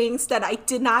for things that I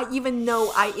did not even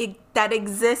know that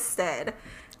existed.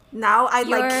 Now I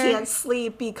can't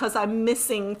sleep because I'm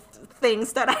missing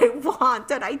things that I want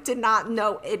that I did not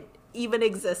know it even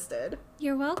existed.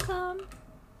 You're welcome.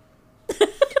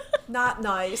 Not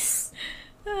nice.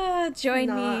 Join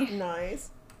Not me. nice.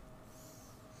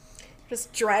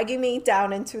 Just dragging me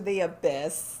down into the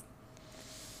abyss.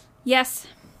 Yes,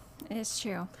 it's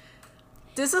true.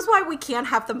 This is why we can't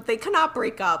have them. They cannot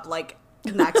break up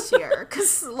next year.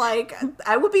 Because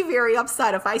I would be very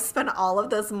upset if I spent all of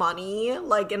this money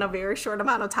in a very short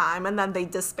amount of time and then they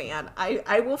disband.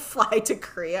 I will fly to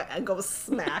Korea and go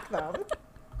smack them.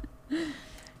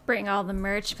 Bring all the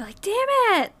merch. Be like,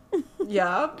 damn it.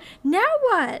 Yep. Now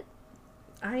what?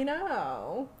 I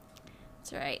know.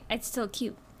 That's right. I'd still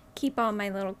keep all my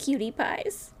little cutie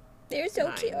pies. They're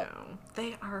so cute. I know.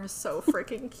 They are so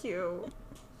freaking cute.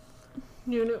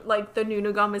 The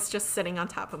Nunu gum is just sitting on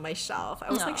top of my shelf. I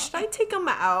was like, Aw. should I take him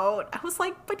out? I was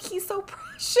like, but he's so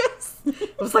precious. I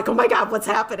was like, oh my God, what's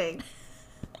happening?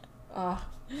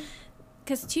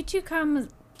 Because Tutu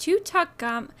Tuck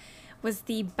Gum was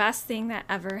the best thing that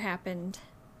ever happened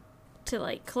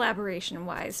to collaboration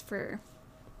wise for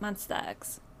Monster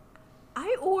X.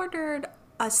 I ordered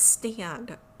a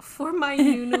stand for my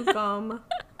Nunu gum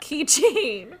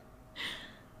keychain.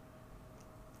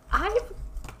 I've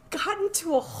gotten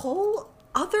to a whole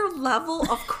other level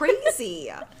of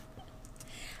crazy.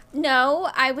 No,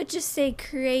 I would just say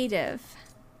creative.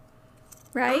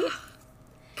 Right?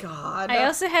 God. I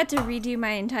also had to redo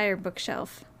my entire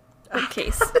bookcase.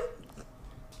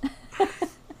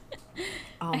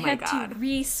 Oh I my had God. to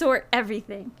resort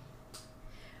everything.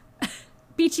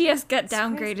 BTS got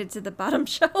downgraded to the bottom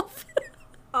shelf.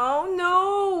 Oh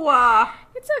no.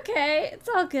 It's okay. It's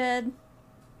all good.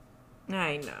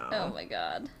 I know. Oh my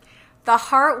God. The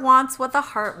heart wants what the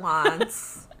heart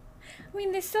wants. I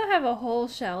mean, they still have a whole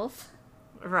shelf,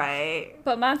 Right.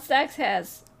 but Monster X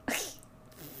has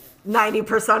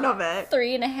 90% of it.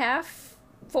 3.5,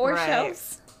 4 Right.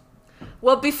 shelves.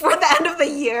 Well, before the end of the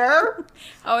year,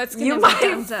 Oh, it's gonna you be might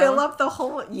donezo. fill up the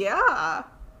whole. Yeah.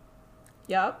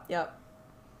 Yep.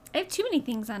 I have too many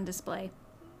things on display.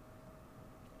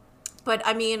 But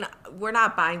I mean, we're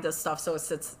not buying this stuff, so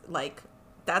it's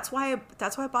that's why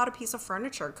I bought a piece of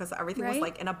furniture because everything was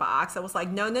Right? in a box. I was like,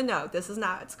 no, this is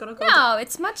not. It's gonna go. No,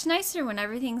 it's much nicer when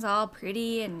everything's all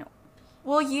pretty and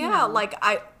Well, yeah, No.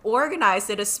 I organized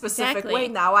it a specific Exactly. way.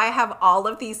 Now I have all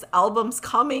of these albums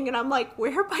coming, and I'm like,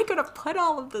 where am I gonna put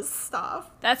all of this stuff?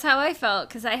 that's how I felt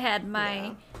because I had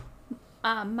my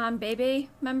Mom Baby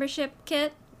membership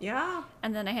kit, Yeah.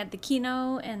 and then I had the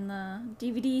Kino and the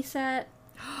DVD set,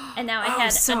 and now I Oh,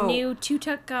 had so- a new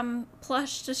Tutuk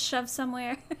plush to shove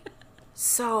somewhere.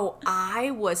 So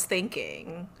I was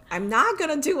thinking, I'm not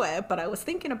gonna do it, but I was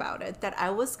thinking about it, that I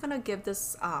was gonna give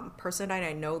this person that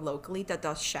I know locally that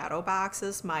does shadow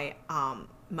boxes my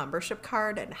membership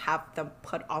card and have them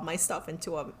put all my stuff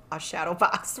into a shadow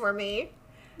box for me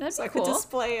That'd so be I could cool.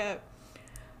 display it.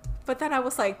 But then I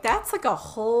was like, that's a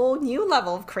whole new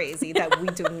level of crazy that we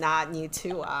do not need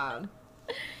to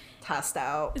test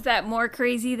out. Is that more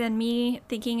crazy than me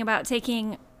thinking about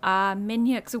taking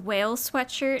Minyuk's whale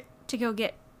sweatshirt to go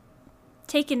get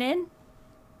taken in?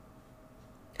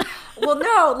 Well,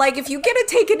 no, if you get it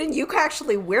taken in, you can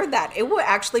actually wear that. It will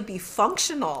actually be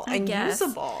functional I and guess.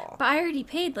 usable. But I already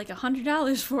paid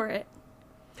 $100 for it.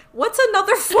 what's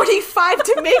another 45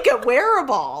 to make it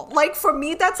wearable? Like, for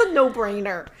me, that's a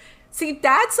no-brainer. See,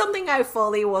 that's something I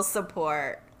fully will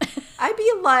support. I'd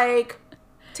be like,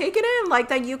 take it in, like,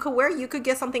 that you could wear, you could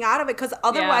get something out of it, because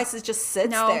otherwise it just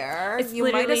sits there. It's you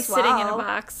literally might as well. sitting in a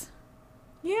box.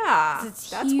 Yeah, It's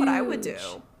that's what I would huge.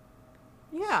 do.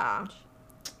 Yeah.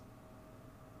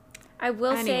 I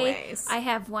will Anyways. say I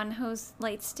have one hose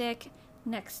light stick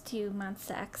next to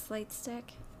Monster X light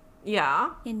stick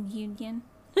Yeah. in Union.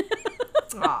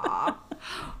 Aw.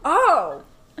 Oh,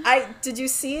 did you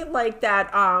see like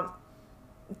that?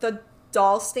 The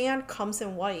doll stand comes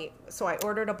in white, so I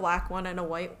ordered a black one and a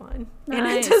white one in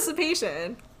Nice.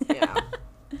 anticipation. Yeah,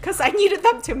 because I needed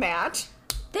them to match.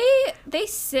 They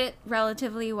sit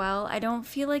relatively well. I don't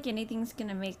feel like anything's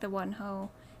gonna make the one hoe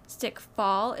stick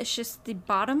fall. It's just the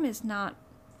bottom is not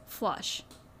flush.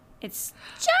 It's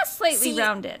just slightly See,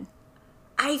 rounded.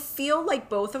 I feel like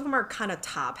both of them are kind of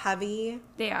top heavy.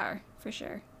 They are, for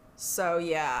sure. So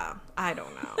yeah, I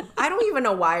don't know. I don't even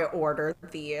know why I ordered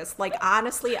these. Like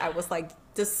honestly, I was like,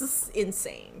 this is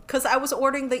insane. Cause I was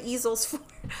ordering the easels for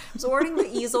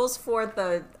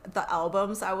the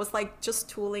albums. I was like just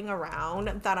tooling around,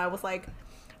 and then I was like,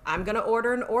 I'm gonna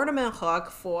order an ornament hook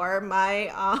for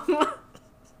my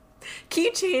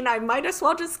keychain. I might as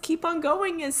well just keep on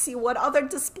going and see what other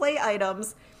display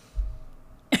items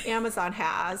Amazon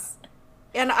has.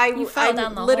 And You fell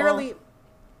down the literally hole.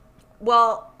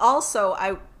 well, also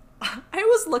I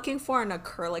was looking for an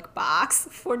acrylic box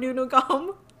for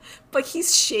Nunogum, but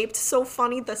he's shaped so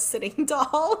funny, the sitting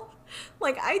doll.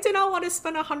 Like I did not want to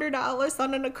spend $100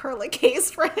 on an acrylic case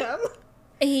for him.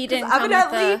 He didn't come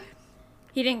with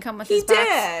he didn't come with He his box.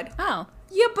 did. Oh.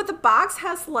 Yeah, but the box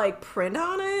has like print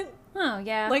on it. Oh,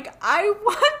 yeah. Like I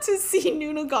want to see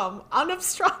Nunogum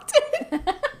unobstructed.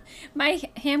 My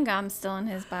ham gom's still in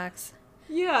his box.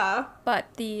 Yeah. But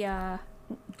the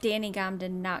Danny gom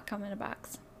did not come in a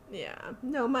box. Yeah.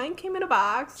 No, mine came in a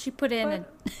box. She put it in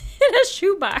But- in a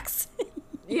shoe box.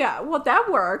 Yeah, well,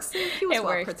 that works. He was It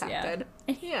well worked, yeah. protected.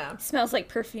 Yeah. Smells like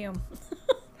perfume.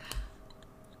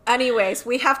 Anyways,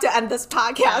 we have to end this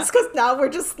podcast because now we're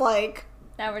just like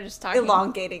Now we're just talking.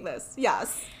 elongating this.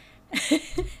 Yes.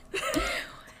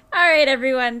 All right,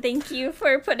 everyone. Thank you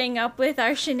for putting up with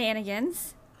our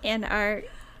shenanigans and our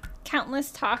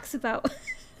countless talks about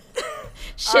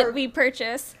shit we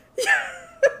purchase.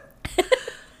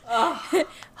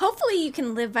 Hopefully you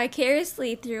can live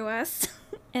vicariously through us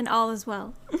and all is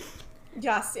well.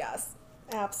 Yes, yes.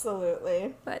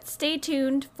 Absolutely. But stay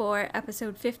tuned for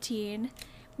episode 15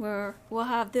 where we'll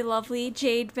have the lovely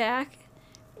Jade back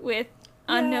with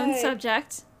unknown Yay.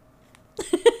 subject.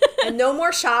 And no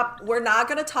more we're not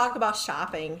going to talk about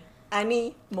shopping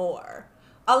anymore.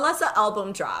 Unless an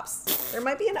album drops. There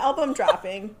might be an album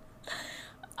dropping.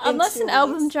 Unless in an 2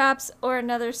 album weeks. drops or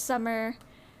another summer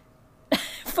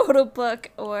photo book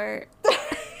or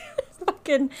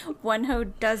fucking one hoe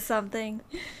does something.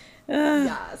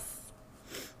 Yes.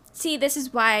 See, this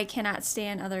is why I cannot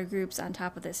stand other groups on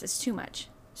top of this. It's too much.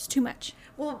 It's too much.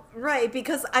 Well, right,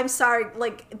 because I'm sorry,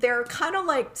 like, they're kind of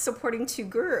like supporting two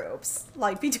groups,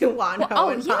 like between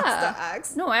Wano and Monsta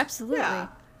X. No, absolutely. Yeah.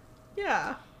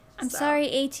 Yeah. I'm So, sorry,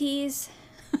 ATs.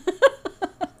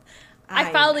 I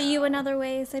follow you in know. other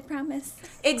ways, I promise.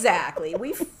 Exactly.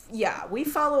 We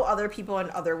follow other people in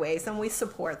other ways and we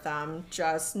support them,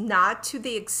 just not to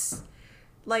the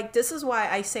like, this is why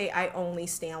I say I only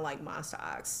stand like Monsta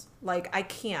X. Like, I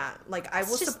can't. Like, I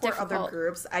will just support other difficult.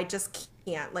 groups. I just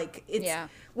can't. Like, it's Yeah.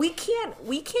 we can't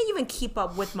even keep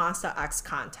up with Monsta X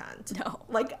content. No.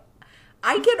 Like,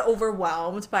 I get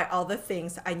overwhelmed by all the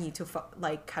things I need to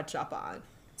like catch up on.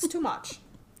 It's too much.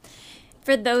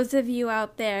 For those of you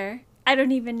out there, I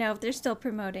don't even know if they're still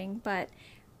promoting, but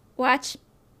watch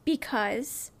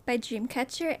Because by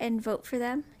Dreamcatcher and vote for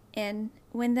them and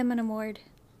win them an award.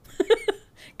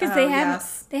 Because Oh,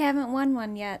 yes. they haven't won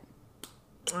one yet.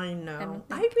 I know. don't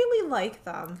I think- really like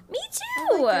them. Me I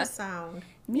too. like their sound.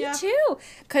 Me Yeah. too.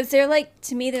 Because they're like,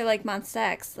 to me, they're like Monsta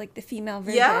X, like the female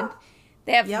version. Yeah.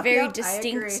 They have Yep, very yep, I agree.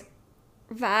 distinct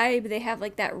vibe. They have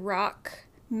like that rock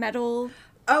metal.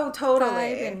 Oh, totally.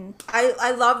 Vibe and-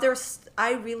 I love their.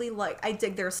 I really like. I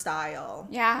dig their style.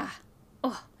 Yeah.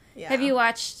 Oh. Yeah. Have you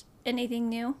watched anything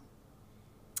new?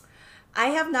 I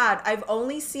have not. I've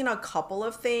only seen a couple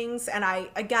of things, and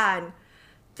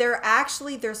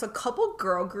there's a couple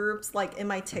girl groups like in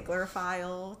my tickler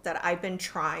file that I've been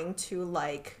trying to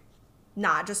like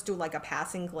not just do like a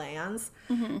passing glance.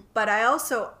 Mm-hmm. But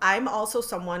I'm also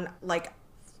someone like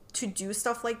to do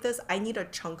stuff like this, I need a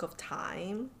chunk of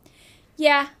time.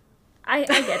 Yeah. I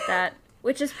get that.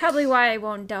 Which is probably why I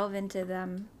won't delve into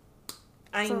them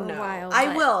I for know. a while. I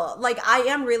but- will. Like, I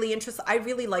am really interested. I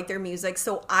really like their music,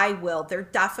 so I will. They're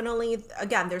definitely,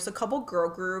 again, there's a couple girl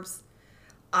groups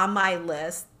on my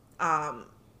list.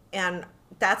 And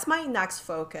that's my next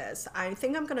focus. I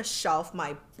think I'm gonna shelf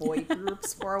my boy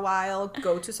groups for a while,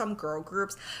 go to some girl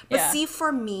groups. But Yeah. see,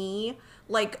 for me,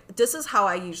 like, this is how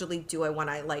I usually do it when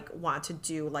I like want to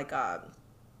do like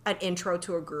an intro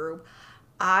to a group.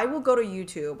 I will go to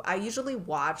YouTube. I usually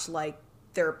watch like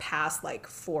their past like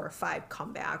 4 or 5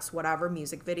 comebacks, whatever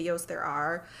music videos there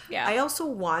are. Yeah. I also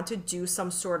want to do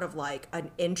some sort of like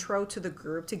an intro to the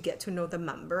group to get to know the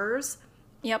members.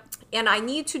 Yep. And I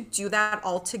need to do that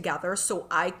all together so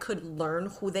I could learn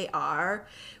who they are,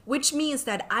 which means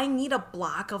that I need a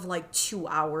block of like 2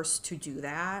 hours to do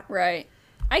that. Right.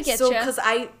 I get So, you.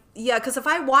 because if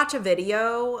I watch a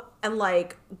video and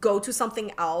like go to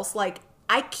something else, like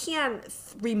I can't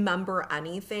remember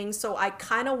anything. So I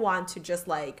kind of want to just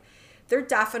like, they're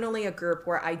definitely a group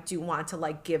where I do want to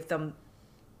like give them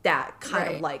that kind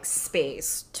of Right. like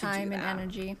space to Time do and that.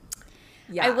 energy.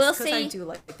 Yes, I will 'cause say- I do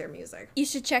like their music. You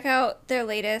should check out their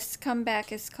latest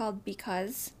comeback. It's called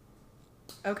Because.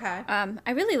 Okay.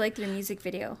 I really like their music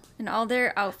video and all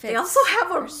their outfits. They also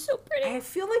have are a so pretty. I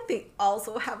feel like they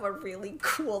also have a really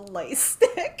cool light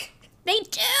stick. They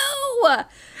do.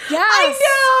 Yes.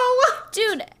 I know.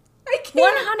 Dude, I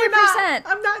can't.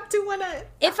 100%. I'm not doing it.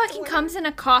 it Not fucking doing comes in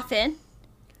a coffin.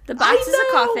 The box is a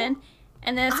know. coffin,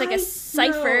 and then it's like I a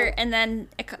cipher, know. and then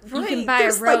you Right. can buy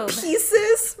There's a robe. like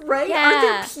pieces, right? Are Yeah.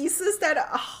 there pieces that?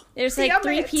 Oh, There's like damn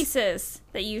 3 it. pieces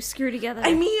that you screw together.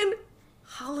 I mean,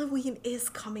 Halloween is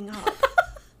coming up.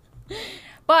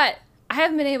 But I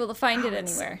haven't been able to find it Oh,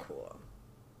 it's so anywhere. cool.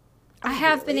 I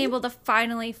have been really? able to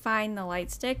finally find the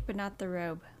light stick, but not the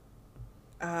robe.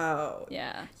 Oh,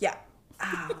 Yeah. yeah.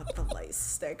 Ah, the light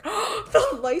stick.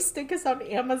 The light stick is on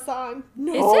Amazon.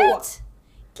 No. Is it?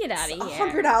 Get out of here.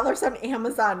 $100 on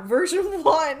Amazon, version 1.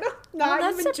 Not Well,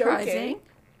 that's even surprising. joking.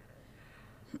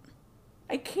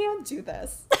 I can't do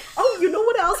this. Oh, you know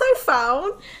what else I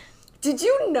found? Did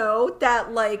you know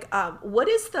that like what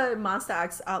is the Monster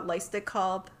X light stick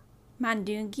called?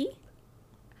 Mandungi?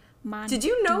 Did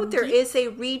you know there is a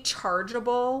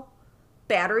rechargeable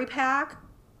battery pack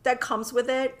that comes with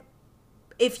it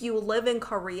if you live in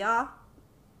Korea?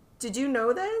 Did you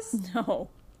know this? No.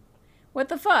 What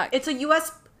the fuck? It's a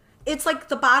it's like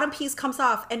the bottom piece comes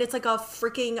off and it's like a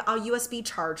freaking USB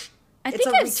charge. I It's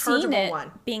think a I've seen rechargeable it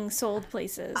one. being sold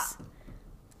places.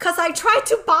 Cause I tried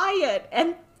to buy it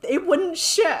and it wouldn't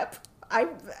ship. I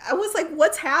was like,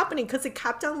 what's happening? Cause it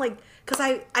kept on like, cause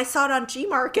I saw it on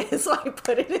Gmarket, so I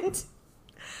put it in. This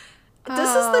is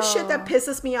the shit that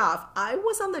pisses me off. I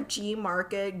was on the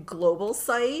Gmarket global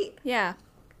site, Yeah.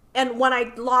 and when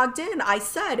I logged in, I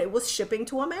said it was shipping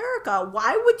to America.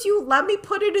 Why would you let me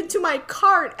put it into my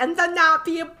cart and then not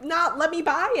let me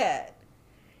buy it?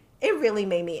 It really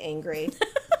made me angry.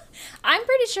 I'm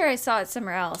pretty sure I saw it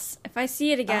somewhere else. If I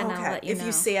see it again, I'll let you know. If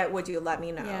you see it, would you let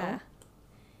me know? Yeah.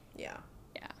 Yeah.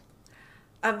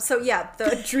 Yeah. So yeah, the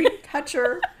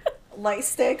Dreamcatcher light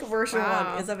stick version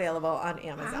Wow. 1 is available on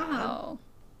Amazon. Wow.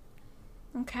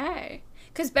 Okay.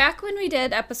 Because back when we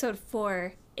did episode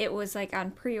 4, it was like on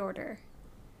pre-order.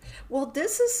 Well,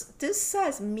 this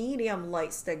says medium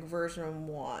light stick version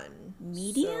 1.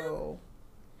 Medium? So,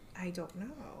 I don't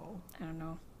know. I don't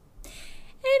know.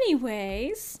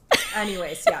 Anyways.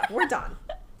 Anyways, yeah, we're done.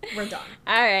 We're done.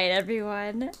 All right,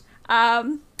 everyone. If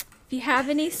you have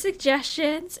any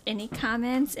suggestions, any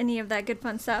comments, any of that good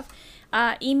fun stuff,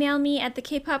 email me at the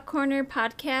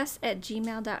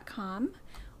kpopcornerpodcast@gmail.com,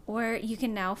 or you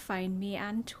can now find me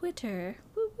on Twitter.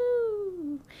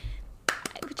 Woo-hoo.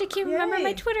 Which I can't remember my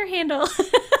Yay. Twitter handle.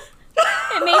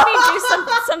 It made me do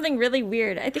something really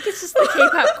weird. I think it's just the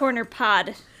K-Pop Corner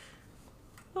Pod.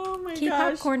 Oh my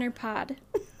K-Pop gosh. Corner Pod.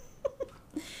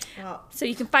 Well, So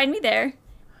you can find me there.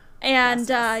 And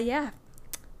Yes. yeah.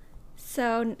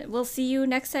 So we'll see you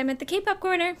next time at the K-Pop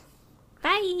Corner.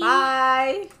 Bye.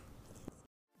 bye.